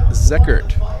Logan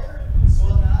Zickert.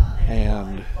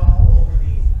 And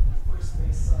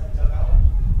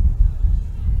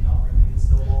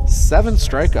 7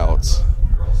 strikeouts.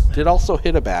 Did also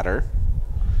hit a batter.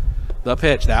 The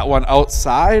pitch, that one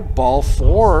outside, ball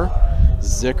 4.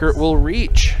 Zickert will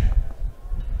reach.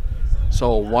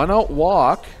 So a 1-out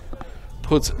walk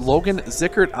puts Logan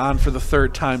Zickert on for the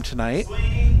 3rd time tonight.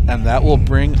 And that will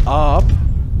bring up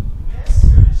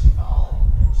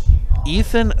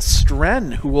Ethan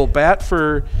Stren, who will bat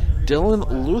for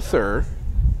Dylan Luther.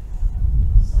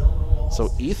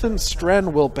 So Ethan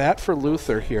Stren will bat for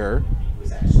Luther here.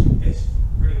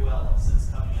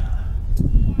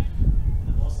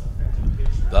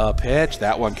 The pitch,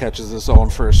 that one catches his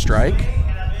own for a strike.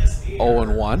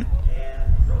 0-1.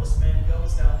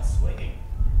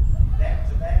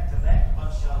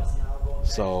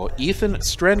 So Ethan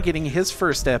Stren getting his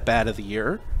first at-bat of the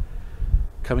year.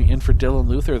 Coming in for Dylan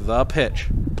Luther, the pitch.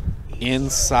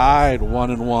 Inside,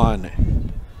 1-1.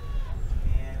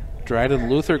 Dryden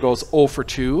Luther goes 0 for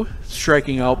 2,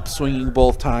 striking out, swinging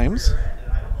both times.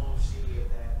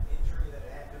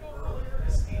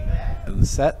 And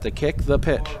set, the kick, the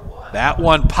pitch. That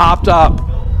one popped up.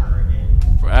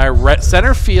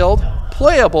 Center field,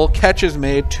 playable, catch is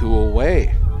made, 2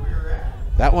 away.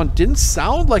 That one didn't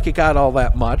sound like it got all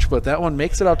that much, but that one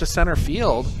makes it out to center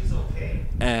field.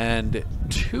 And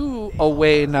 2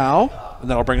 away now. And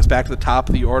that'll bring us back to the top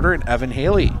of the order and Evan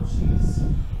Haley.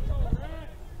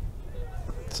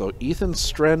 So Ethan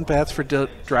Stren bats for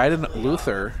Dryden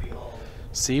Luther.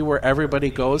 See where everybody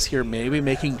goes here. Maybe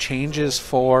making changes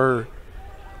for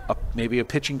maybe a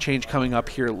pitching change coming up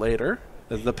here later.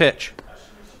 There's the pitch.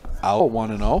 Out,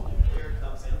 1-0.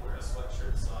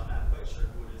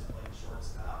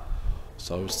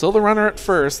 So still the runner at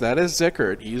first. That is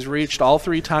Zickert. He's reached all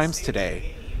 3 times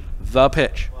today. The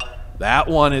pitch. That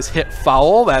one is hit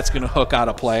foul. That's going to hook out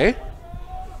of play.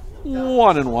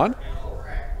 1-1.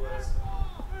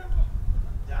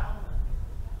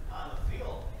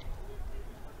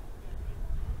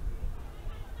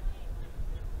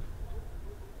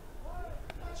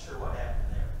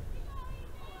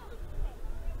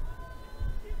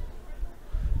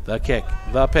 The kick,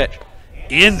 the pitch.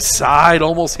 Inside,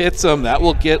 almost hits him. That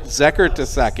will get Zickert to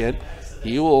second.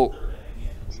 He will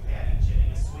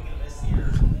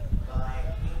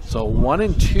So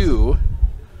 1-2.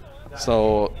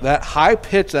 So that high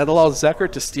pitch, that allows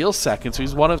Zeckert to steal second. So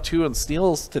he's 1 of 2 in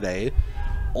steals today.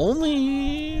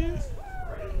 Only...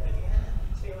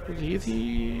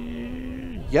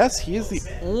 Yes, he is the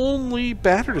only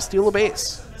batter to steal a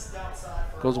base.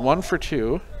 Goes 1 for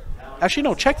 2. Actually,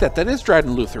 no, check that. That is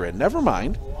Dryden Lutheran. Never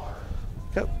mind.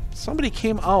 Somebody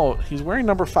came out. He's wearing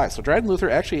number 5. So Dryden Luther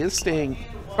actually is staying...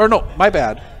 Or no, my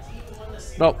bad.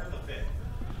 No.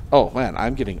 Oh, man,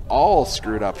 I'm getting all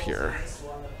screwed up here.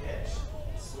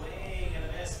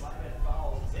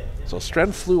 So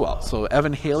Stren flew out. So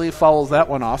Evan Haley follows that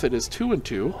one off. It is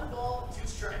 2-2.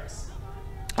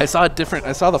 I saw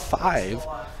the 5,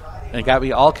 and it got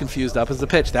me all confused up as the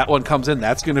pitch. That one comes in.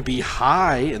 That's going to be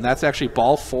high, and that's actually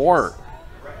ball 4.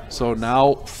 So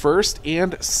now first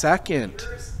and second.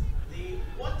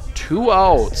 2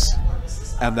 outs.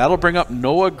 And that'll bring up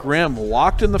Noah Grimm.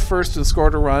 Walked in the first and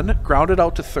scored a run. Grounded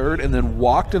out to third, and then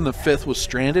walked in the 5th. Was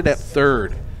stranded at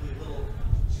third.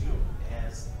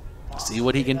 See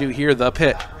what he can do here. The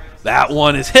pitch. That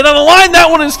one is hit on the line. That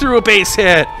one is through a base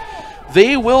hit.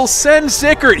 They will send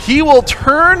Zickert. He will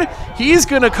turn. He's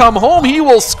going to come home. He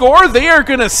will score. They are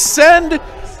going to send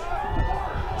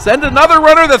another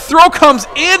runner. The throw comes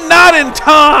in, not in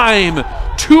time.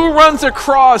 2 runs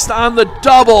across on the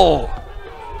double.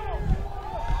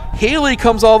 Haley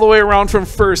comes all the way around from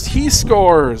first. He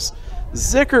scores.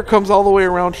 Zickert comes all the way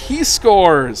around. He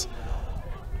scores.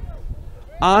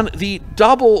 On the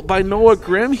double by Noah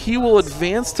Grimm, he will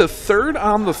advance to third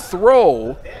on the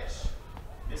throw.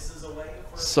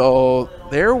 So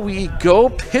there we go.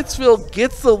 Pittsville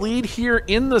gets the lead here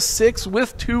in the 6th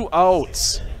with 2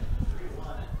 outs.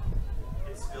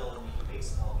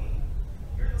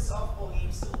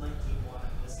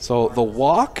 So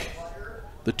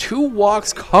the 2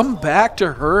 walks come back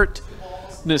to hurt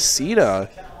Necedah.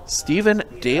 Stephen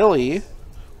Daly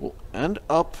will end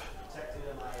up.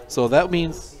 So that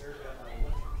means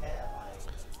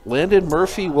Landon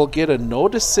Murphy will get a no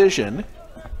decision.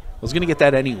 I was going to get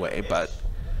that anyway, but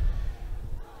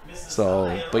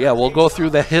yeah, we'll go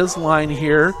through his line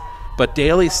here. But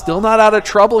Daly's still not out of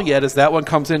trouble yet as that one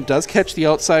comes in. Does catch the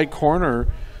outside corner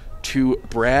to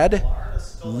Brad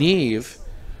Neve.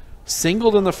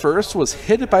 Singled in the first, was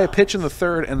hit by a pitch in the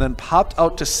 3rd, and then popped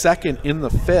out to second in the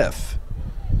 5th.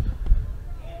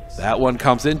 That one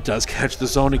comes in, does catch the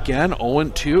zone again,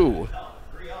 0-2.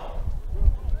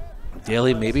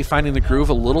 Daly maybe finding the groove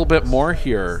a little bit more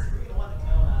here.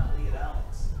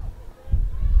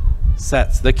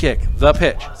 Sets the kick, the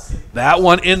pitch. That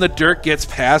one in the dirt gets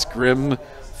past Grimm.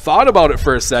 Thought about it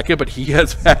for a second, but he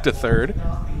gets back to third.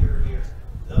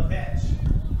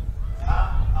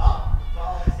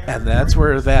 And that's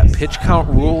where that pitch count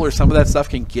rule or some of that stuff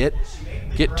can get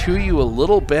to you a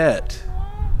little bit.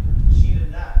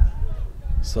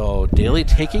 So Daly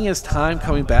taking his time,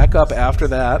 coming back up after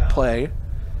that play.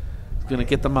 He's going to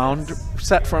get the mound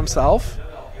set for himself.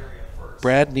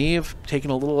 Brad Neve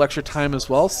taking a little extra time as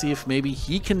well. See if maybe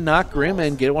he can knock Grimm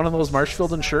and get one of those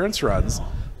Marshfield insurance runs.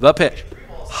 The pitch.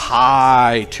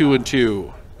 High,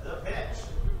 2-2.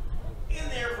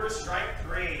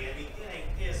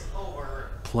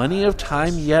 Plenty of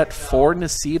time yet for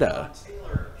Necedah.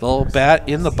 They'll bat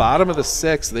in the bottom of the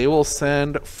 6th. They will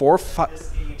send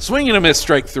 4-5. Swing and a miss,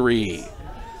 strike 3.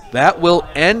 That will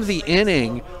end the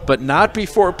inning, but not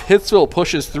before Pittsville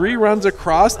pushes 3 runs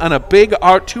across on a big 2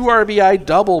 RBI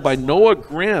double by Noah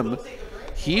Grimm.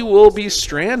 He will be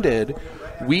stranded.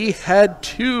 We head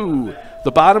to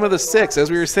the bottom of the 6th.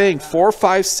 As we were saying, 4,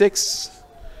 5, 6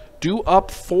 due up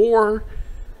for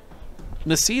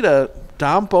Necedah.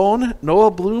 Dom Bone,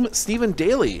 Noah Bloom, Stephen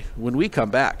Daly when we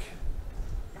come back.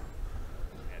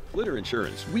 At Clitter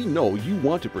Insurance, we know you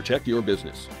want to protect your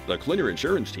business. The Clitter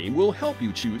Insurance team will help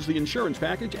you choose the insurance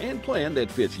package and plan that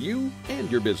fits you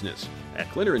and your business. At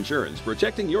Clitter Insurance,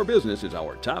 protecting your business is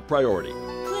our top priority.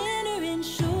 Clitter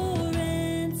Insurance.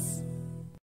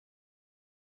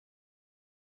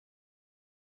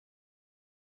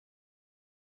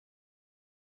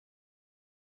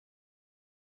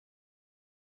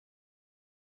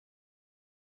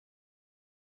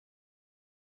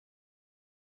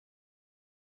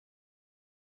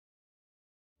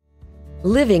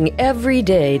 Living every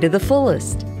day to the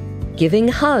fullest. Giving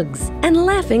hugs and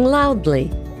laughing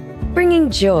loudly. Bringing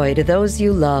joy to those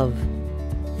you love.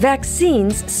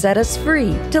 Vaccines set us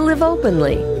free to live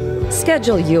openly.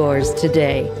 Schedule yours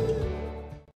today.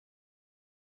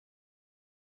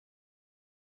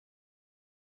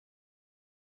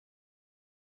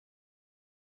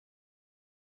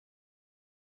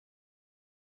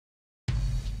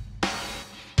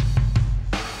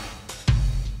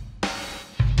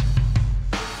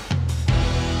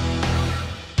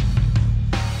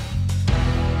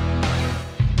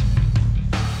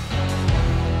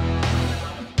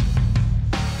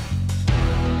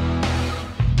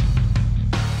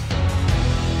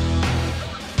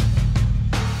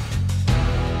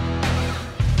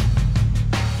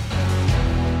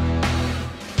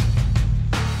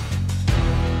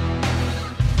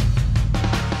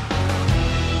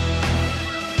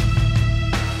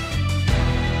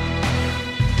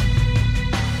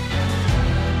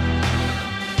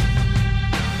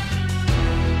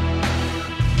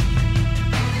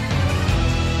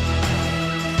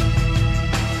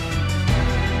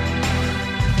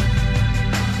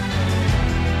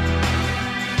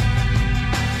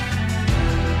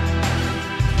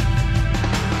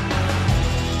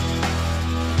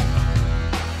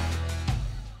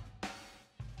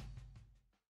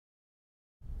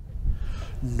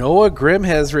 Noah Grimm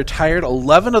has retired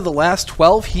 11 of the last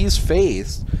 12 he's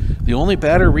faced. The only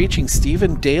batter reaching,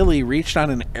 Stephen Daly, reached on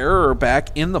an error back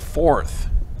in the 4th.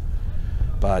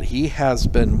 But he has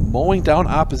been mowing down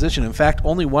opposition. In fact,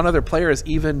 only one other player has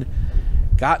even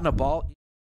gotten a ball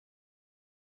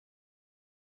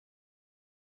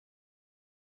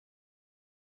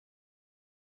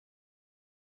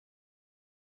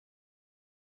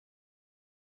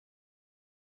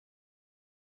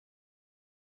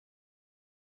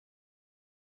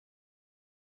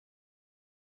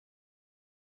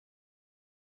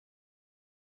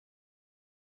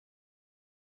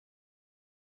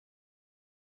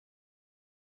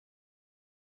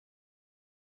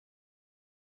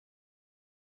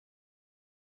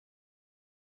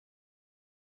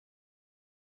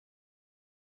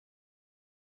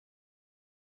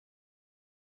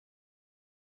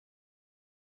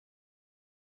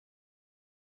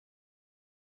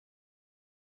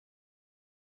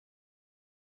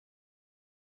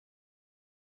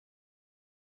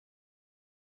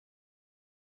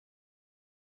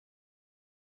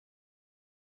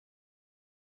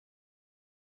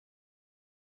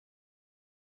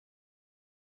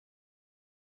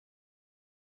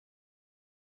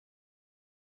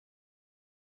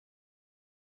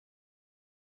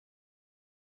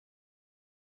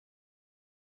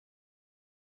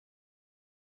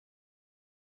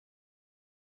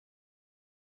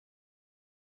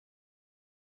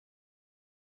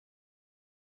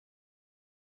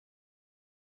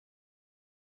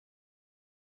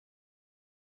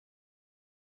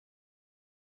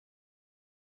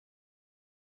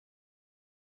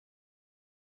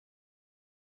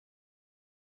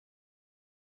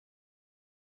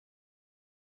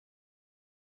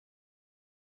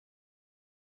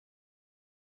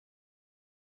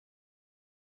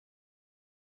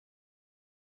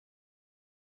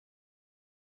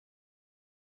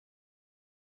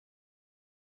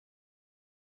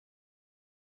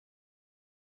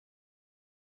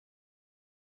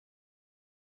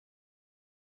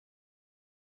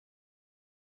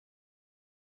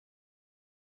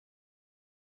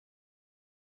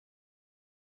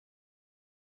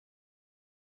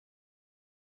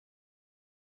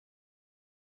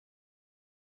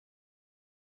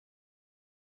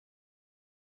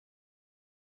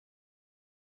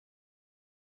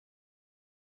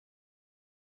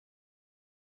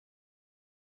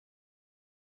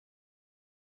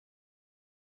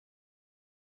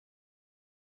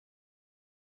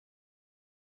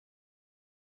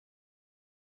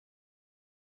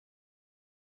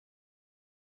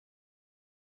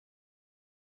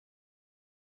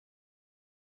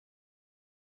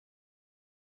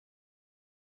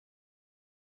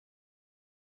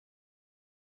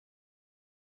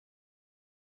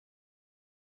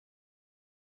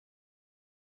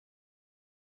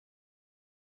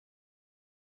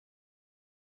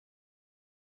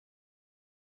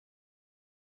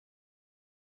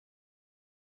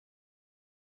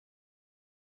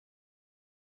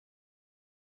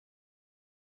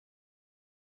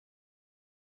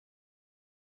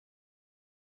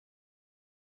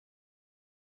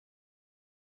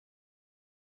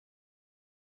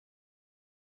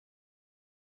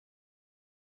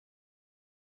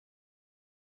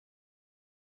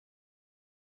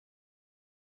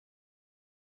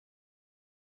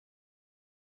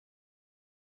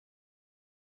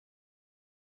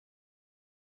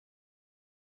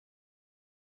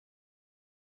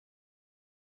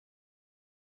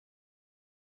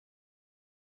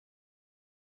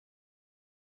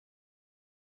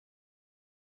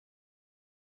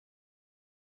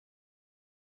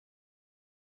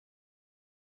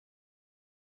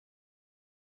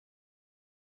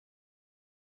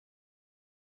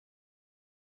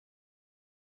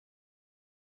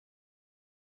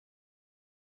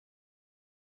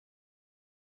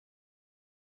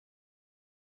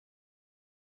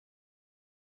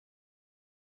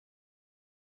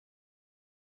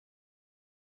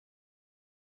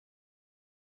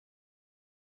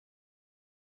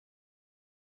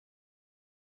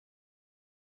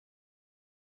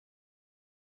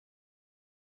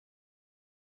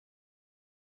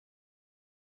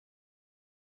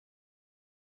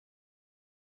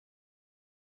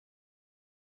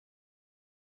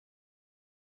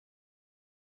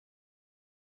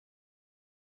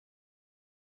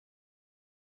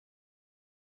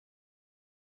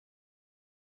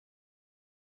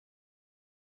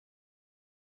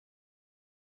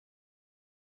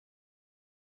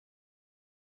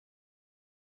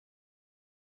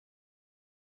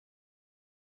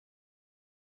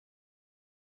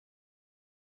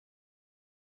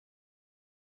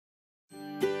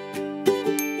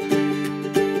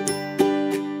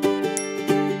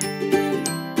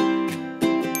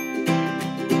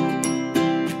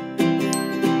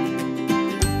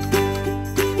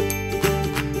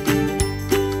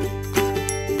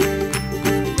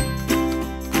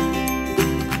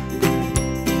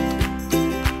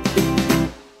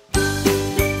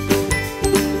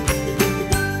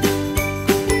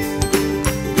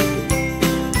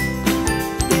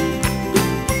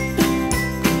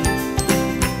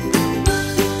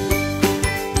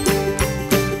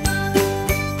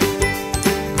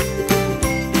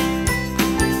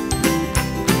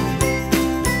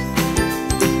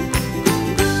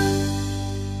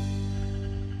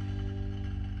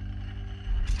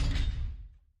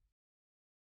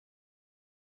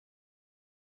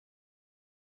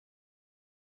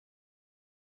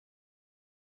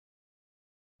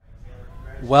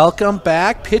Welcome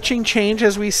back. Pitching change,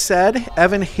 as we said.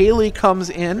 Evan Haley comes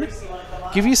in.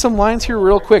 Give you some lines here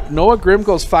real quick. Noah Grimm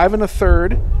goes 5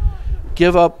 1/3.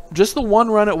 Give up just the 1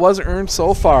 run it was earned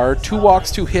so far. 2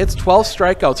 walks, 2 hits, 12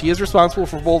 strikeouts. He is responsible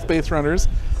for both base runners.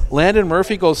 Landon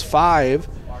Murphy goes 5.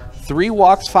 3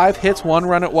 walks, 5 hits, 1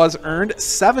 run it was earned,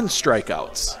 7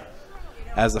 strikeouts.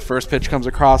 As the first pitch comes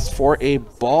across for a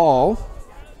ball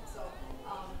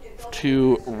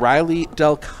to Riley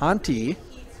Del Conte.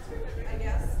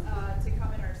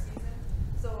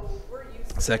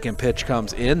 Second pitch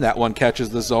comes in. That one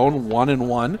catches the zone,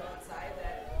 1-1.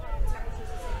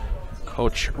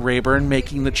 Coach Rayburn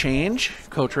making the change.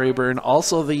 Coach Rayburn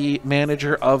also the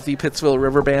manager of the Pittsville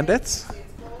River Bandits.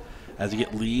 As you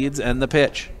get leads and the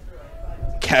pitch.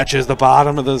 Catches the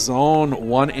bottom of the zone,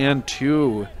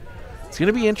 1-2. It's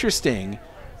going to be interesting.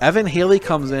 Evan Haley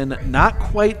comes in,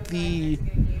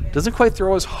 doesn't quite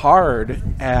throw as hard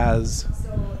as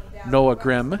Noah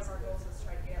Grimm.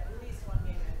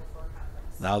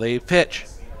 Now they pitch.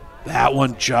 That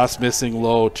one just missing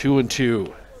low,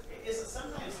 2-2.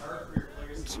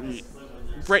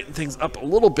 Brighten things up a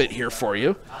little bit here for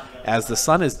you, as the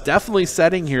sun is definitely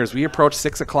setting here as we approach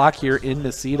 6 o'clock here in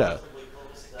Necedah.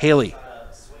 Haley,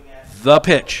 the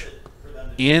pitch.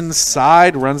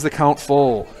 Inside, runs the count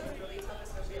full.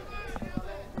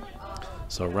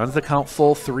 So runs the count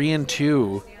full,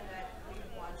 3-2.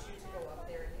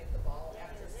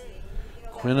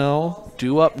 Quinnell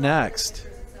due up next.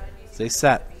 They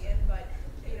set.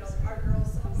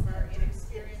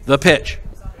 The pitch.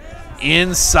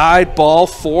 Inside ball,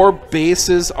 4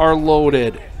 bases are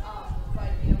loaded.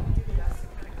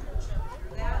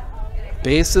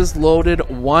 Bases loaded,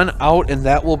 1 out, and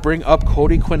that will bring up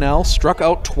Cody Quinnell. Struck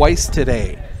out twice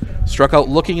today. Struck out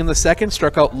looking in the second,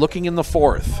 struck out looking in the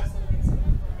fourth.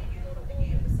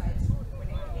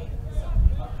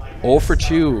 0 for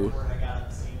 2.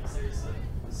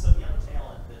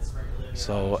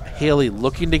 So Haley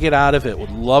looking to get out of it. Would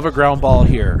love a ground ball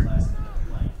here.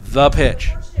 The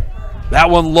pitch. That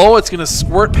one low. It's going to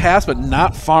squirt past, but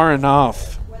not far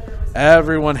enough.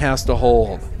 Everyone has to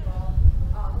hold.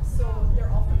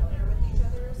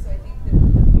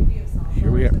 Here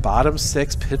we are, bottom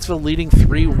 6. Pittsville leading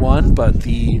 3-1, but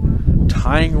the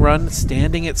tying run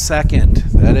standing at second.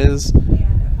 That is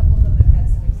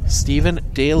Stephen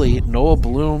Daly. Noah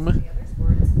Bloom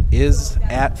is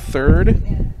at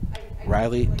third.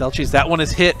 Riley Delchis, that one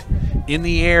is hit in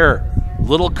the air.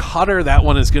 Little cutter, that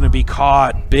one is going to be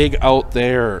caught. Big out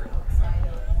there.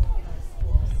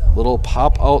 Little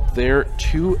pop out there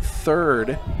to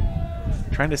third.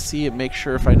 Trying to see and make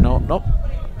sure if I know. Nope.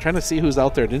 Trying to see who's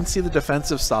out there. Didn't see the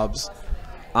defensive subs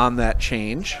on that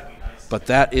change. But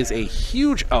that is a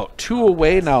huge out. 2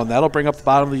 away now, and that'll bring up the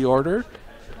bottom of the order.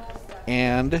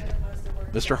 And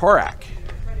Mr. Horak.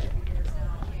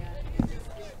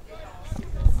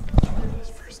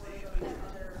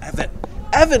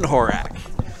 Evan Horak.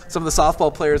 Some of the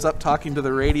softball players up talking to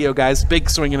the radio guys. Big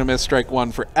swing and a miss, strike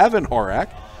 1 for Evan Horak.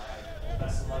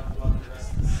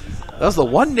 That was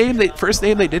the first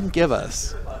name they didn't give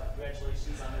us.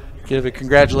 Give a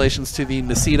congratulations to the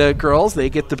Necedah girls. They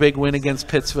get the big win against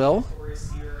Pittsville.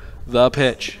 The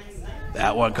pitch.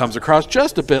 That one comes across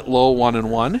just a bit low,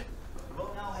 1-1.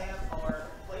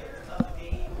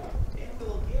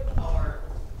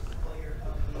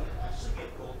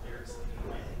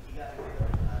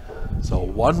 So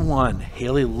 1-1.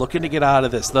 Haley looking to get out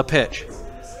of this. The pitch.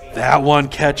 That one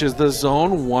catches the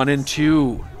zone.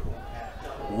 1-2.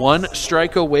 1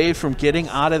 strike away from getting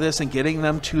out of this and getting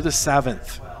them to the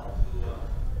 7th.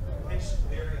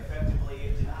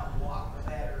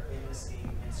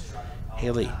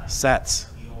 Haley sets.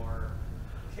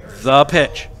 The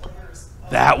pitch.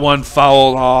 That one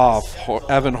fouled off.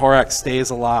 Evan Horak stays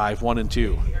alive.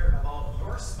 1-2.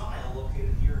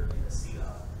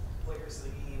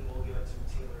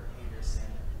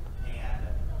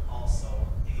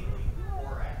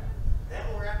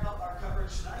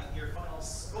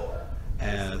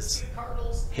 As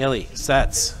Haley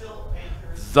sets.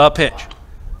 The pitch.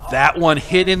 That one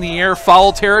hit in the air.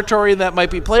 Foul territory. That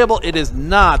might be playable. It is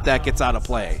not. That gets out of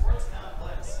play.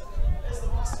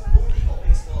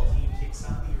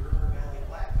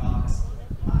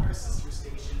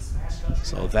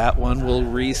 So that one will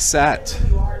reset.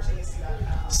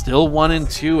 Still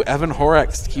 1-2. Evan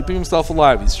Horak keeping himself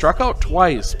alive. He struck out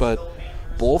twice, but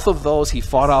both of those he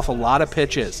fought off a lot of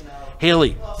pitches.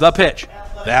 Haley, the pitch.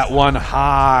 That one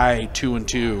high,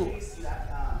 2-2.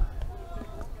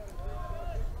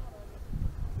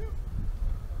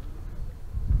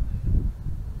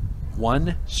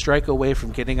 One strike away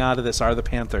from getting out of this are the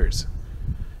Panthers.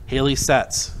 Haley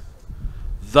sets.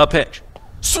 The pitch.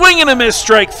 Swing and a miss,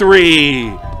 strike 3.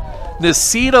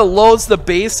 Necedah loads the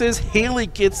bases. Haley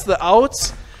gets the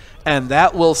outs, and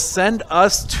that will send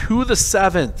us to the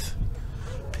 7th.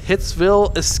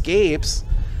 Pittsville escapes,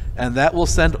 and that will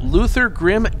send Luther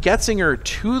Grimm Getzinger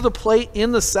to the plate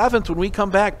in the 7th. When we come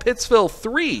back, Pittsville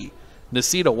 3,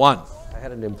 Necedah 1. I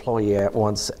had an employee at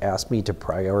once ask me to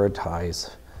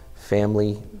prioritize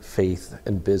family, faith,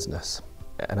 and business,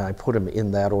 and I put them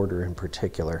in that order in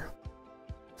particular.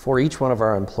 For each one of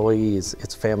our employees,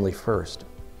 it's family first.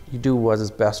 You do what is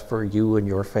best for you and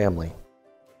your family.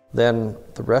 Then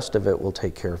the rest of it will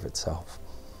take care of itself.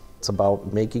 It's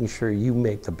about making sure you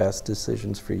make the best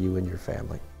decisions for you and your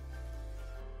family.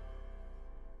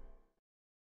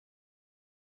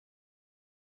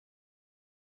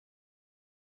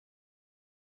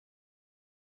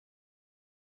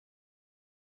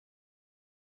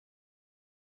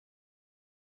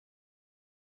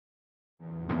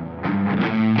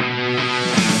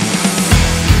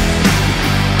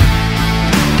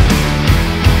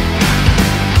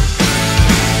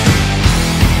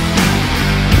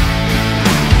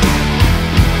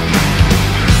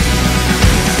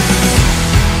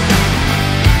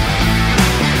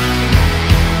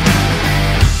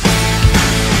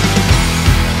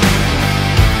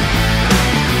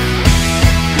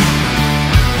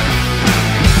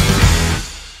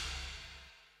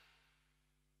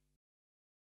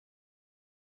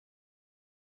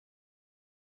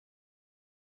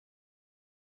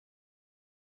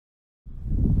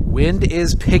 Wind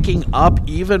is picking up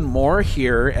even more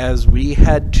here as we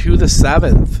head to the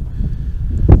 7th.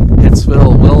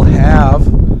 Pittsville will have,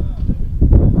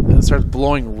 it starts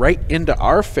blowing right into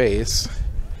our face.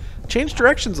 Changed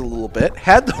directions a little bit.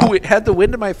 Had the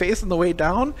wind in my face on the way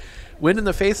down, wind in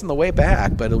the face on the way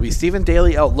back, but it'll be Stephen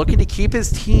Daly out looking to keep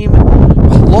his team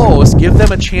close, give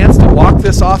them a chance to walk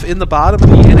this off in the bottom of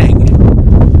the inning.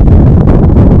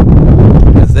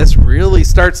 As this really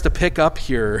starts to pick up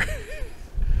here.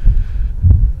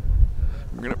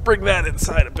 We're going to bring that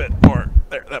inside a bit more.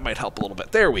 There, that might help a little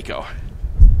bit. There we go.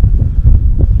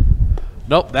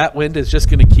 Nope, that wind is just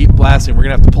going to keep blasting. We're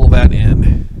going to have to pull that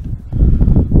in.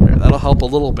 There, that'll help a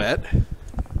little bit.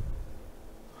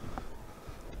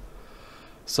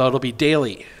 So it'll be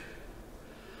Daly.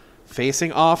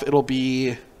 Facing off, it'll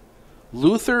be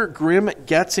Luther Grimm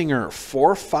Getzinger,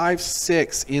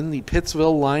 4-5-6 in the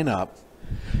Pittsville lineup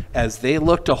as they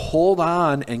look to hold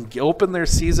on and open their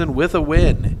season with a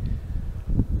win.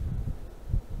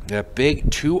 A big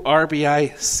 2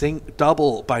 RBI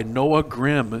double by Noah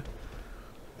Grimm.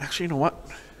 Actually, you know what?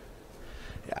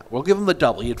 Yeah, we'll give him the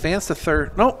double. He advanced to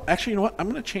third. No, actually, you know what? I'm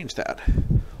going to change that.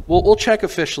 We'll check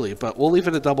officially, but we'll leave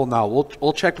it a double now.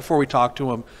 We'll check before we talk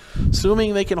to him.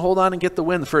 Assuming they can hold on and get the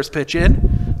win. The first pitch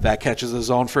in. That catches a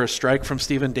zone for a strike from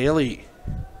Stephen Daly.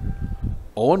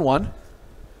 0-1.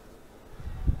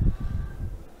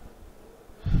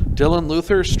 Dylan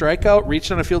Luther, strikeout,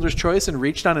 reached on a fielder's choice and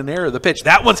reached on an error. The pitch,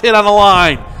 that one's hit on the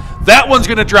line. That one's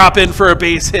going to drop in for a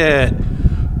base hit.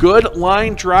 Good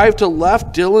line drive to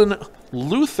left, Dylan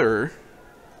Luther.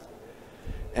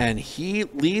 And he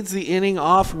leads the inning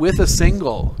off with a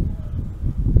single.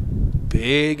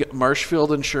 Big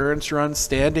Marshfield Insurance run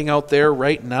standing out there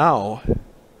right now.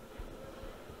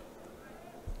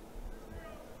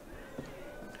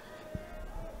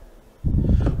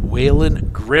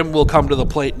 Waylon Grimm will come to the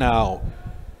plate now.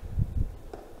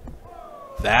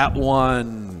 That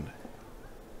one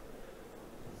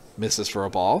misses for a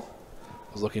ball.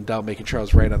 I was looking down, making sure I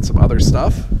was right on some other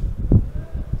stuff.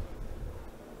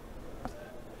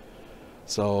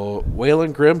 So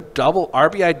Waylon Grimm, double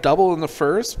RBI double in the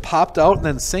first, popped out and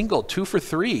then single, 2 for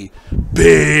 3.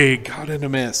 Big, got in a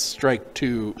miss. Strike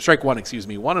 1, excuse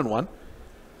me, 1-1.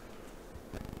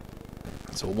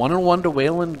 So 1-1 to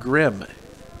Waylon Grimm.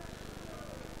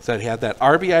 So he had that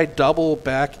RBI double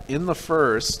back in the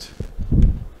first.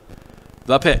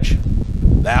 The pitch.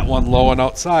 That one low and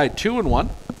outside, 2-1.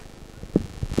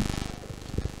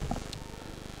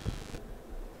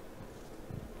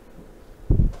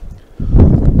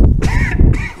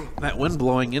 That wind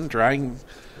blowing in, drying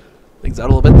things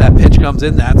out a little bit. That pitch comes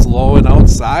in, that's low and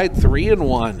outside,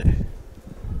 3-1.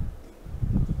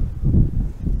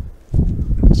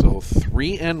 So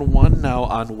 3-1 now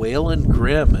on Waylon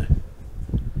Grimm.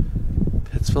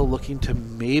 Pittsville looking to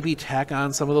maybe tack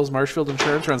on some of those Marshfield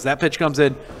Insurance runs. That pitch comes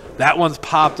in. That one's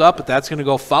popped up, but that's going to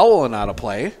go foul and out of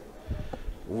play.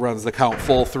 Runs the count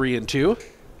full, 3-2.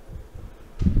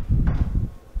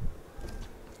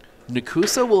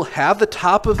 Necedah will have the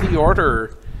top of the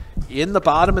order in the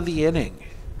bottom of the inning.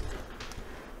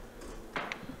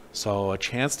 So a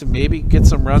chance to maybe get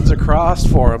some runs across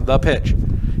for him. The pitch.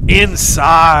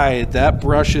 Inside. That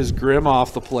brushes Grimm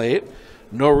off the plate.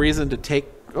 No reason to take...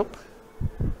 Oh.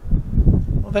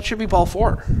 Well, that should be ball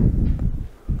 4.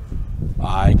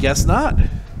 I guess not.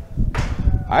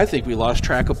 I think we lost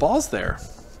track of balls there.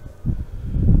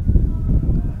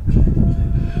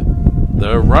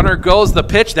 The runner goes the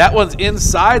pitch. That one's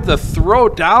inside. The throw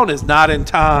down is not in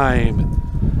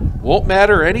time. Won't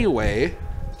matter anyway.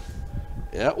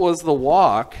 That was the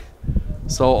walk.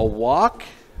 So a walk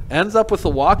ends up with a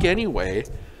walk anyway.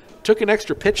 Took an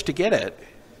extra pitch to get it.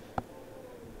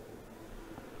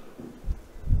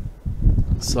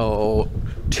 So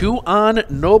 2 on,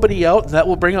 nobody out, and that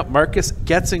will bring up Marcus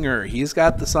Getzinger. He's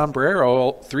got the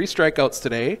sombrero, 3 strikeouts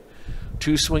today,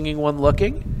 2 swinging, 1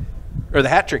 looking, or the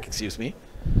hat trick, excuse me.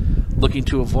 Looking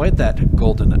to avoid that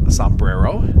golden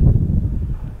sombrero.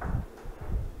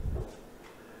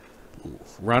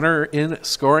 Runner in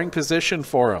scoring position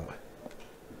for him.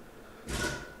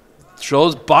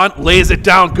 Shows bunt, lays it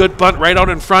down, good bunt right out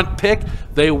in front, pick.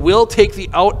 They will take the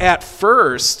out at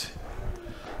first.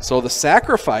 So the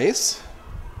sacrifice,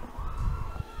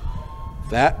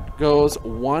 that goes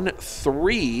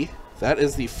 1-3. That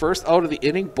is the first out of the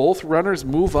inning. Both runners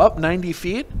move up 90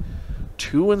 feet.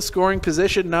 2 in scoring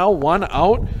position now, 1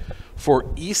 out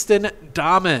for Easton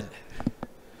Dahman.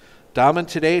 Dahman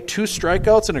today, 2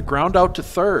 strikeouts and a ground out to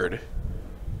third.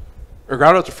 Or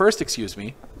ground out to first, excuse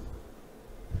me.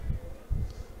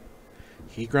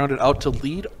 He grounded out to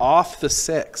lead off the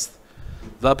 6th.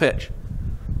 The pitch.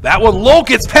 That one low,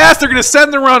 gets past. They're going to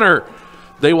send the runner.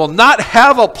 They will not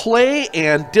have a play,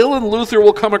 and Dylan Luther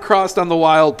will come across on the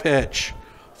wild pitch.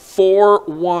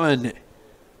 4-1.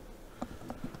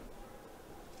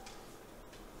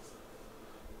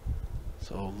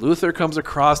 So Luther comes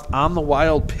across on the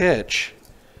wild pitch,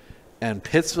 and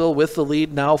Pittsville with the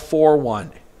lead now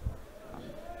 4-1.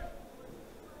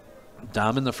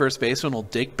 Dahman, the first baseman, will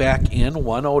dig back in.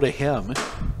 1-0 to him.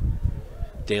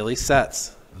 Daly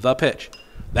sets. The pitch.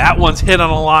 That one's hit on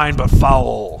a line, but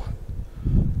foul.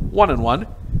 1-1.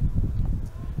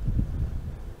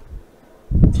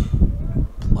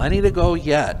 Plenty to go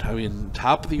yet. I mean,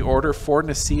 top of the order for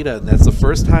Necedah, and that's the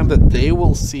first time that they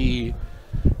will see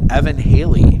Evan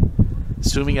Haley.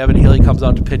 Assuming Evan Haley comes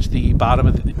out to pitch the bottom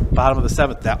of the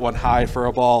 7th. That one high for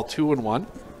a ball. 2-1.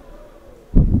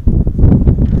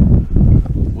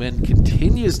 Wind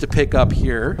continues to pick up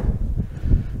here.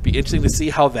 Be interesting to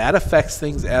see how that affects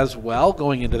things as well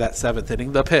going into that 7th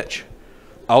inning. The pitch.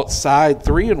 Outside,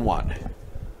 3-1.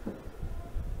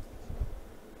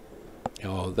 You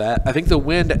know, that I think the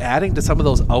wind adding to some of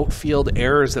those outfield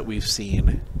errors that we've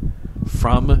seen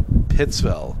from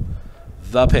Pittsville.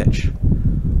 The pitch.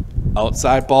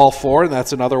 Outside, ball 4, and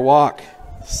that's another walk.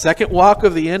 Second walk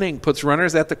of the inning puts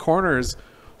runners at the corners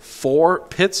for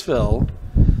Pittsville.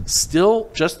 Still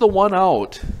just the 1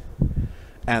 out.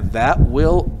 And that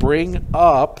will bring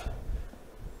up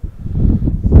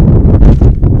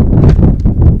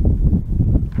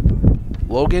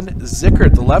Logan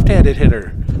Zickert, the left-handed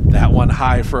hitter. That one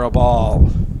high for a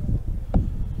ball.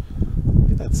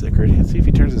 Look at that Zickert. Let's see if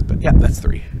he turns his back. Yeah, that's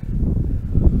 3.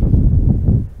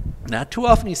 Not too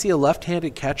often you see a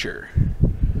left-handed catcher.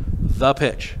 The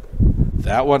pitch.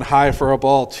 That one high for a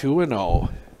ball. 2-0.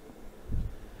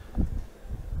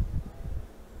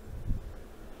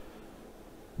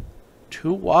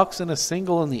 Two walks and a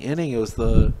single in the inning. It was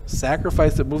the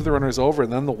sacrifice that moved the runners over,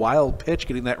 and then the wild pitch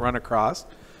getting that run across.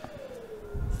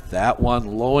 That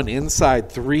one low and inside,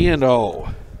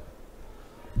 3-0.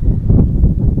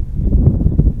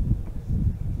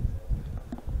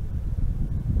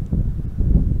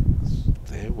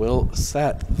 They will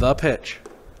set the pitch.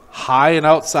 High and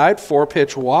outside,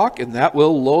 4-pitch walk, and that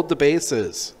will load the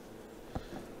bases.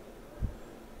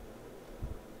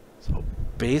 So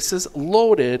bases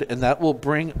loaded, and that will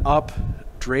bring up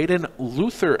Dryden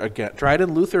Luther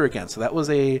again. So that was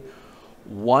a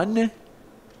 1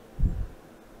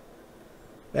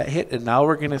 that hit, and now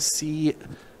we're going to see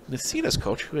Necedah's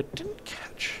coach, who I didn't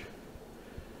catch.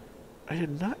 I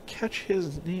did not catch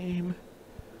his name.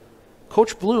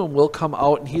 Coach Bloom will come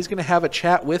out, and he's going to have a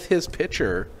chat with his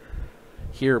pitcher.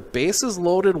 Here, bases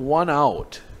loaded, 1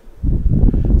 out.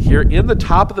 Here in the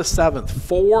top of the 7th,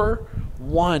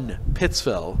 4-1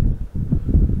 Pittsville.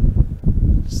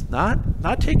 It's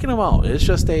not taking him out. It's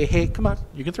just a, hey, come on,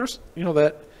 you can throw,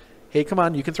 hey, come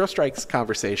on, you can throw strikes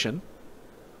conversation.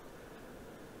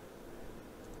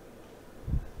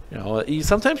 You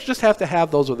sometimes just have to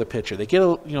have those with a pitcher. They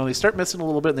get, they start missing a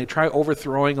little bit, and they try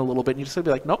overthrowing a little bit, and you just have to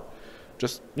be like, nope,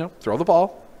 just, throw the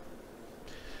ball.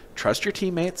 Trust your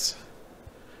teammates.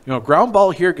 Ground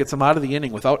ball here gets them out of the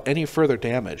inning without any further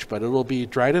damage, but it'll be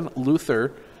Dryden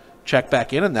Luther Check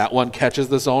back in, and that one catches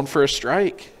the zone for a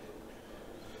strike.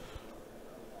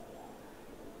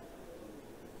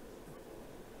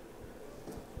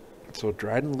 So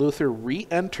Dryden Luther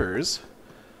re-enters.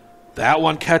 That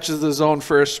one catches the zone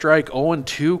for a strike.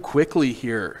 0-2 quickly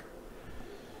here.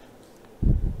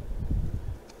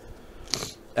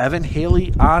 Evan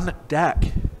Haley on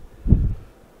deck.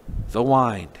 The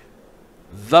wind.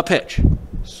 The pitch.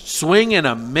 Swing and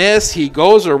a miss. He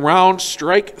goes around.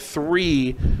 Strike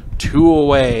 3. 2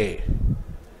 away.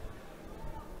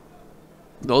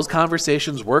 Those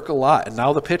conversations work a lot. And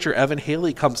now the pitcher, Evan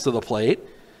Haley, comes to the plate.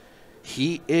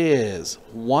 He is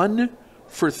 1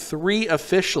 for 3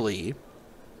 officially.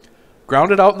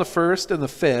 Grounded out in the first and the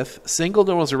fifth. Singled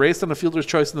and was erased on the fielder's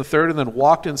choice in the third, and then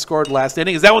walked and scored last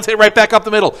inning. As that one's hit right back up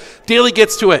the middle. Daly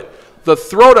gets to it. The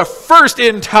throw to first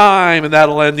in time, and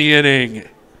that'll end the inning.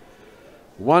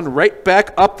 One right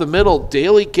back up the middle.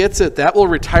 Daly gets it. That will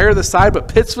retire the side, but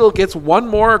Pittsville gets one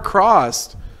more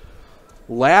across.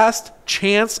 Last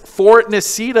chance for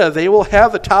Necedah. They will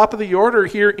have the top of the order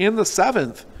here in the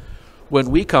 7th when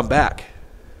we come back.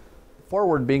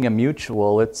 Forward being a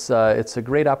mutual, it's a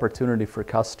great opportunity for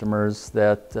customers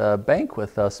that bank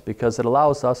with us because it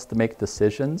allows us to make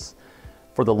decisions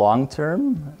for the long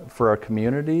term, for our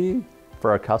community,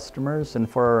 for our customers, and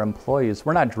for our employees.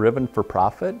 We're not driven for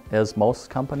profit, as most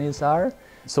companies are,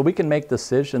 so we can make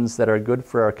decisions that are good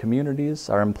for our communities,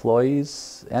 our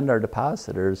employees, and our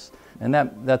depositors, and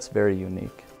that's very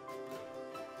unique.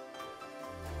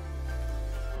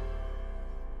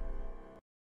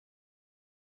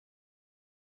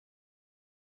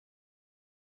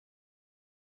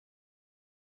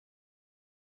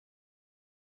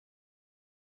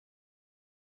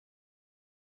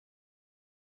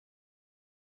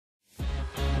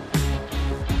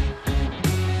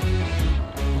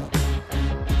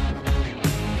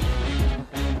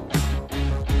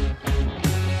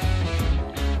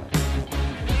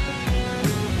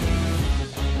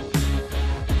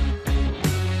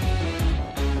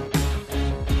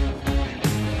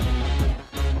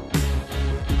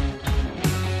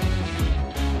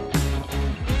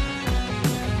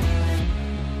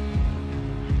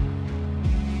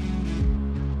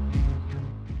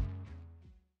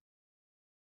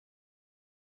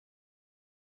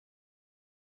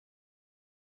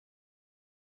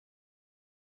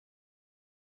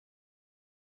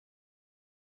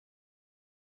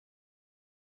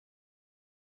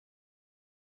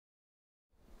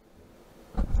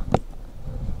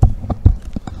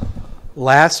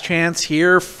 Last chance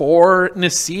here for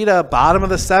Necedah, bottom of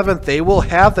the 7th. They will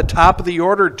have the top of the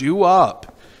order due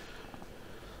up.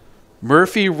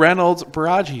 Murphy, Reynolds,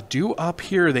 Baraji due up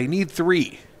here. They need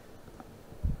 3.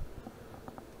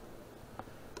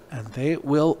 And they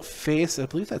will face, I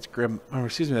believe that's Grimm, or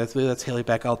excuse me, I believe that's Haley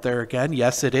back out there again.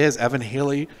 Yes, it is. Evan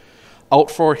Haley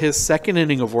out for his 2nd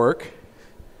inning of work.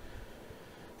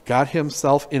 Got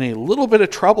himself in a little bit of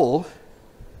trouble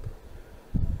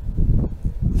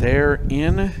there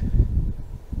in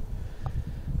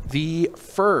the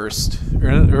first,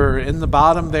 or in the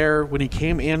bottom there when he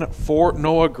came in for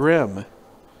Noah Grimm.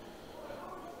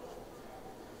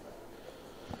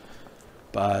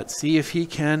 But see if he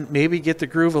can maybe get the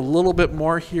groove a little bit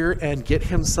more here and get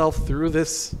himself through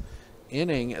this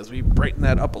inning as we brighten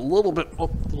that up a little bit. Oh,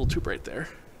 a little too bright there.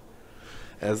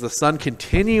 As the sun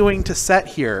continuing to set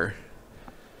here.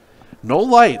 No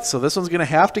lights, so this one's going to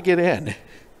have to get in.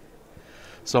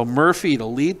 So Murphy to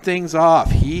lead things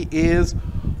off. He is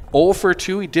 0 for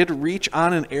 2. He did reach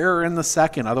on an error in the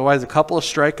 2nd. Otherwise, a couple of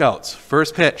strikeouts.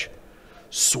 First pitch.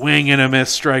 Swing and a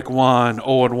miss. Strike 1.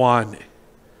 0-1.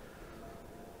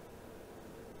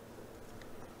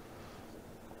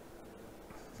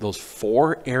 Those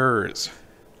 4 errors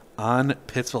on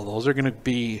Pittsville. Those are going to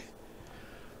be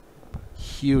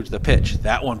huge. The pitch.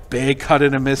 That one big cut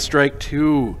and a miss. Strike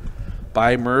 2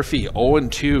 by Murphy.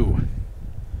 0-2.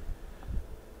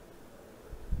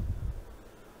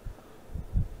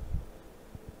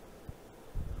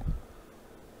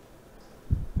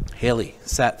 Haley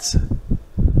sets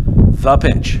the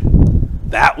pitch.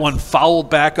 That one fouled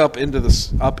back up into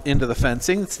the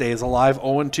fencing. Stays alive.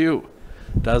 0-2.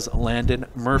 Does Landon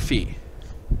Murphy.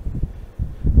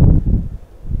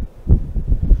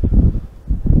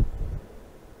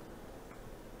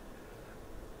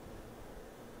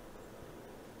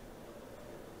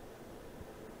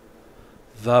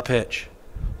 The pitch.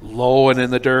 Low and in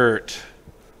the dirt.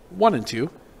 1-2.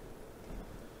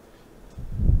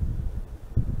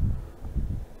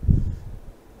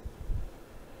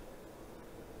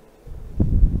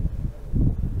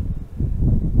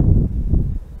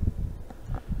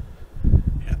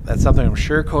 That's That's something I'm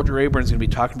sure Coach Rayburn's going to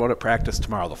be talking about at practice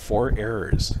tomorrow, the 4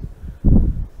 errors.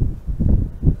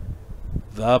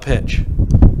 The pitch.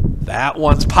 That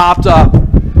one's popped up.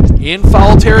 In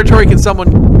foul territory. Can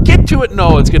someone get to it?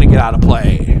 No, it's going to get out of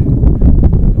play.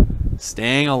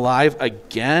 Staying alive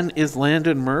again is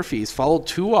Landon Murphy. He's fouled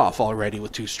 2 off already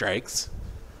with 2 strikes.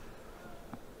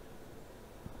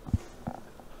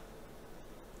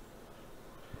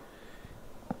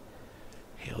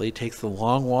 Haley takes the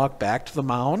long walk back to the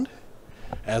mound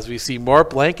as we see more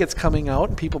blankets coming out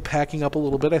and people packing up a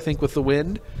little bit, I think, with the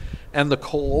wind and the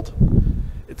cold.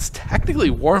 It's technically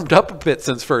warmed up a bit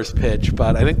since first pitch,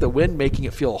 but I think the wind making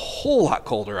it feel a whole lot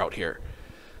colder out here.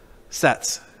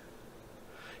 Sets.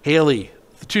 Haley,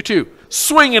 the 2-2.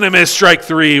 Swing and a miss, strike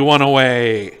 3, 1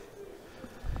 away.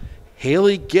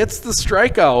 Haley gets the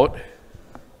strikeout.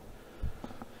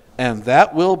 And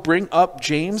that will bring up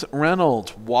James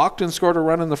Reynolds. Walked and scored a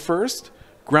run in the first,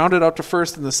 grounded out to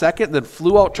first in the second, then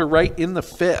flew out to right in the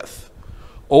 5th.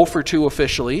 0 for 2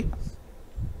 officially.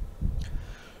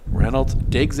 Reynolds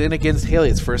digs in against Haley.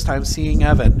 It's first time seeing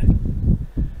Evan.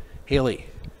 Haley.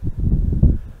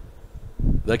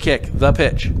 The kick, the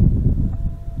pitch.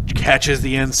 Catches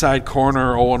the inside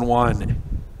corner, 0-1.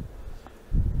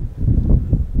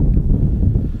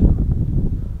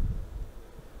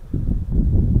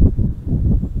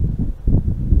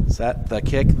 Set, the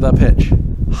kick, the pitch.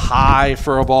 High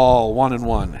for a ball,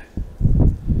 1-1.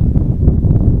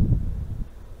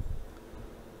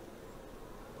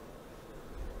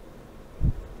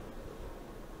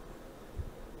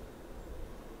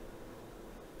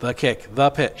 The kick, the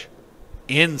pitch.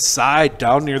 Inside,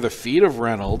 down near the feet of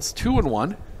Reynolds,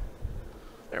 2-1.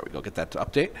 There we go, get that to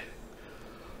update.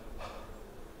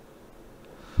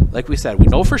 Like we said, we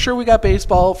know for sure we got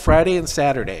baseball Friday and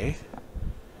Saturday.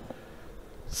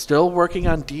 Still working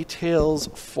on details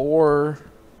for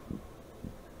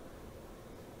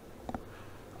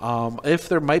if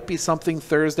there might be something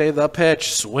Thursday. The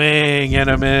pitch, swing and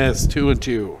a miss,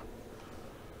 2-2.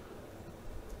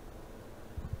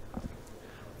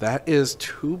 That is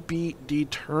to be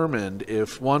determined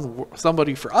if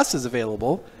somebody for us is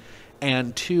available,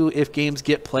 and 2, if games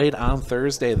get played on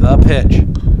Thursday. The pitch,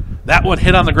 that one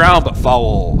hit on the ground but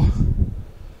foul.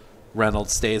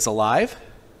 Reynolds stays alive.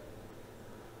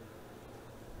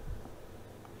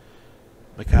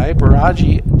 Mekhi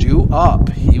Baraji due up.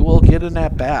 He will get an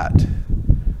at-bat.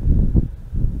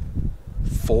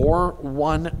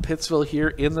 4-1 Pittsville here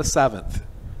in the 7th.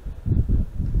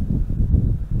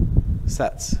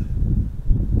 Sets.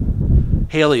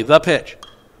 Haley, the pitch.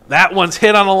 That one's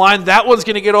hit on the line. That one's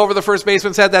going to get over the first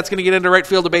baseman's head. That's going to get into right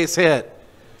field, a base hit.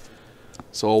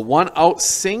 So a 1-out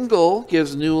single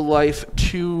gives new life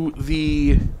to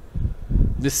the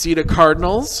Necedah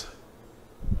Cardinals.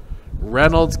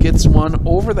 Reynolds gets one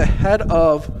over the head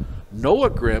of Noah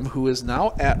Grimm, who is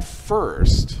now at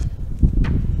first.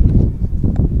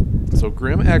 So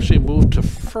Grimm actually moved to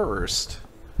first.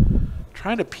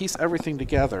 Trying to piece everything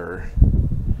together.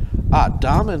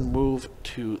 Dahman moved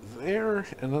to there,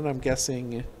 and then I'm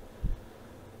guessing...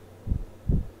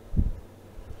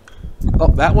 Oh,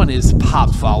 that one is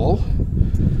pop foul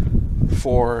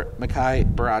for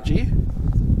Mekhi Baraji.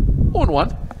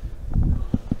 1-1.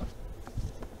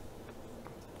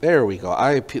 There we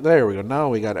go. There we go. Now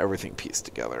we got everything pieced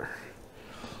together.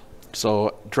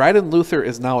 So Dryden Luther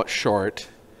is now at short.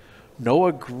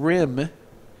 Noah Grimm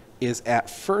is at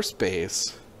first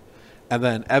base. And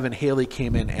then Evan Haley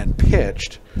came in and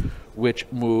pitched, which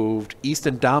moved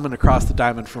Easton Dahman across the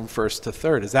diamond from first to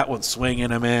third. Is that one swing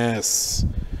and a miss?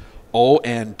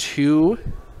 0-2.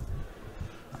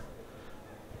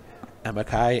 And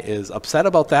Mekhi is upset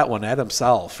about that one at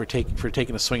himself for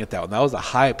taking a swing at that one. That was a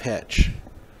high pitch.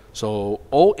 So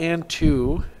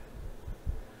 0-2.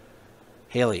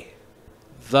 Haley,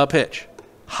 the pitch.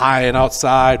 High and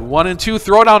outside. 1-2.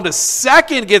 Throw down to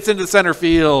second. Gets into center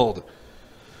field.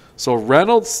 So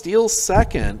Reynolds steals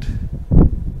second.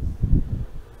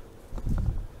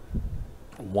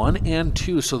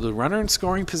 1-2. So the runner in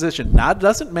scoring position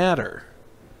doesn't matter.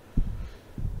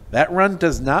 That run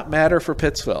does not matter for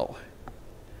Pittsville.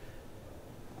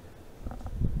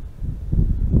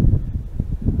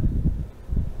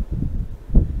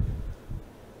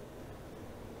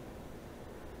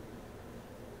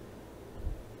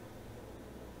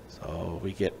 So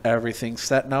we get everything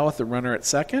set now with the runner at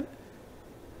second.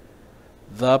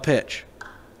 The pitch.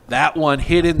 That one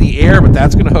hit in the air, but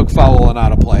that's going to hook foul and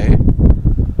out of play.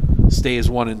 Stays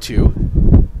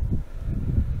 1-2.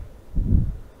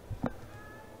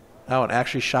 That one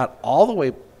actually shot all the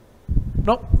way.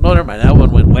 Nope, no, never mind. That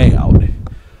one went way out.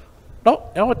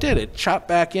 Nope, no, it did. It shot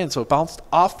back in, so it bounced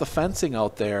off the fencing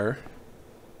out there.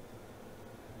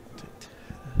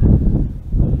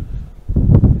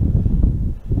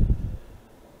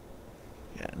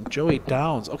 Joey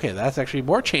Downs. Okay, that's actually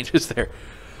more changes there.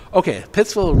 Okay,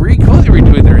 Pittsville completely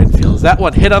redoing their infields. That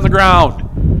one hit on the ground.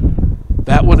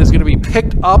 That one is going to be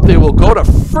picked up. They will go to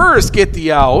first, get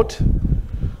the out.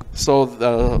 So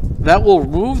that will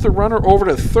move the runner over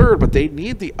to third, but they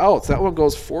need the outs. That one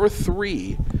goes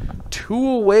 4-3. 2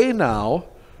 away now.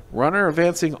 Runner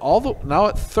advancing now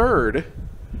at third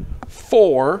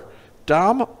for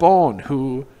Dom Bone,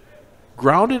 who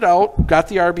grounded out, got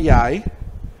the RBI,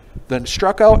 then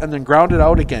struck out, and then grounded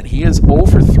out again. He is 0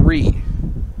 for 3.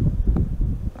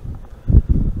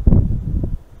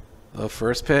 The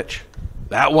first pitch.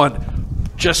 That one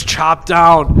just chopped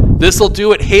down. This'll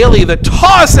do it. Haley, the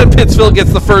toss, and Pittsville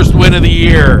gets the first win of the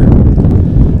year.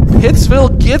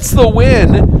 Pittsville gets the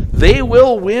win. They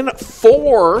will win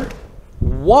 4-1.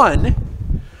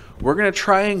 We're going to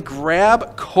try and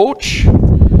grab Coach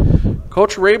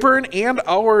Rayburn and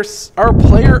our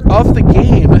player of the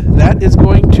game. That is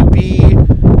going to be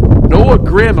Noah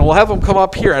Grimm. We'll have him come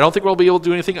up here. I don't think we'll be able to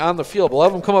do anything on the field. We'll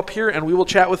have him come up here, and we will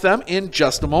chat with them in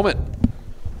just a moment.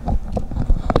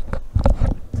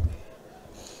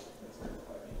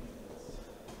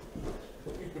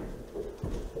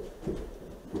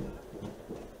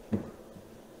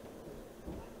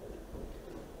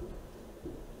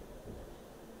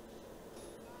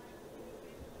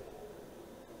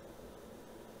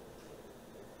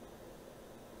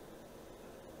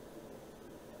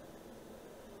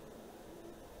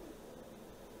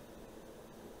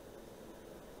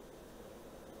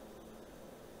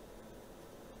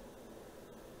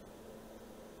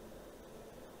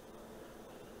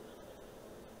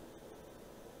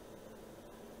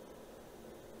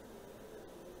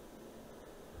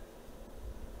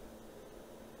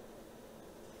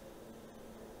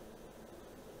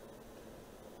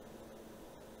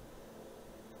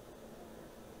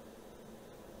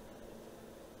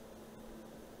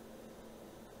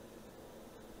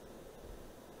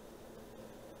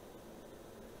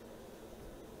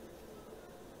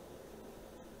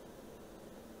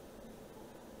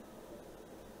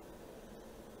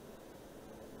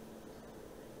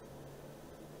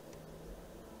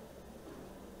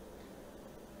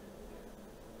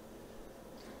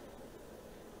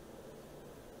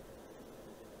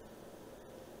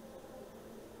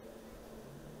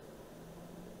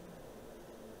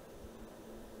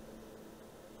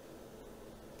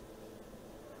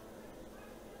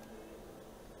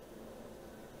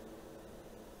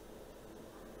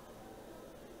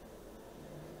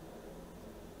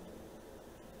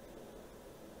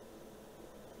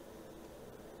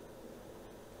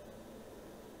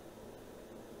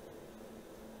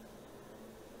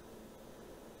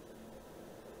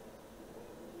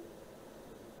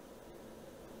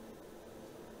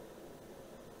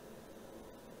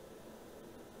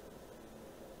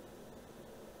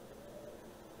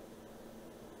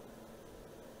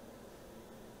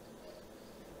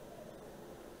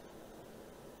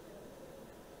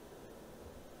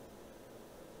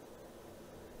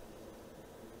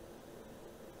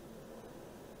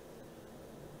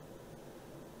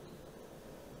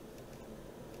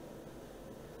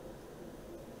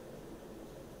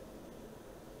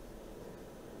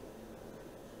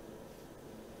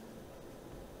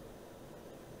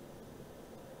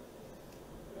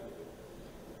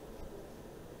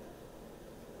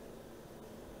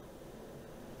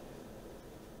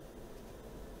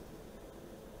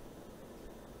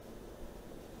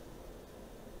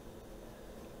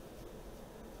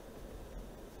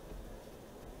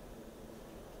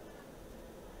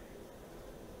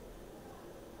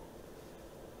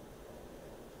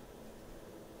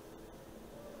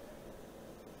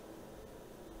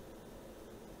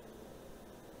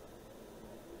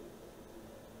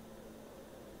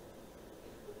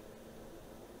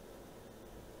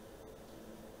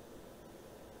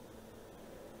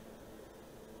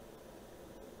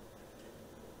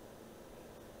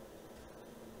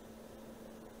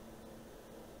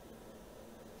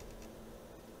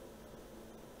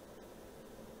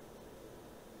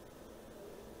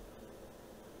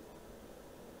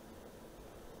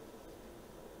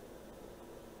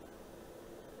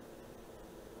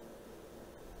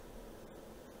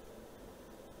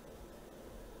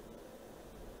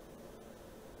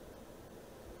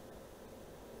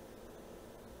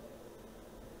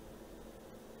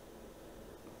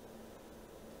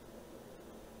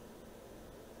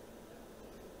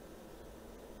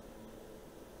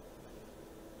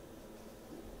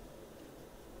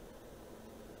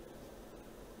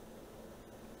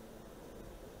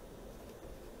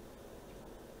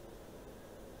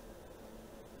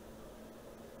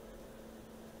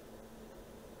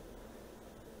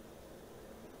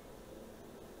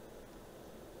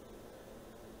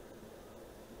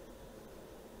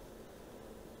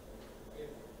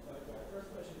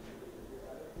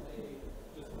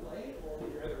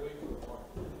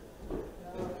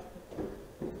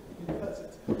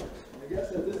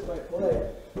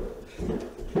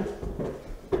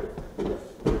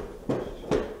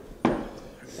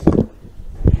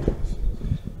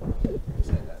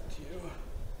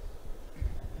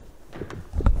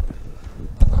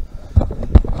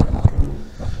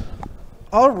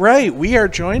 All right, we are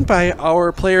joined by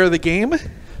our player of the game,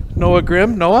 Noah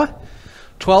Grimm. Noah,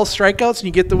 12 strikeouts and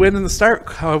you get the win in the start.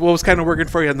 What was kind of working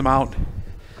for you on the mound?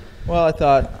 Well, I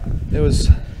thought it was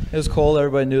cold.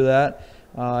 Everybody knew that.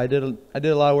 I did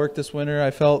a lot of work this winter.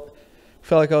 I felt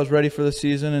like I was ready for the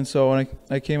season, and so when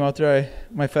I came out there,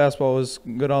 my fastball was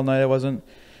good all night. I wasn't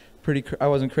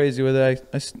crazy with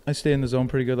it. I stayed in the zone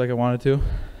pretty good, like I wanted to.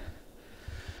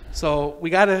 So we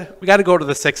gotta go to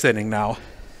the 6th inning now.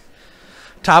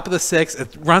 Top of the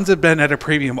 6th. Runs have been at a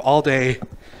premium all day.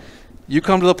 You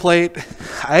come to the plate.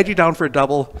 I had you down for a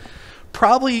double.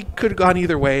 Probably could have gone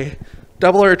either way.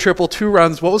 Double or a triple, 2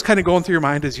 runs. What was kind of going through your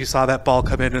mind as you saw that ball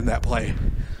come in that play?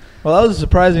 Well, that was a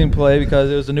surprising play because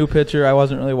it was a new pitcher. I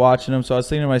wasn't really watching him, so I was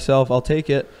thinking to myself, I'll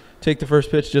take it. Take the first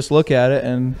pitch, just look at it,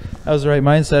 and that was the right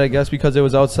mindset, I guess, because it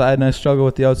was outside and I struggled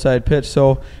with the outside pitch.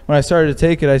 So when I started to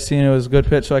take it, I seen it was a good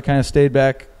pitch, so I kind of stayed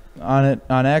back on it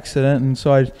on accident, and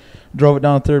so I drove it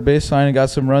down the third baseline and got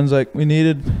some runs like we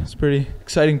needed. It's a pretty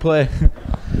exciting play.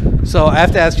 So I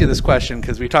have to ask you this question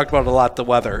because we talked about it a lot, the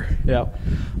weather. Yeah.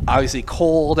 Obviously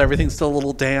cold, everything's still a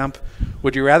little damp.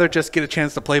 Would you rather just get a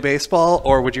chance to play baseball,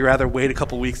 or would you rather wait a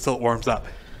couple weeks till it warms up?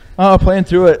 Playing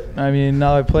through it. I mean,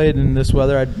 now I played in this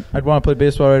weather, I'd want to play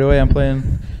baseball right away. I'm playing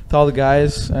with all the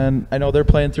guys, and I know they're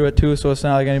playing through it too, so it's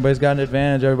not like anybody's got an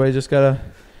advantage. Everybody's just got to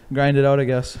grind it out, I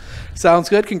guess. Sounds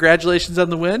good. Congratulations on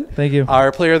the win. Thank you.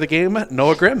 Our player of the game,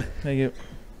 Noah Grimm. Thank you.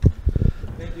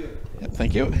 Thank you. Yep,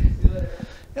 thank you.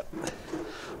 Yep.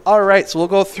 All right, so we'll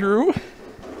go through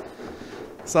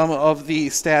some of the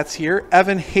stats here.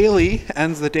 Evan Haley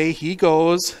ends the day. He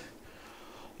goes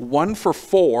 1 for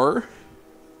 4.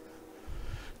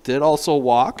 Did also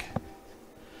walk.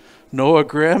 Noah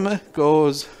Grimm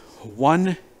goes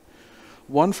 1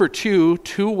 for 2,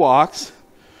 2 walks.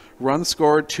 Run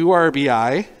scored, 2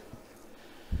 RBI.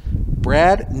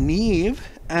 Brad Neve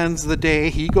ends the day.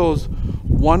 He goes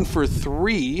 1 for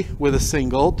 3 with a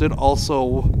single. Did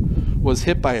also was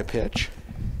hit by a pitch.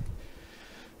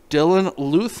 Dylan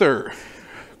Luther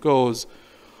goes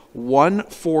 1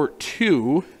 for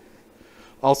 2.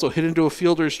 Also hit into a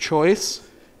fielder's choice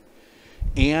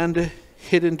and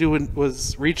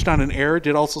was reached on an error.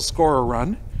 Did also score a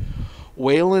run.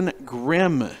 Waylon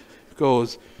Grimm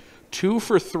goes 2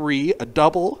 for 3, a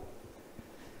double.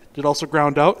 Did also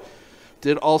ground out.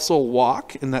 Did also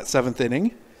walk in that 7th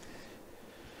inning.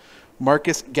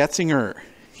 Marcus Getzinger,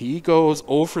 he goes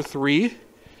 0 for 3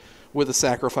 with a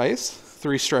sacrifice,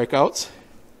 3 strikeouts.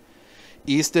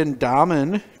 Easton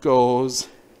Dahman goes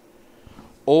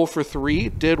 0 for 3,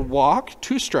 did walk,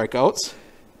 2 strikeouts.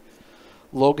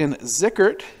 Logan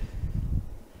Zickert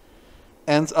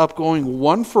ends up going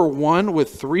 1 for 1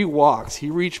 with 3 walks. He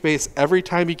reached base every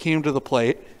time he came to the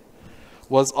plate.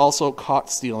 Was also caught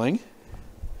stealing.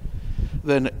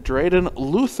 Then Drayden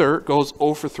Luther goes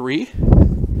 0 for 3.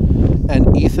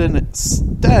 And Ethan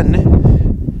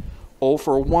Sten 0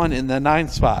 for 1 in the 9th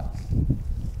spot.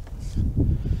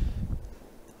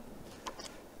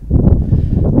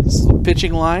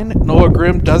 Pitching line, Noah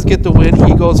Grimm does get the win.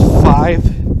 He goes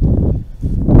 5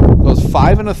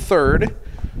 1/3.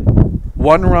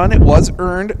 1 run, it was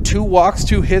earned. 2 walks,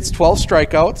 2 hits, 12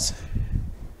 strikeouts.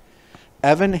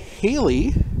 Evan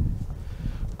Haley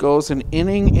goes an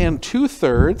inning and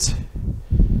 2/3.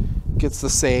 Gets the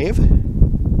save.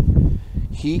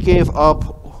 He gave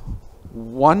up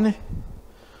one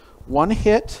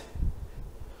hit,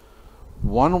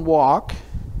 1 walk,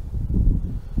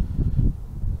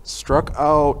 struck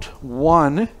out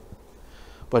 1,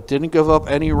 but didn't give up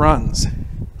any runs.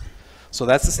 So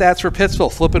that's the stats for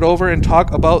Pittsville. Flip it over and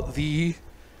talk about the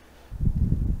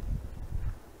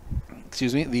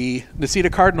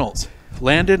Necedah Cardinals.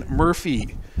 Landon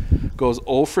Murphy goes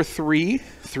 0 for 3,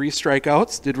 3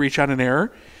 strikeouts, did reach on an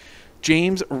error.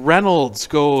 James Reynolds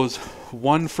goes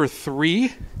 1 for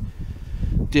 3,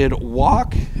 did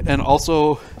walk and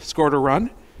also scored a run.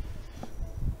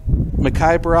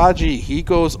 Makai Baraji, he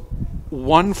goes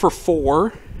 1 for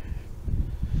 4,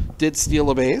 did steal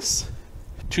a base,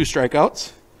 2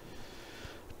 strikeouts.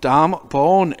 Dom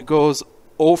Bone goes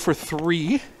 0 for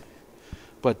 3,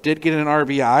 but did get an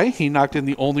RBI. He knocked in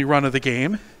the only run of the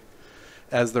game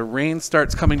as the rain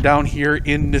starts coming down here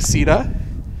in Necedah.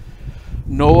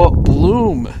 Noah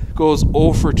Bloom goes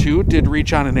 0 for 2, did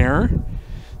reach on an error.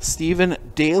 Stephen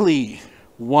Daly,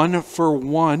 1 for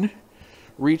 1,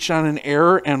 reached on an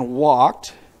error and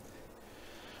walked.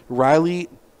 Riley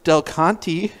Del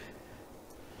Conte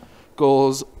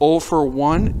goes 0 for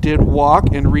 1, did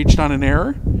walk and reached on an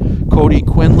error. Cody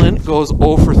Quinlan goes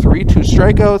 0 for 3, 2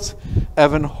 strikeouts.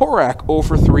 Evan Horak 0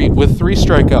 for 3 with 3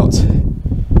 strikeouts.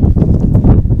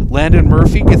 Landon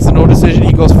Murphy gets the no decision.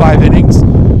 He goes 5 innings.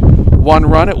 1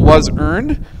 run. It was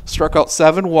earned. Struck out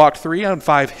 7, walked 3 on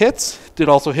 5 hits. Did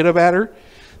also hit a batter.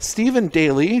 Stephen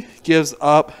Daly gives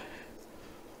up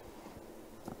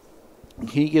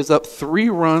 3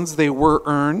 runs. They were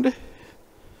earned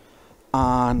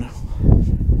on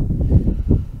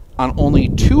only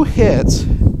 2 hits.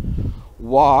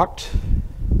 Walked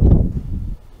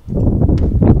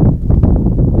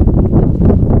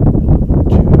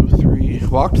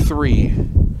 3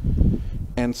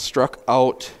 and struck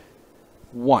out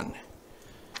 1.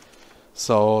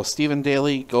 So Stephen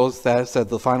Daly goes, that said,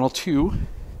 the final 2,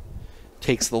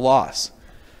 takes the loss.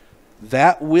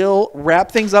 That will wrap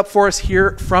things up for us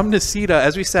here from Necedah.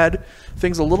 As we said,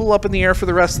 things a little up in the air for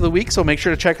the rest of the week, so make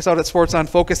sure to check us out at Sports on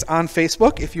Focus on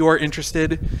Facebook if you are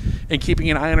interested in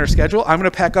keeping an eye on our schedule. I'm going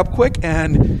to pack up quick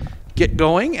and get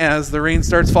going as the rain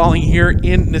starts falling here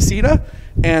in Necedah,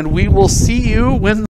 and we will see you when